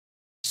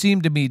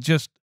seemed to me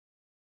just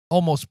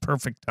almost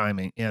perfect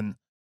timing. And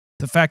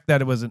the fact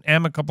that it was an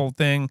amicable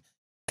thing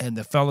and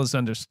the fellas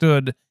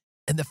understood,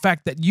 and the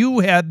fact that you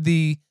had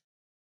the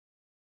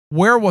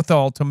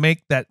wherewithal to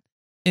make that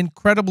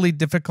incredibly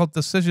difficult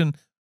decision,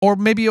 or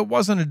maybe it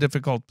wasn't a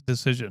difficult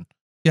decision.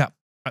 Yeah.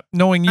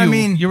 Knowing you, I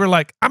mean, you were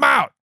like, I'm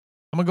out.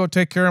 I'm going to go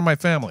take care of my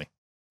family.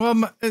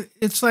 Well,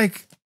 it's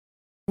like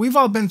we've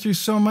all been through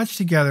so much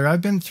together.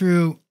 I've been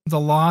through the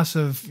loss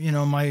of, you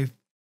know, my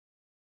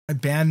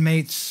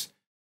bandmates'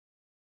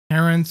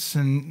 parents,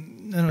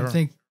 and I don't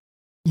think,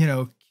 you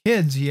know,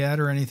 kids yet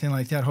or anything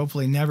like that.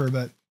 Hopefully never.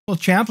 But, well,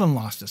 Champlin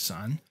lost a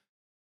son.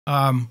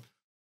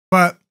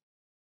 But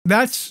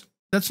that's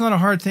not a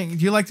hard thing.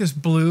 Do you like this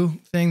blue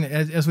thing that,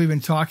 as we've been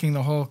talking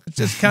the whole... It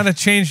just kind of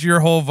changed your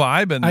whole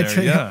vibe in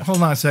there,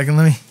 Hold on a second,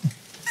 let me...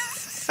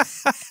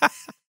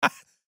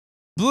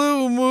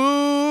 Blue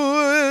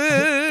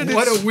moon.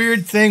 What a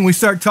weird thing. We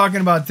start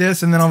talking about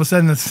this, and then all of a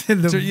sudden,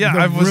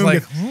 I was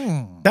like,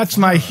 that's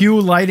my Hue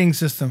lighting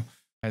system.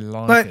 I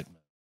like it.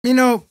 You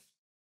know,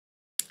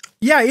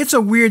 yeah, it's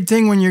a weird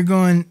thing when you're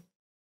going,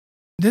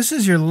 this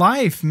is your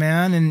life,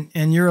 man,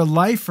 and you're a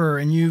lifer,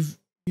 and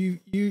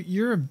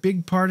you're a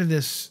big part of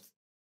this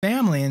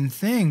family and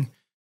thing.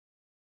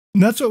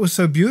 And that's what was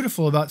so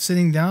beautiful about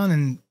sitting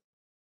down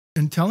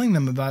and telling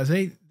them about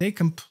it. They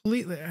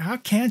completely, how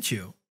can't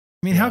you?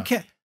 I mean, how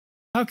can,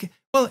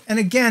 well, and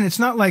again, it's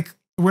not like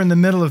we're in the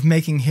middle of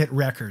making hit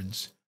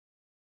records,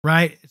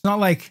 right? It's not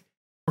like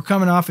we're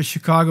coming off of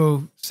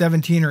Chicago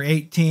 17 or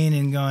 18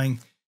 and going,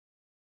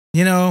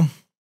 you know,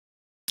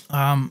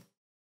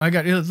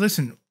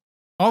 listen,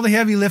 all the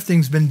heavy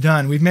lifting's been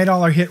done. We've made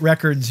all our hit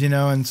records, you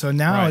know, and so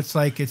now it's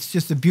like, it's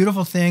just a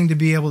beautiful thing to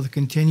be able to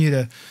continue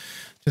to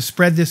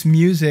spread this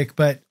music.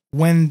 But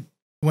when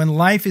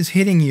life is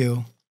hitting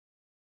you,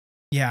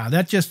 yeah,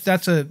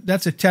 that's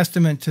a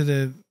testament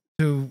to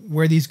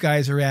where these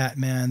guys are at,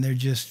 man. They're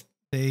just,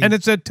 and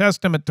it's a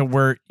testament to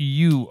where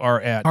you are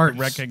at, to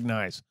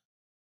recognize.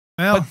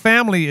 Well, but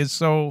family is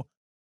so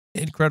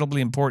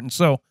incredibly important.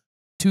 So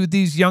to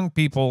these young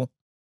people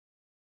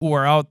who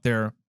are out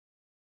there,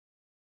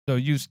 so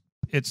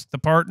it's the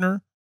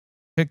partner,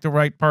 pick the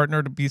right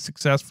partner to be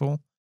successful.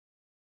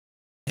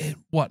 And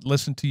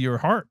listen to your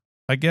heart,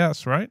 I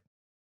guess, right?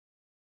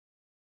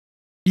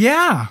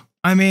 Yeah.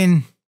 I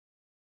mean,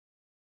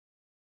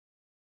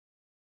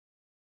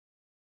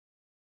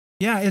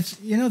 yeah, it's,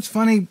 you know, it's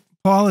funny,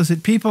 Paul, is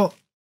that people,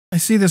 I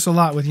see this a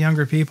lot with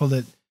younger people,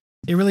 that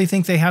they really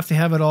think they have to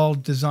have it all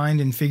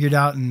designed and figured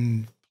out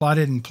and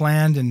plotted and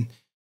planned. And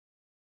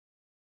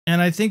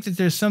I think that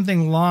there's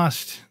something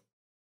lost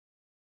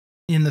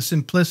in the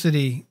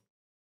simplicity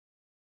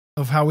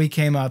of how we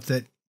came up,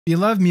 that if you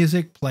love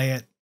music, play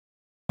it.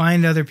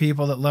 Find other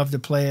people that love to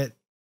play it.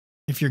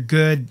 If you're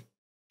good,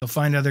 you'll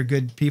find other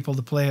good people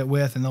to play it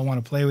with, and they'll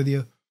want to play with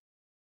you.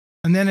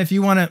 And then if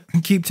you want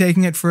to keep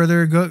taking it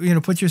further, go, you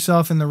know, put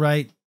yourself in the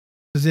right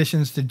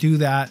positions to do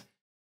that,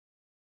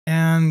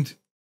 and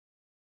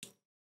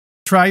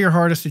try your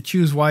hardest to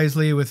choose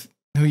wisely with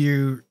who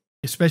you,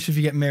 especially if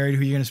you get married,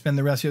 who you're going to spend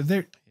the rest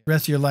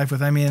of your life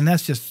with. I mean, and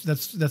that's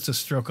a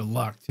stroke of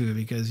luck too,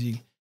 because you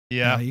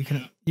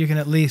can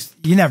at least,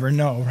 you never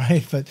know,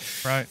 right? But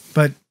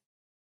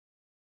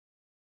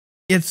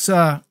it's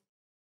but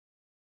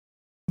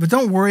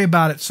don't worry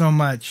about it so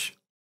much.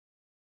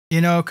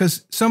 you know,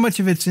 because so much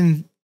of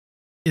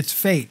it's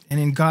fate and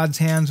in God's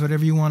hands,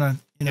 whatever you want to,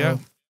 you know,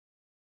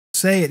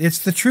 say it. It's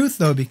the truth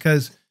though,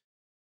 because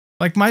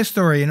like my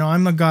story, you know,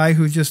 I'm a guy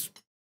who just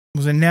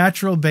was a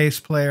natural bass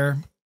player,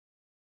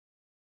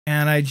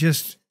 and I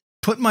just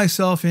put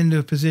myself into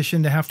a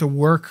position to have to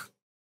work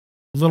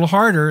a little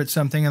harder at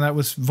something, and that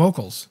was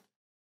vocals.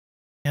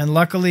 And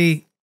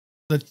luckily,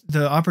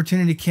 the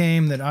opportunity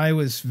came that I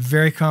was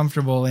very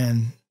comfortable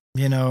in,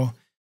 you know,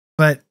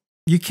 but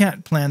you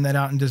can't plan that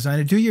out and design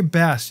it. Do your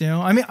best, you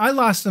know. I mean, I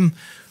lost some,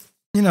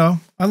 you know,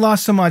 I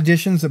lost some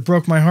auditions that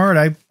broke my heart.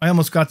 I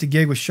almost got the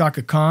gig with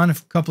Shaka Khan a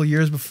couple of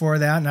years before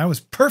that, and that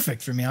was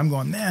perfect for me. I'm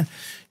going, man,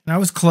 and I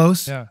was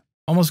close. Yeah.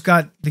 Almost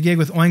got the gig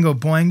with Oingo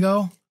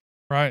Boingo.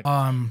 Right.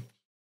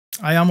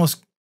 I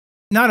almost,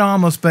 not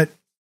almost, but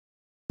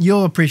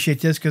you'll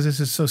appreciate this because this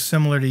is so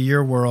similar to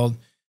your world.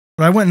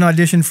 But I went and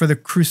auditioned for the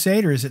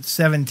Crusaders at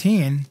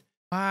 17.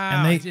 Wow,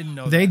 and I didn't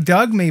know they that.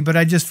 dug me, but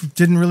I just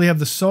didn't really have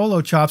the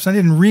solo chops. I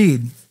didn't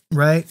read,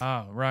 right?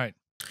 Oh, right.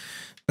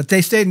 But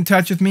they stayed in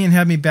touch with me and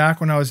had me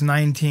back when I was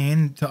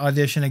 19 to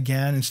audition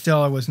again. And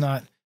still I was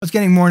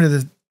getting more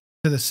into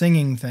the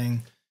singing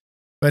thing.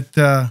 But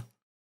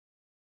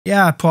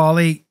yeah,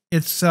 Paulie,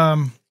 it's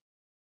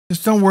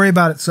just don't worry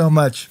about it so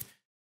much.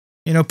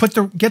 You know,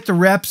 get the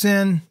reps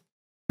in,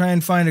 try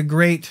and find a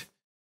great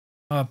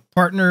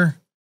partner,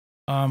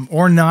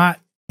 or not.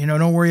 You know,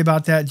 don't worry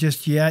about that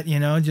just yet. You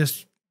know,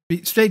 just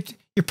be straight.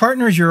 Your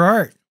partner is your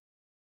art.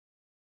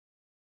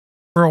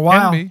 For a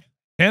while,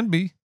 can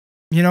be.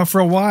 You know,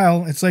 for a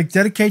while, it's like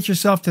dedicate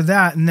yourself to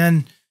that, and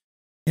then,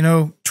 you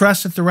know,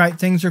 trust that the right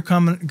things are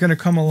going to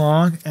come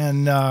along.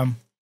 And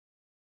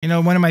you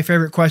know, one of my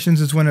favorite questions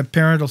is when a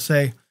parent will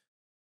say,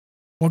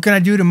 "What can I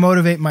do to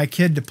motivate my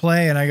kid to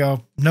play?" And I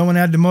go, "No one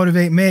had to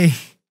motivate me."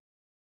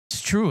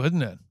 It's true,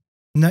 isn't it?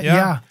 No,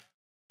 yeah.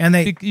 And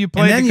you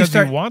play because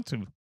you want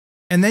to.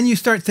 And then you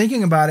start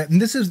thinking about it. And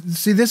this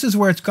is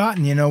where it's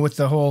gotten, you know, with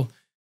the whole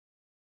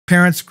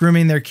parents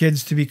grooming their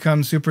kids to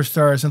become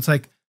superstars. And it's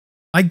like,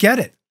 I get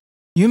it.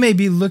 You may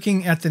be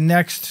looking at the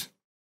next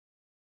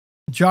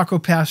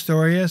Jaco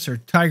Pastorius or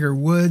Tiger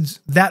Woods,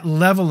 that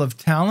level of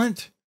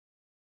talent,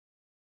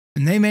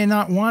 and they may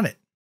not want it.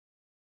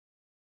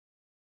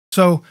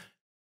 So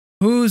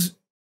is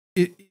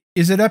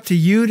it up to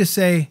you to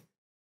say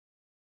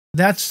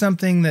that's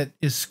something that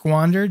is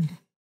squandered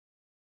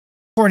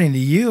according to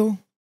you?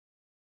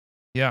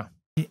 Yeah.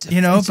 You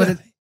know,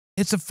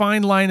 it's a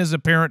fine line as a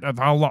parent of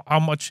how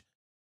much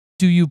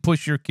do you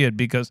push your kid,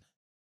 because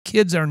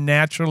kids are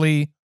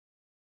naturally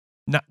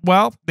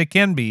they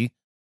can be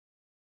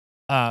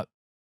not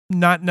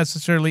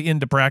necessarily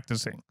into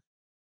practicing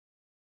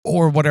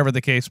or whatever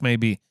the case may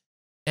be.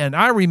 And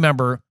I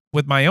remember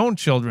with my own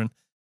children,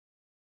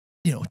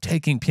 you know,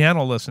 taking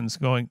piano lessons,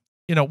 going,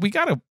 you know, we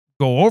got to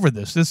go over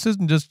this. This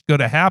isn't just going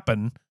to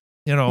happen.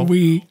 You know,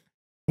 we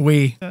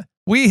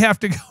have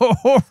to go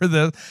over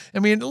this. I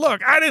mean,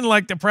 look, I didn't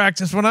like to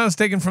practice when I was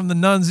taken from the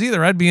nuns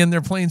either. I'd be in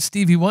there playing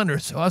Stevie Wonder.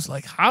 So I was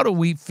like, how do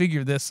we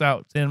figure this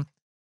out? And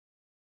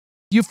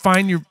you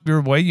find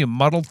your way, you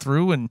muddle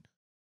through, and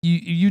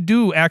you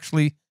do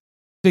actually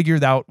figure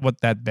out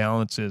what that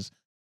balance is.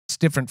 It's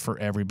different for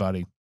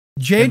everybody.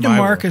 Jay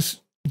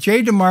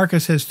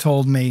DeMarcus has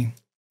told me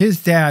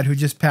his dad, who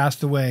just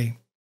passed away,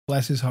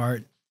 bless his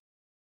heart,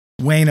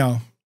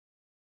 Wayno.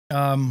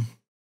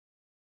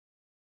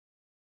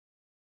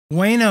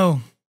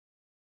 Wayno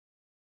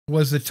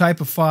was the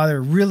type of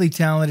father, really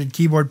talented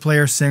keyboard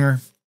player, singer,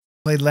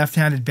 played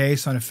left-handed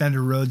bass on a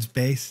Fender Rhodes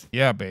bass.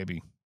 Yeah,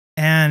 baby.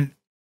 And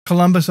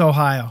Columbus,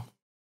 Ohio,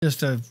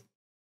 just a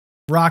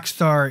rock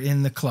star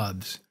in the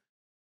clubs.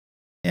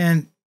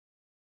 And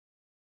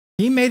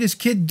he made his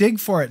kid dig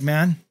for it,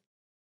 man.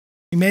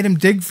 He made him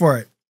dig for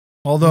it.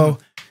 Although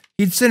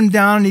he'd sit him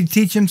down and he'd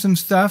teach him some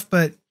stuff,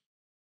 but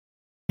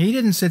he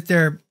didn't sit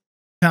there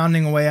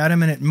pounding away at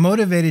him, and it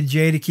motivated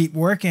Jay to keep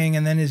working.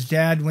 And then his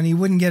dad, when he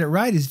wouldn't get it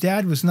right, his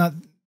dad was not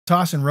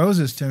tossing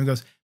roses to him. He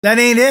goes, "That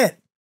ain't it."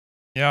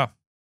 Yeah.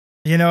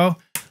 You know,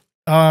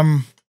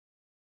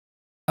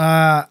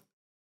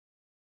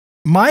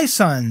 my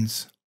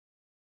son's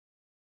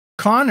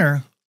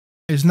Connor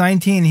is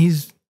 19.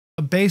 He's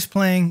a bass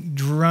playing,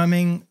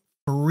 drumming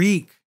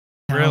freak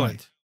talent. Really?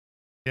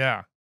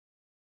 Yeah.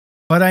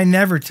 But I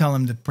never tell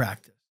him to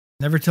practice,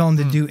 never tell him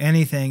to do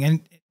anything.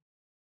 And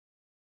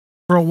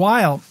for a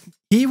while,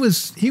 he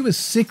was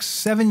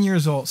 7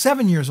 years old,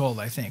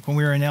 I think, when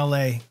we were in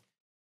LA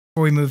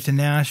before we moved to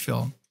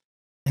Nashville.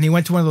 And he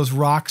went to one of those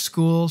rock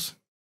schools.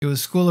 It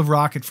was School of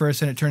Rock at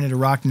first, and it turned into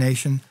Rock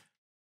Nation.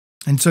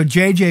 And so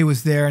JJ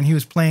was there, and he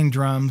was playing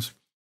drums.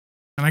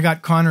 And I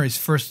got Connor his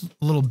first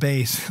little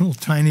bass, little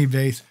tiny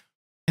bass.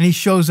 And he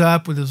shows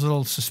up with his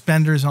little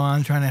suspenders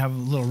on, trying to have a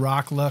little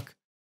rock look.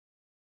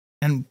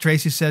 And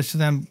Tracy says to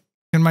them,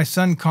 "Can my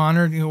son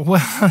Connor?" You know,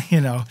 well,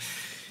 you know,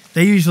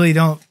 they usually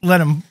don't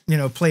let him, you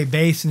know, play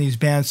bass in these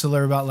bands till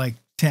they're about like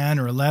 10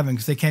 or 11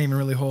 because they can't even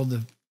really hold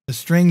the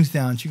strings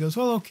down. She goes,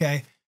 "Well,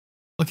 okay.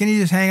 Well, can you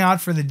just hang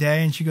out for the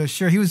day?" And she goes,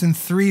 "Sure." He was in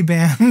 3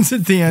 bands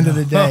at the end of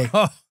the day.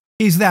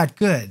 He's that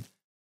good.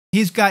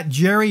 he's got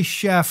Jerry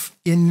Scheff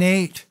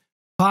innate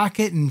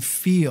pocket and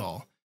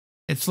feel.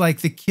 It's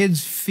like the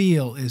kid's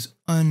feel is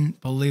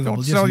unbelievable.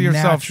 Don't just sell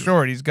yourself natural.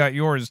 short. He's got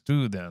yours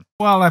too then.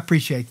 Well, I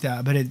appreciate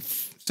that, but it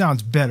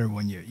sounds better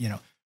when you know.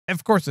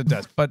 Of course it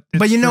does, but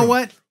you know true.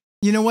 what?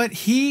 You know what?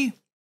 He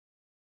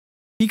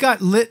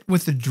got lit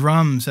with the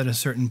drums at a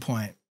certain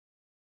point.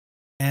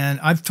 And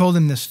I've told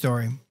him this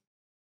story.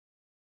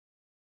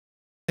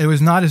 It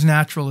was not as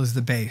natural as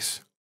the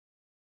bass.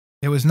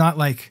 It was not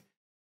like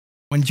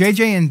when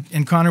JJ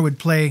and Connor would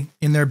play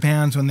in their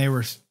bands when they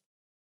were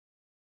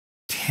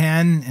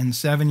 10 and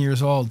 7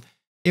 years old.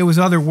 It was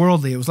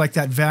otherworldly. It was like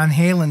that Van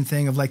Halen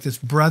thing of like this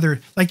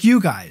brother, like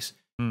you guys.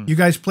 You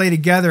guys play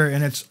together,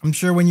 and I'm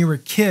sure when you were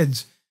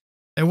kids,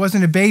 it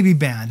wasn't a baby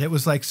band. It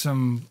was like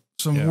some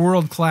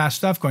world-class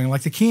stuff going on,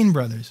 like the Keane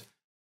brothers.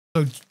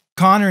 So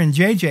Connor and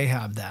JJ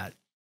have that.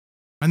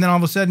 And then all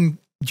of a sudden,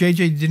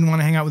 JJ didn't want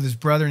to hang out with his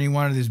brother, and he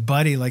wanted his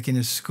buddy, like in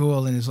his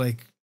school, and his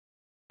like,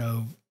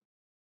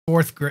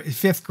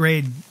 fifth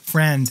grade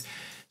friend.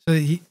 So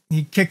he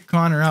kicked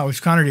Connor out,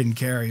 which Connor didn't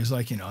care. He was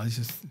like,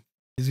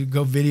 he's a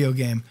go video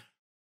game.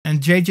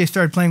 And JJ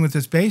started playing with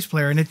this bass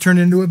player, and it turned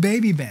into a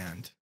baby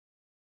band.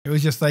 It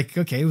was just like,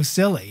 okay, it was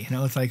silly.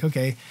 It's like,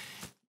 okay,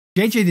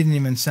 JJ didn't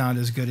even sound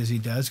as good as he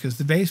does because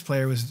the bass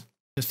player was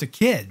just a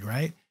kid,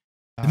 right?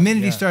 The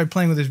minute he started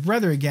playing with his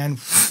brother again,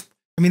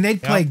 I mean,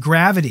 they'd play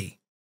Gravity.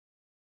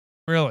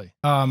 Really?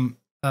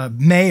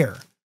 Mayor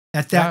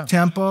at that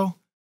tempo,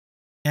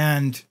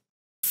 and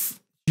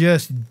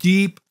just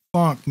deep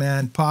funk,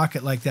 man,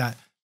 pocket like that.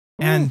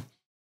 Ooh. And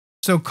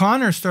so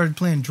Connor started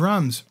playing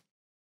drums,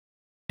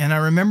 and I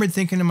remembered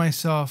thinking to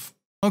myself,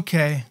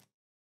 okay,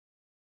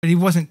 but he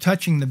wasn't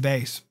touching the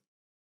bass.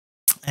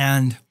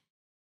 And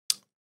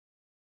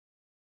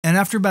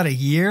after about a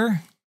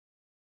year,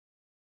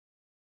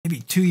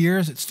 maybe 2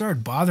 years, it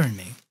started bothering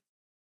me.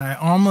 And I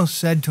almost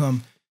said to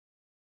him,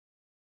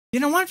 why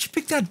don't you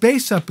pick that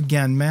bass up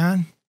again,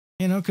 man?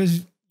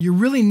 Because you're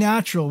really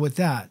natural with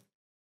that.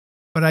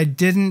 But I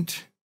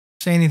didn't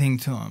say anything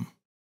to him.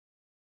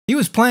 He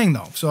was playing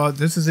though. So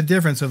this is a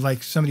difference of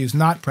like somebody who's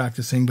not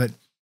practicing, but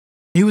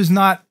he was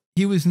not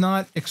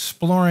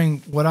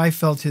exploring what I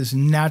felt his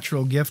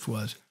natural gift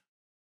was.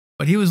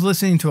 But he was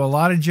listening to a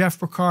lot of Jeff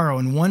Porcaro,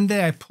 and one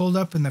day I pulled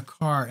up in the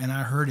car and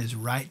I heard his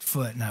right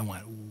foot, and I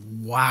went,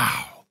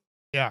 wow.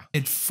 Yeah.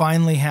 It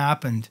finally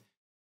happened.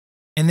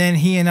 And then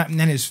and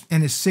then his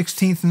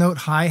 16th note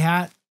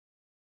hi-hat,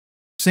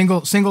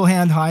 single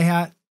hand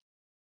hi-hat,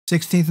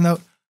 16th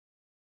note.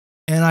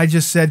 And I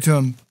just said to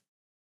him,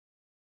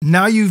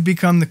 now you've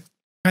become the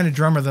kind of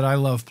drummer that I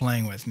love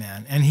playing with,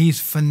 man. And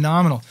he's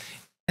phenomenal.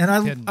 And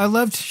I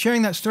loved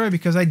sharing that story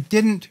because I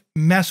didn't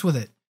mess with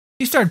it.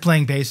 He started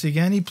playing bass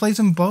again. He plays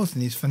them both,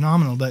 and he's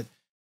phenomenal. But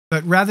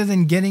rather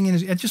than getting in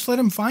I just let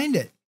him find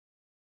it.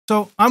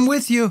 So I'm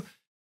with you.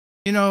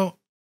 I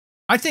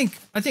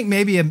think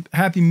maybe a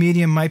happy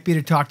medium might be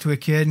to talk to a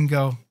kid and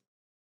go,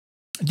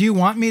 do you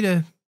want me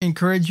to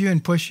encourage you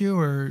and push you,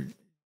 or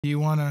do you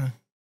want to?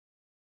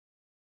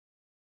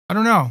 I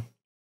don't know.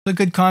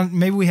 It's a good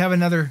maybe we have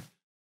another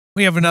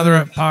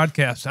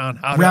podcast on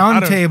how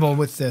round table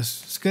with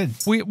this. It's good.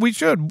 We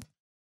should,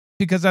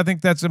 because I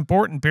think that's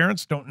important.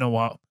 Parents don't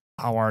know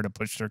how hard to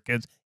push their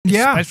kids,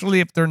 especially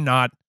if they're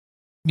not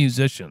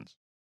musicians.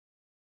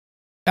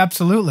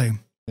 Absolutely.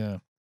 Yeah.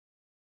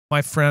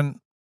 My friend,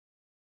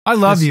 I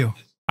love you.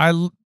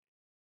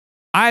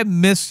 I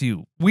miss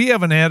you. We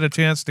haven't had a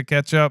chance to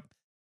catch up.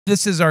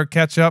 This is our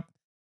catch up.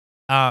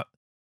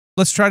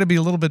 Let's try to be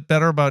a little bit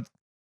better about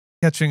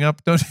catching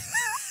up. Don't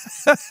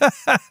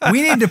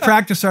we need to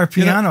practice our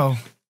piano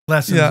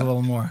lessons a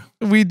little more.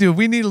 We do.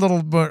 We need a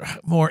little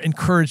more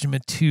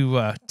encouragement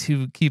to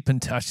keep in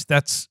touch.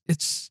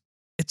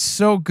 It's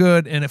so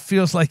good, and it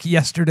feels like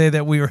yesterday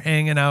that we were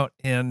hanging out.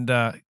 And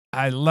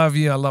I love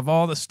you. I love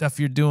all the stuff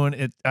you're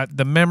doing.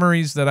 The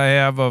memories that I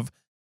have of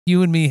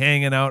you and me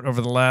hanging out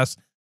over the last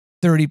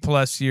 30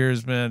 plus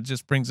years, man, it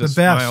just brings a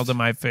smile to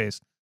my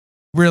face.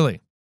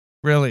 Really,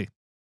 really.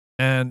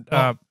 And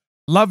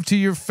love to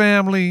your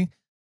family.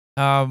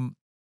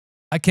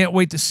 I can't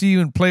wait to see you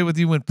and play with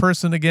you in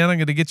person again. I'm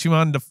going to get you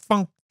on the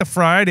Funk the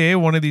Friday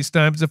one of these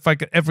times if I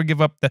could ever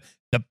give up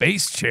the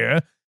bass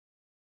chair.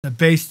 The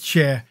bass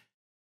chair.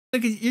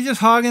 Look, you're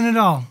just hogging it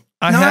all.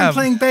 I'm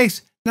playing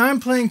bass. Now I'm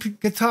playing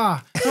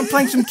guitar. I'm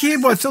playing some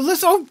keyboard. So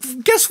listen,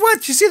 guess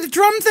what? You see the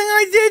drum thing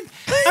I did?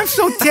 I'm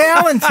so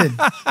talented.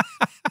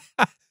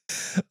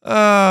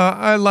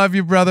 I love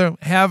you, brother.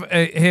 Have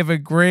a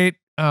great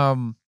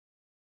Have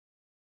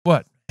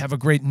a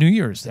great New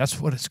Year's.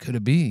 That's what it's going to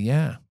be.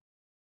 Yeah.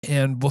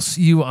 And we'll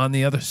see you on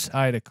the other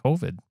side of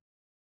COVID.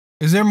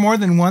 Is there more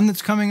than one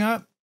that's coming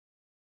up?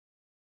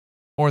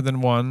 More than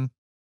one.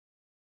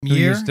 New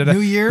Year's?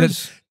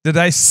 Did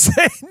I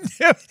say?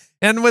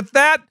 And with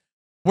that,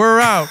 we're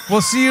out.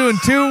 We'll see you in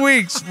 2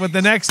 weeks with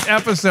the next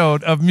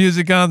episode of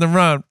Music on the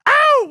Run.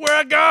 Ow, where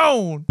I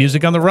gone?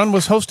 Music on the Run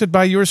was hosted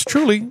by yours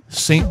truly,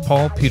 St.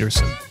 Paul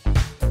Peterson.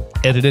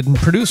 Edited and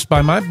produced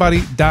by my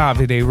buddy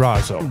Davide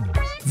Raso.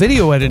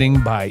 Video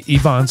editing by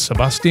Ivan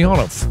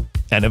Sebastianov.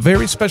 And a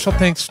very special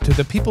thanks to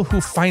the people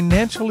who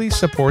financially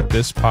support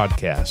this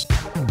podcast.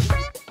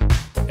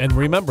 And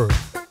remember,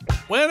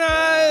 when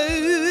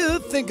I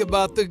think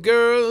about the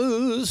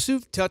girls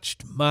who've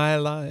touched my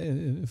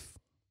life,